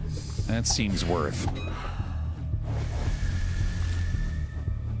 That seems worth.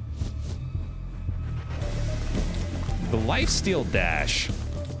 The lifesteal dash,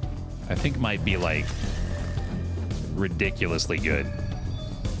 I think, might be like ridiculously good.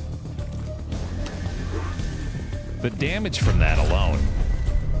 The damage from that alone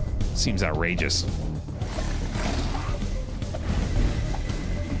seems outrageous.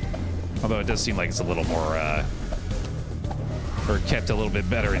 Although it does seem like it's a little more, or kept a little bit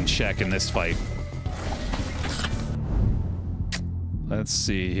better in check in this fight. Let's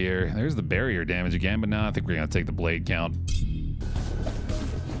see here. There's the barrier damage again, but no, I think we're gonna take the blade count.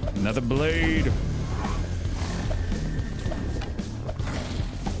 Another blade.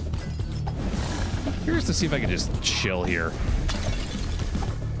 Curious to see if I can just chill here.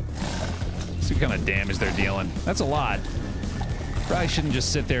 See what kind of damage they're dealing. That's a lot. Probably shouldn't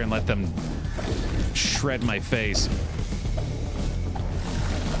just sit there and let them shred my face.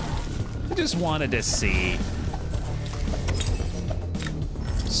 I just wanted to see.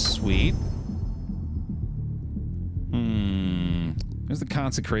 Sweet. There's the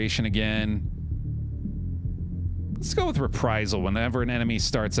consecration again. Let's go with reprisal. Whenever an enemy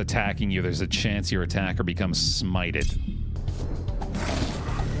starts attacking you, there's a chance your attacker becomes smited.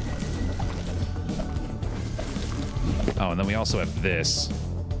 Oh, and then we also have this.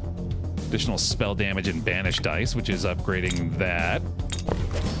 Additional spell damage and banish dice, which is upgrading that.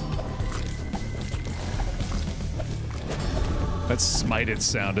 That smited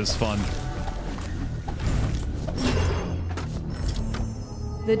sound is fun.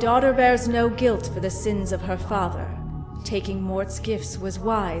 The daughter bears no guilt for the sins of her father. Taking Mort's gifts was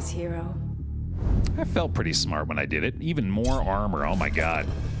wise, hero. I felt pretty smart when I did it. Even more armor, oh my god.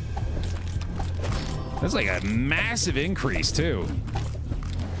 That's like a massive increase, too.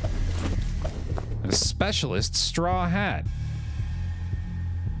 A specialist straw hat.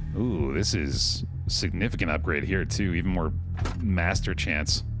 Ooh, this is a significant upgrade here, too. Even more master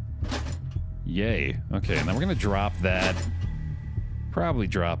chance. Yay. Okay, and then we're gonna drop that. Probably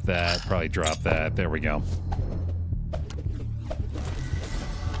drop that. Probably drop that. There we go.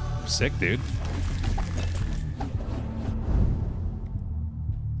 Sick, dude.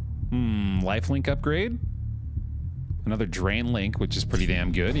 Lifelink upgrade. Another drain link, which is pretty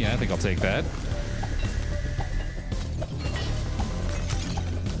damn good. Yeah, I think I'll take that.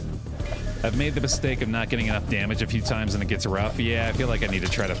 I've made the mistake of not getting enough damage a few times and it gets rough. Yeah, I feel like I need to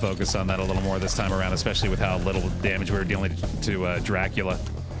try to focus on that a little more this time around, especially with how little damage we were dealing to Dracula.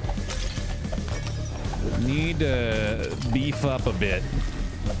 Need to beef up a bit.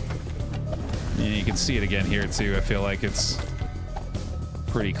 Yeah, you can see it again here, too. I feel like it's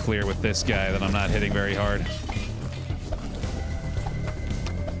pretty clear with this guy that I'm not hitting very hard.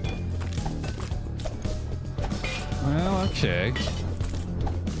 Well, okay.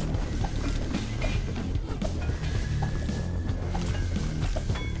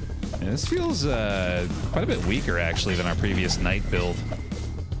 Yeah, this feels quite a bit weaker, actually, than our previous knight build.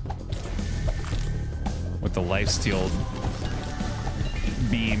 With the lifesteal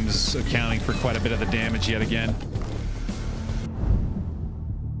beams accounting for quite a bit of the damage yet again.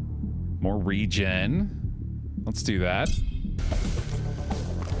 More regen. Let's do that.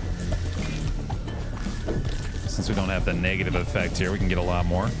 Since we don't have the negative effect here, we can get a lot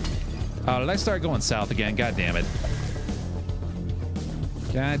more. Oh, did I start going south again? God damn it.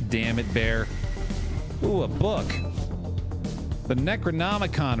 God damn it, Baer. Ooh, a book. The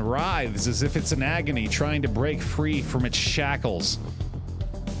Necronomicon writhes as if it's in agony, trying to break free from its shackles.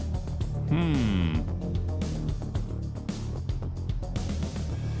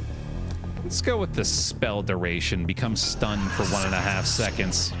 Let's go with the spell duration. Become stunned for 1.5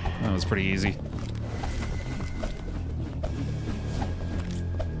 seconds. That was pretty easy.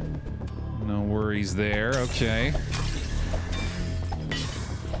 No worries there. Okay.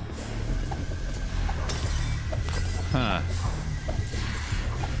 Huh.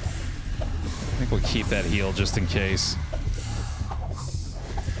 I think we'll keep that heal just in case.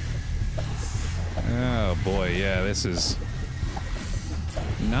 Oh boy, yeah, this is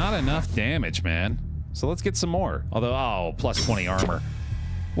not enough damage, man. So let's get some more. Although, oh, plus 20 armor.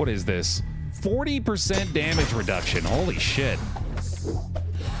 What is this? 40% damage reduction. Holy shit.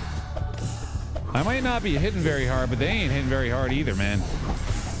 I might not be hitting very hard, but they ain't hitting very hard either, man.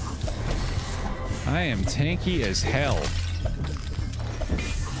 I am tanky as hell.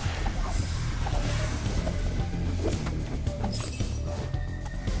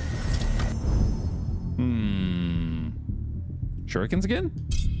 Shurikens again?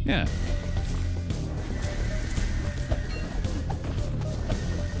 Yeah.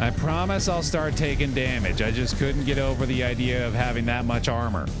 I promise I'll start taking damage. I just couldn't get over the idea of having that much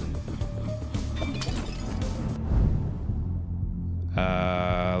armor.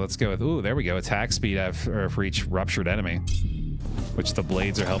 Let's go with, ooh, there we go. Attack speed for each ruptured enemy, which the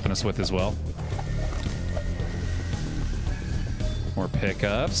blades are helping us with as well. More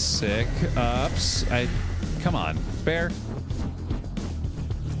pickups, sick ups. Come on, Baer.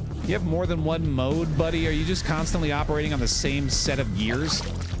 You have more than one mode, buddy? Are you just constantly operating on the same set of gears?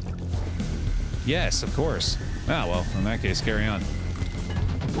 Yes, of course. Ah, well, in that case, carry on.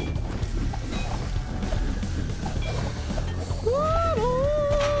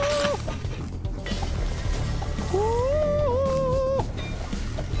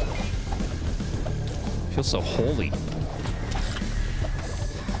 Feels so holy.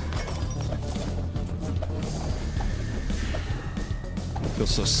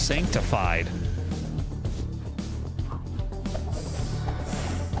 Feels so sanctified.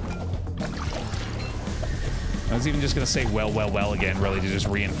 I was even just gonna say well again, really, to just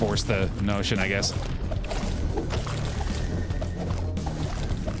reinforce the notion, I guess.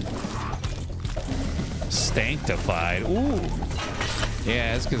 Sanctified. Ooh.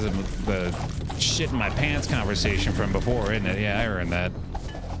 Yeah, it's because of the shit in my pants conversation from before, isn't it? Yeah, I earned that.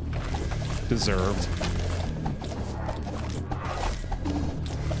 Deserved.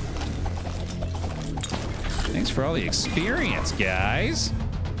 Thanks for all the experience, guys.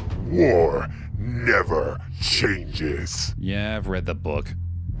 War never changes. Yeah, I've read the book.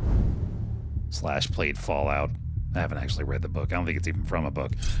 / played Fallout. I haven't actually read the book. I don't think it's even from a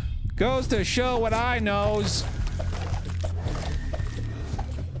book. Goes to show what I knows.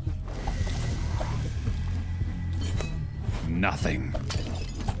 Nothing.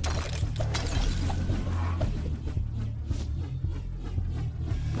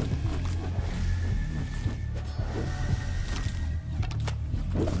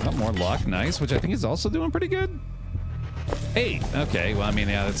 Got more luck, nice, which I think is also doing pretty good. 8, okay, well, I mean,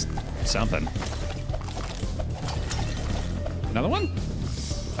 yeah, that's something. Another one?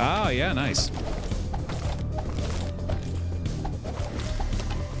 Oh, yeah, nice.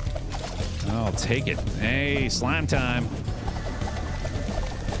 I'll take it. Hey, slime time.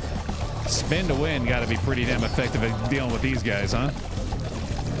 Spin to win, gotta be pretty damn effective at dealing with these guys, huh?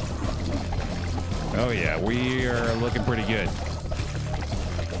 Oh, yeah, we are looking pretty good.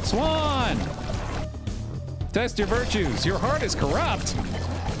 Swan! Test your virtues. Your heart is corrupt.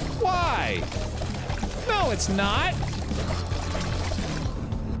 Why? No, it's not.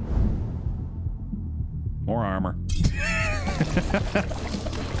 More armor.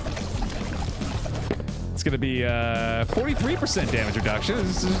 It's going to be 43% damage reduction.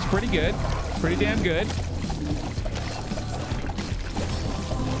 This is pretty good. Pretty damn good.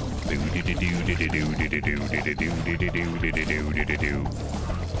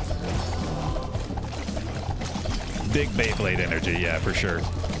 Big Beyblade energy, yeah, for sure.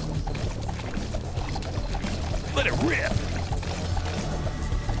 Let it rip.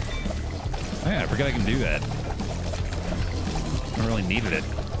 Oh, yeah, I forgot I can do that. I really needed it.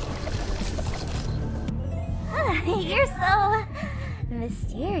 You're so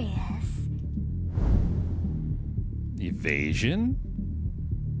mysterious. Evasion?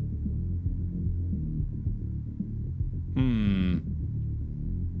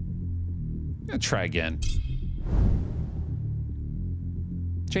 I'll try again.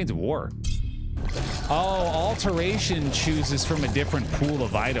 Chains of War. Oh, alteration chooses from a different pool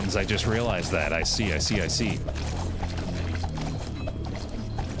of items. I just realized that. I see. I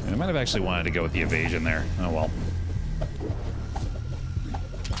might have actually wanted to go with the evasion there. Oh, well.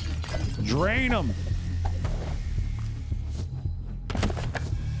 Drain them.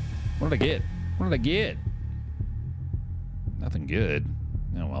 What did I get? What did I get? Nothing good.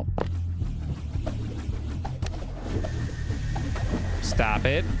 Oh, well. Stop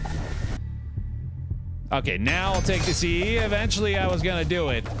it. Okay, now I'll take the CE. Eventually I was gonna do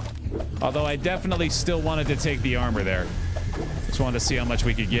it. Although I definitely still wanted to take the armor there. Just wanted to see how much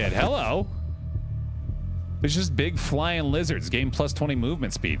we could get. Hello. There's just big flying lizards. Gain plus 20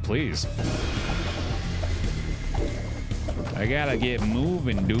 movement speed, please. I gotta get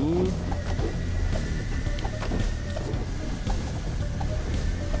moving, dude.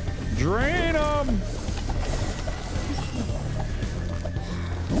 Drain them.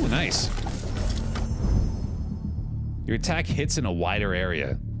 Ooh, nice. Your attack hits in a wider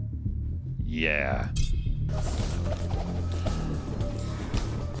area. Yeah.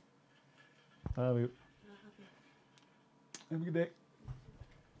 Have a good day.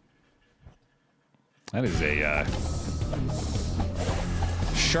 That is a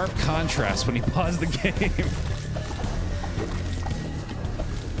sharp contrast when he paused the game.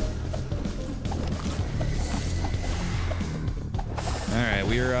 All right,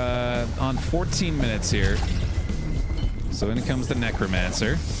 we're on 14 minutes here. So in comes the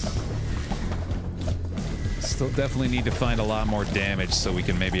Necromancer. Still definitely need to find a lot more damage so we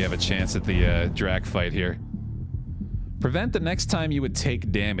can maybe have a chance at the Drac fight here. Prevent the next time you would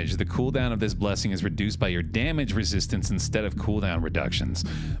take damage. The cooldown of this blessing is reduced by your damage resistance instead of cooldown reductions.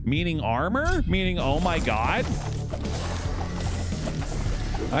 Meaning armor? Meaning, oh my god?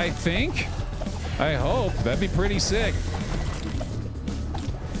 I think? I hope. That'd be pretty sick.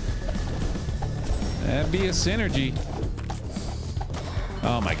 That'd be a synergy.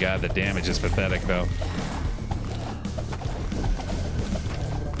 Oh my god, the damage is pathetic though.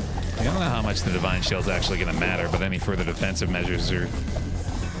 I don't know how much the Divine Shield's actually going to matter, but any further defensive measures are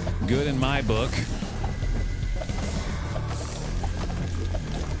good in my book.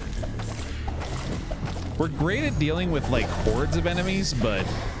 We're great at dealing with, like, hordes of enemies, but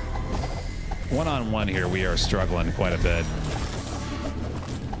one-on-one here, we are struggling quite a bit.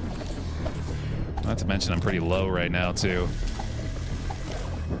 Not to mention I'm pretty low right now, too.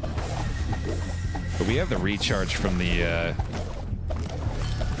 But we have the recharge from the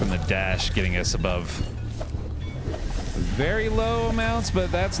dash getting us above very low amounts, but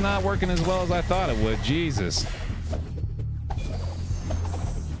that's not working as well as I thought it would. Jesus.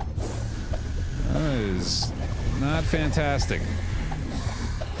 That is Not fantastic.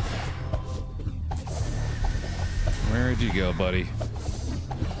 Where'd you go, buddy?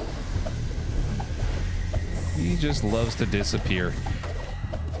 He just loves to disappear.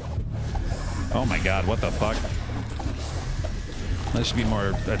 Oh my god, what the fuck? That should be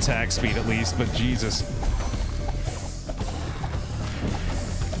more attack speed at least, but Jesus.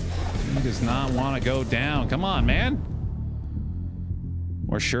 He does not want to go down. Come on, man.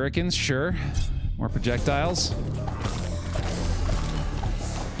 More shurikens, sure. More projectiles.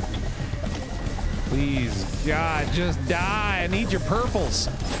 Please, God, just die. I need your purples.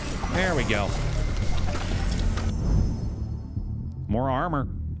 There we go. More armor.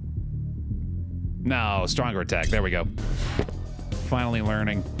 No, stronger attack. There we go. Finally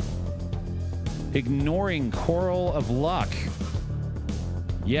learning. Ignoring Coral of Luck.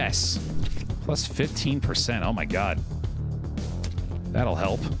 Yes. Plus 15%. Oh my god. That'll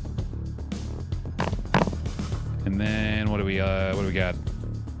help. And then what do we got?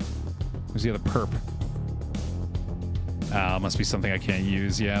 Where's the other perp? Must be something I can't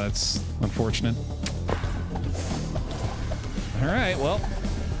use. Yeah, that's unfortunate. All right, well.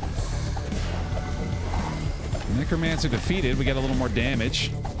 Necromancer defeated. We got a little more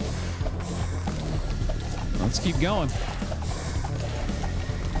damage. Let's keep going.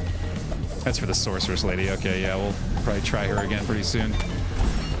 That's for the sorceress lady. Okay, yeah, we'll probably try her again pretty soon.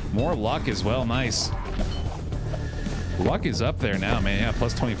 More luck as well. Nice. Luck is up there now, man. Yeah,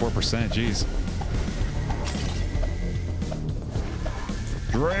 plus 24%. Jeez.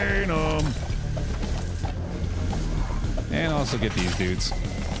 Drain them. And also get these dudes. A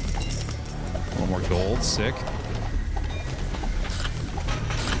little more gold. Sick.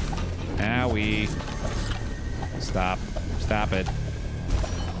 Owie. Stop. Stop it.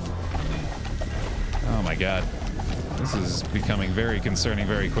 Oh my god. This is becoming very concerning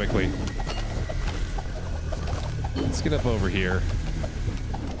very quickly. Let's get up over here.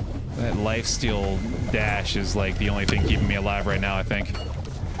 That lifesteal dash is like the only thing keeping me alive right now, I think.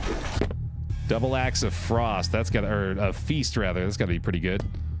 Double Axe of Frost. That's got, or a Feast rather. That's got to be pretty good.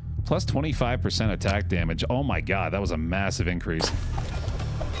 Plus 25% attack damage. Oh my god, that was a massive increase.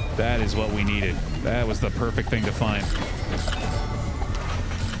 That is what we needed. That was the perfect thing to find.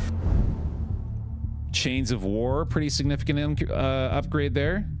 Chains of War, pretty significant upgrade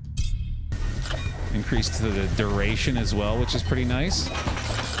there. Increased to the duration as well, which is pretty nice.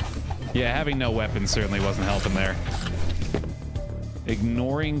 Yeah, having no weapon certainly wasn't helping there.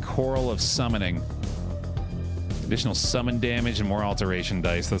 Ignoring Coral of Summoning. Additional summon damage and more alteration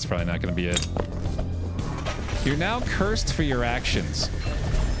dice. That's probably not going to be it. You're now cursed for your actions.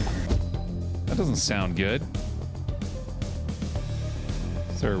 That doesn't sound good.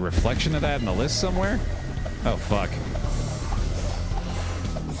 Is there a reflection of that in the list somewhere? Oh, fuck.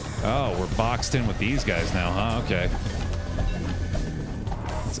 Oh, we're boxed in with these guys now, huh? Okay.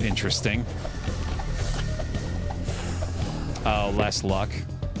 That's interesting. Oh, less luck.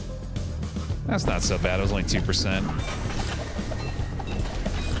 That's not so bad. It was only 2%.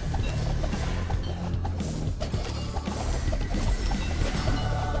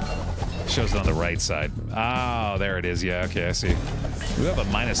 Shows it on the right side. Oh, there it is. Yeah, okay, I see. We have a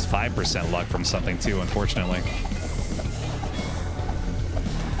minus 5% luck from something too, unfortunately.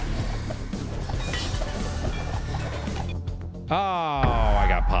 Oh, I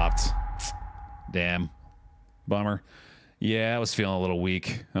got popped. Damn. Bummer. Yeah, I was feeling a little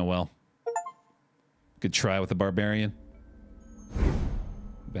weak. Oh well. Good try with the barbarian.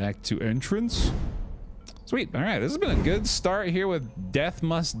 Back to entrance. Sweet. All right, this has been a good start here with Death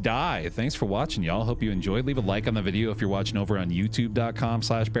Must Die. Thanks for watching, y'all. Hope you enjoyed. Leave a like on the video if you're watching over on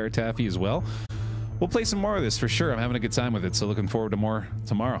youtube.com/BaerTaffy as well. We'll play some more of this for sure. I'm having a good time with it, so looking forward to more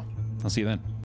tomorrow. I'll see you then.